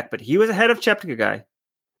ways back, but he was ahead of Cheptegei.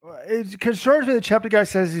 It concerns me that Cheptegei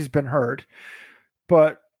says he's been hurt,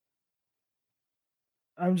 but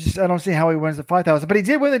I don't see how he wins the 5,000, but he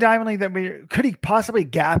did win the Diamond League. Could he possibly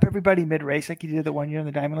gap everybody mid-race like he did the 1 year in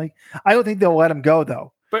the Diamond League? I don't think they'll let him go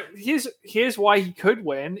though. But here's why he could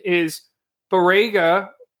win is Barrega.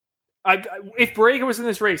 If Barrega was in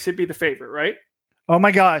this race, he'd be the favorite, right? Oh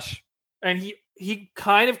my gosh! And he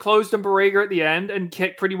kind of closed on Barrega at the end and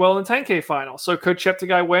kicked pretty well in the 10K final. So could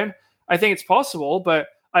Cheptegei win? I think it's possible, but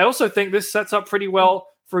I also think this sets up pretty well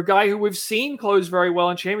for a guy who we've seen close very well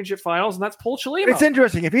in championship finals, and that's Paul Chelimo. It's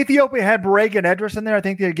interesting. If Ethiopia had Barrega and Edris in there, I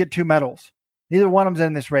think they'd get 2 medals. Neither one of them's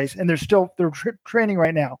in this race, and they're training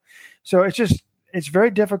right now. So it's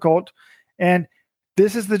very difficult. And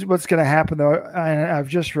this is what's going to happen, though. And I've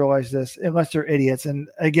just realized this, unless they're idiots. And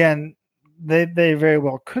again, they very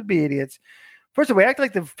well could be idiots. First of all, we act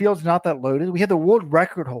like the field's not that loaded. We have the world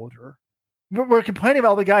record holder. We're complaining about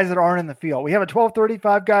all the guys that aren't in the field. We have a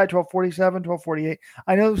 12:35 guy, 12:47, 12:48.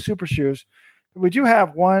 I know super shoes. But we do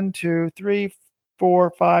have 1, 2, 3,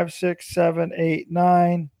 4, 5, 6, 7, 8,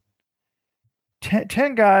 9,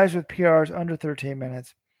 10 guys with PRs under 13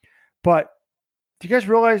 minutes. But do you guys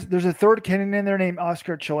realize there's a third Kenyan in there named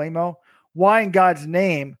Oscar Chelimo? Why in God's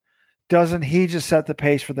name doesn't he just set the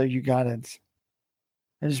pace for the Ugandans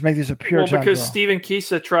and just make this a pure time because draw? Stephen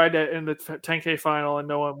Kisa tried it in the 10K final and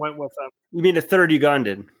no one went with him. You mean the third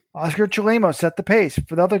Ugandan? Oscar Chelimo set the pace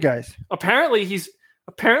for the other guys. Apparently he's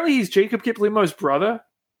Jacob Kiplimo's brother.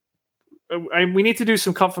 We need to do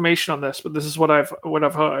some confirmation on this, but this is what I've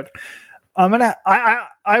heard.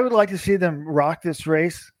 I would like to see them rock this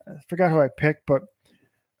race. I forgot who I picked, but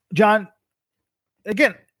John,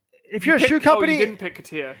 again, if you're a shoe company, you didn't pick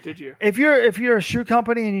Katia, did you? If you're a shoe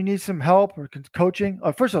company and you need some help or coaching,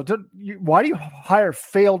 first of all, why do you hire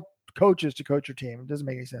failed coaches to coach your team? It doesn't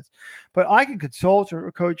make any sense. But I can consult or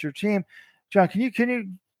coach your team. John, can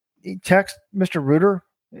you text Mr. Reuter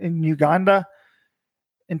in Uganda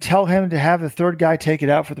and tell him to have the third guy take it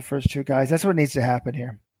out for the first 2 guys? That's what needs to happen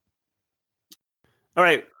here. All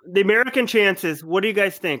right, the American chances. What do you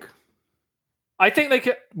guys think? I think they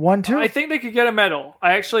could 1, 2. I think they could get a medal.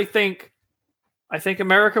 I think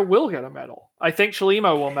America will get a medal. I think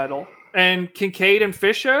Chelimo will medal. And Kincaid and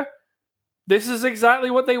Fisher, this is exactly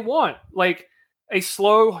what they want. Like a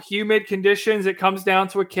slow, humid conditions, it comes down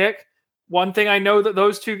to a kick. One thing I know that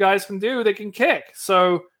those 2 guys can do, they can kick.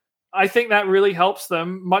 So I think that really helps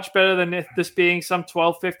them much better than this being some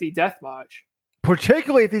 1250 death march.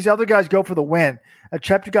 Particularly if these other guys go for the win. A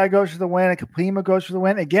Cheptegei goes for the win, a Kiplimo goes for the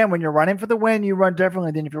win. Again, when you're running for the win, you run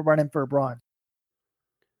differently than if you're running for a bronze.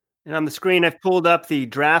 And on the screen, I've pulled up the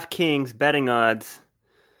DraftKings betting odds.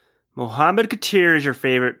 Mohamed Katir is your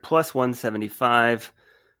favorite, plus 175.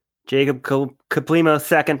 Jacob Kiplimo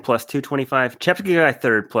second, plus 225. Cheptegei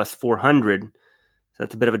third, plus 400. So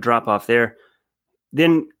that's a bit of a drop off there.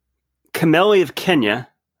 Then Kameli of Kenya.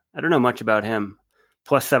 I don't know much about him.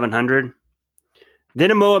 Plus 700.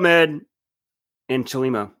 Then Mohamed and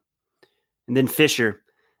Chelimo. And then Fisher.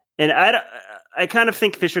 And I kind of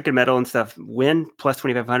think Fisher can medal and stuff. Win, plus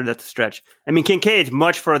 2,500. That's a stretch. I mean, Kincaid's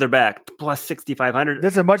much further back, plus 6,500.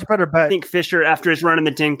 That's a much better bet. I think Fisher after his run in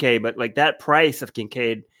the 10K, but like that price of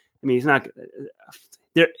Kincaid, I mean,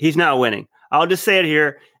 he's not winning. I'll just say it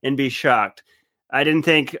here and be shocked. I didn't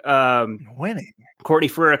think winning. Courtney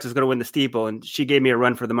Frericks was going to win the steeple, and she gave me a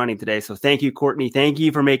run for the money today. So thank you, Courtney. Thank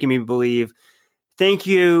you for making me believe. Thank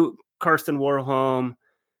you, Karsten Warholm.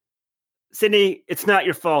 Sydney, it's not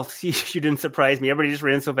your fault. You didn't surprise me. Everybody just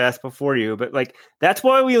ran so fast before you. But like that's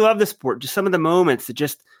why we love the sport. Just some of the moments that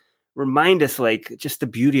just remind us like just the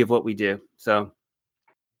beauty of what we do. So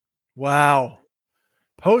wow.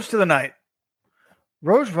 Post of the night.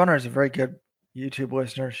 Rose Runner is a very good YouTube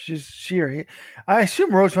listener. I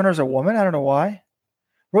assume Rose Runner is a woman. I don't know why.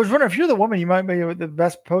 Rose Runner, if you're the woman, you might be the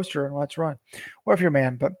best poster in Let's Run. Or if you're a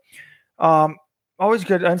man. But always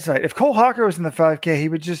good insight. If Cole Hawker was in the 5K, he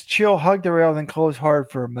would just chill, hug the rail, then close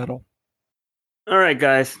hard for a medal. All right,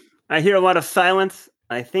 guys. I hear a lot of silence.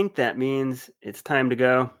 I think that means it's time to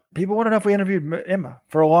go. People want to know if we interviewed Emma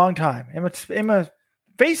for a long time. Emma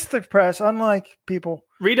faced the press, unlike people.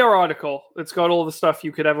 Read our article. It's got all the stuff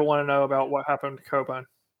you could ever want to know about what happened to Coburn.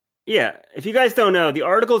 Yeah. If you guys don't know, the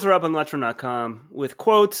articles are up on LetsRun.com with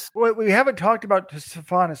quotes. We haven't talked about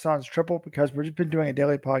Sifan Hassan's triple because we've been doing a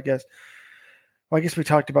daily podcast. Well, I guess we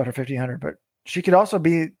talked about her 1,500, but she could also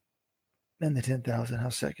be in the 10,000. How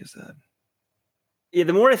sick is that? Yeah,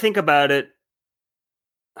 the more I think about it,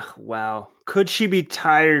 wow. Could she be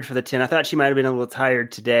tired for the 10? I thought she might have been a little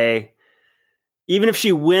tired today. Even if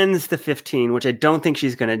she wins the 15, which I don't think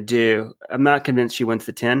she's going to do, I'm not convinced she wins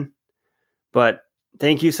the 10. But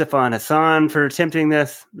Thank you, Safan Hassan, for attempting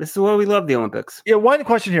this. This is why we love the Olympics. Yeah, one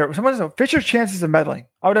question here. Someone says Fisher's chances of medaling.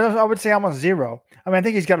 I would say almost zero. I mean, I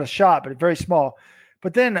think he's got a shot, but it's very small.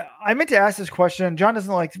 But then I meant to ask this question. John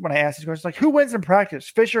doesn't like when I ask this question. Like, who wins in practice?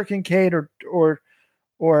 Fisher, Kincaid, or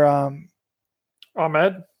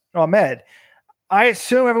Ahmed. Ahmed. I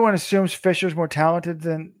assume everyone assumes Fisher's more talented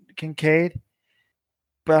than Kincaid,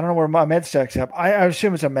 but I don't know where Ahmed stacks up. I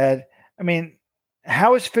assume it's Ahmed. I mean,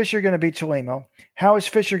 how is Fisher going to beat Chelimo? How is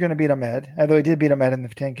Fisher going to beat Ahmed? Although he did beat Ahmed in the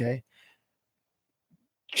 10K.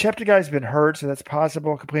 Cheptegei's been hurt, so that's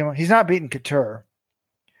possible. He's not beating Couture.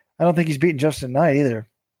 I don't think he's beating Justin Knight either.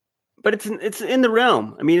 But it's in the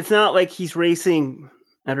realm. I mean, it's not like he's racing,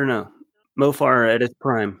 I don't know, Mofar at his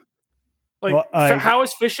prime. Like, how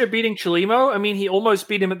is Fisher beating Chelimo? I mean, he almost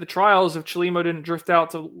beat him at the trials if Chelimo didn't drift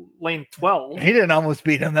out to lane 12. He didn't almost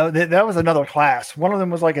beat him, though. That was another class. One of them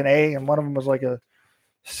was like an A, and one of them was like a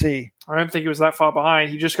C. I don't think he was that far behind.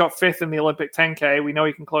 He just got 5th in the Olympic 10K. We know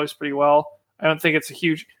he can close pretty well. I don't think it's a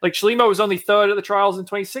huge... Like, Chelimo was only 3rd at the trials in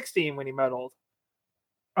 2016 when he medaled.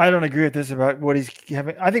 I don't agree with this about what he's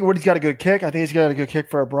having. I think Woody's got a good kick. I think he's got a good kick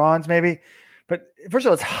for a bronze, maybe. But first of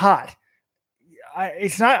all, it's hot.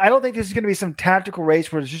 It's not. I don't think this is going to be some tactical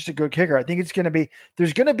race where it's just a good kicker. I think it's going to be.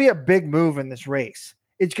 There's going to be a big move in this race.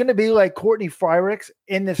 It's going to be like Courtney Frerichs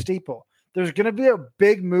in the steeple. There's going to be a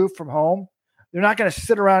big move from home. They're not going to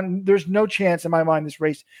sit around. There's no chance in my mind this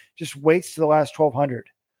race just waits to the last 1,200.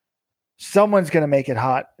 Someone's going to make it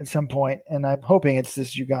hot at some point, and I'm hoping it's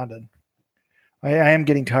this Ugandan. I am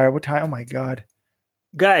getting tired. What time? Oh my God.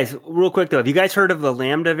 Guys, real quick though, have you guys heard of the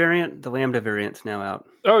Lambda variant? The Lambda variant's now out.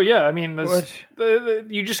 Oh yeah, I mean,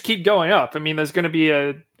 you just keep going up. I mean, there's going to be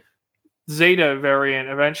a Zeta variant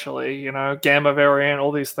eventually, Gamma variant,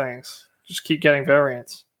 all these things. Just keep getting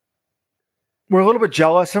variants. We're a little bit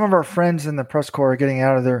jealous. Some of our friends in the press corps are getting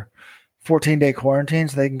out of their 14-day quarantine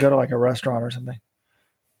so they can go to like a restaurant or something.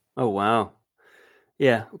 Oh wow.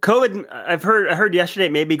 Yeah, COVID. I heard yesterday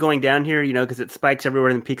it may be going down here, because it spikes everywhere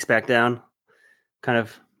and then peaks back down. Kind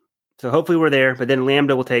of. So hopefully we're there, but then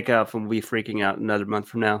Lambda will take off and we'll be freaking out another month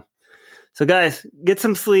from now. So guys, get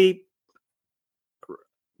some sleep.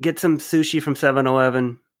 Get some sushi from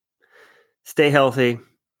 7-Eleven. Stay healthy.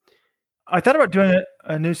 I thought about doing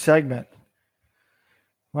a new segment.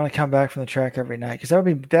 I want to come back from the track every night because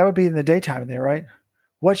that would be in the daytime there, right?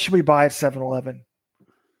 What should we buy at 7-Eleven?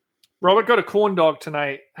 Robert got a corn dog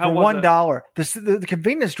tonight. How was $1. The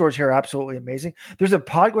convenience stores here are absolutely amazing. There's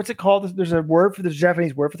what's it called? There's a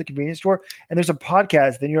Japanese word for the convenience store, and there's a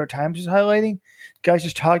podcast the New York Times is highlighting. Guys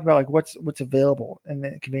just talking about like what's available in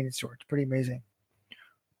the convenience store. It's pretty amazing.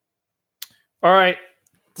 All right.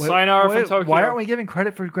 Sayonara from Tokyo. Why aren't we giving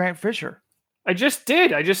credit for Grant Fisher? I just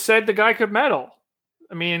did. I just said the guy could medal.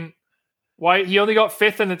 I mean, why he only got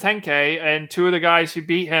 5th in the 10K, and 2 of the guys who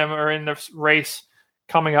beat him are in the race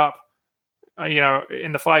coming up.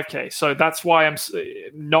 In the 5K. So that's why I'm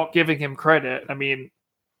not giving him credit. I mean,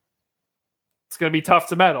 it's going to be tough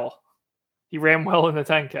to medal. He ran well in the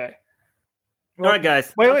 10K. All right,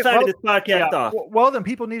 guys. Outside of this podcast off. Well, then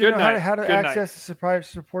people need to know how to access the Surprise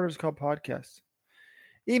Supporters Club podcast.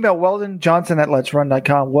 Email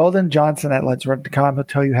WeldonJohnson@letsrun.com. WeldonJohnson@letsrun.com. He'll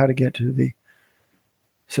tell you how to get to the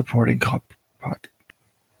supporting club podcast.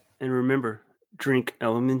 And remember,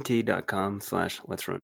 drinkLMNT.com/letsrun.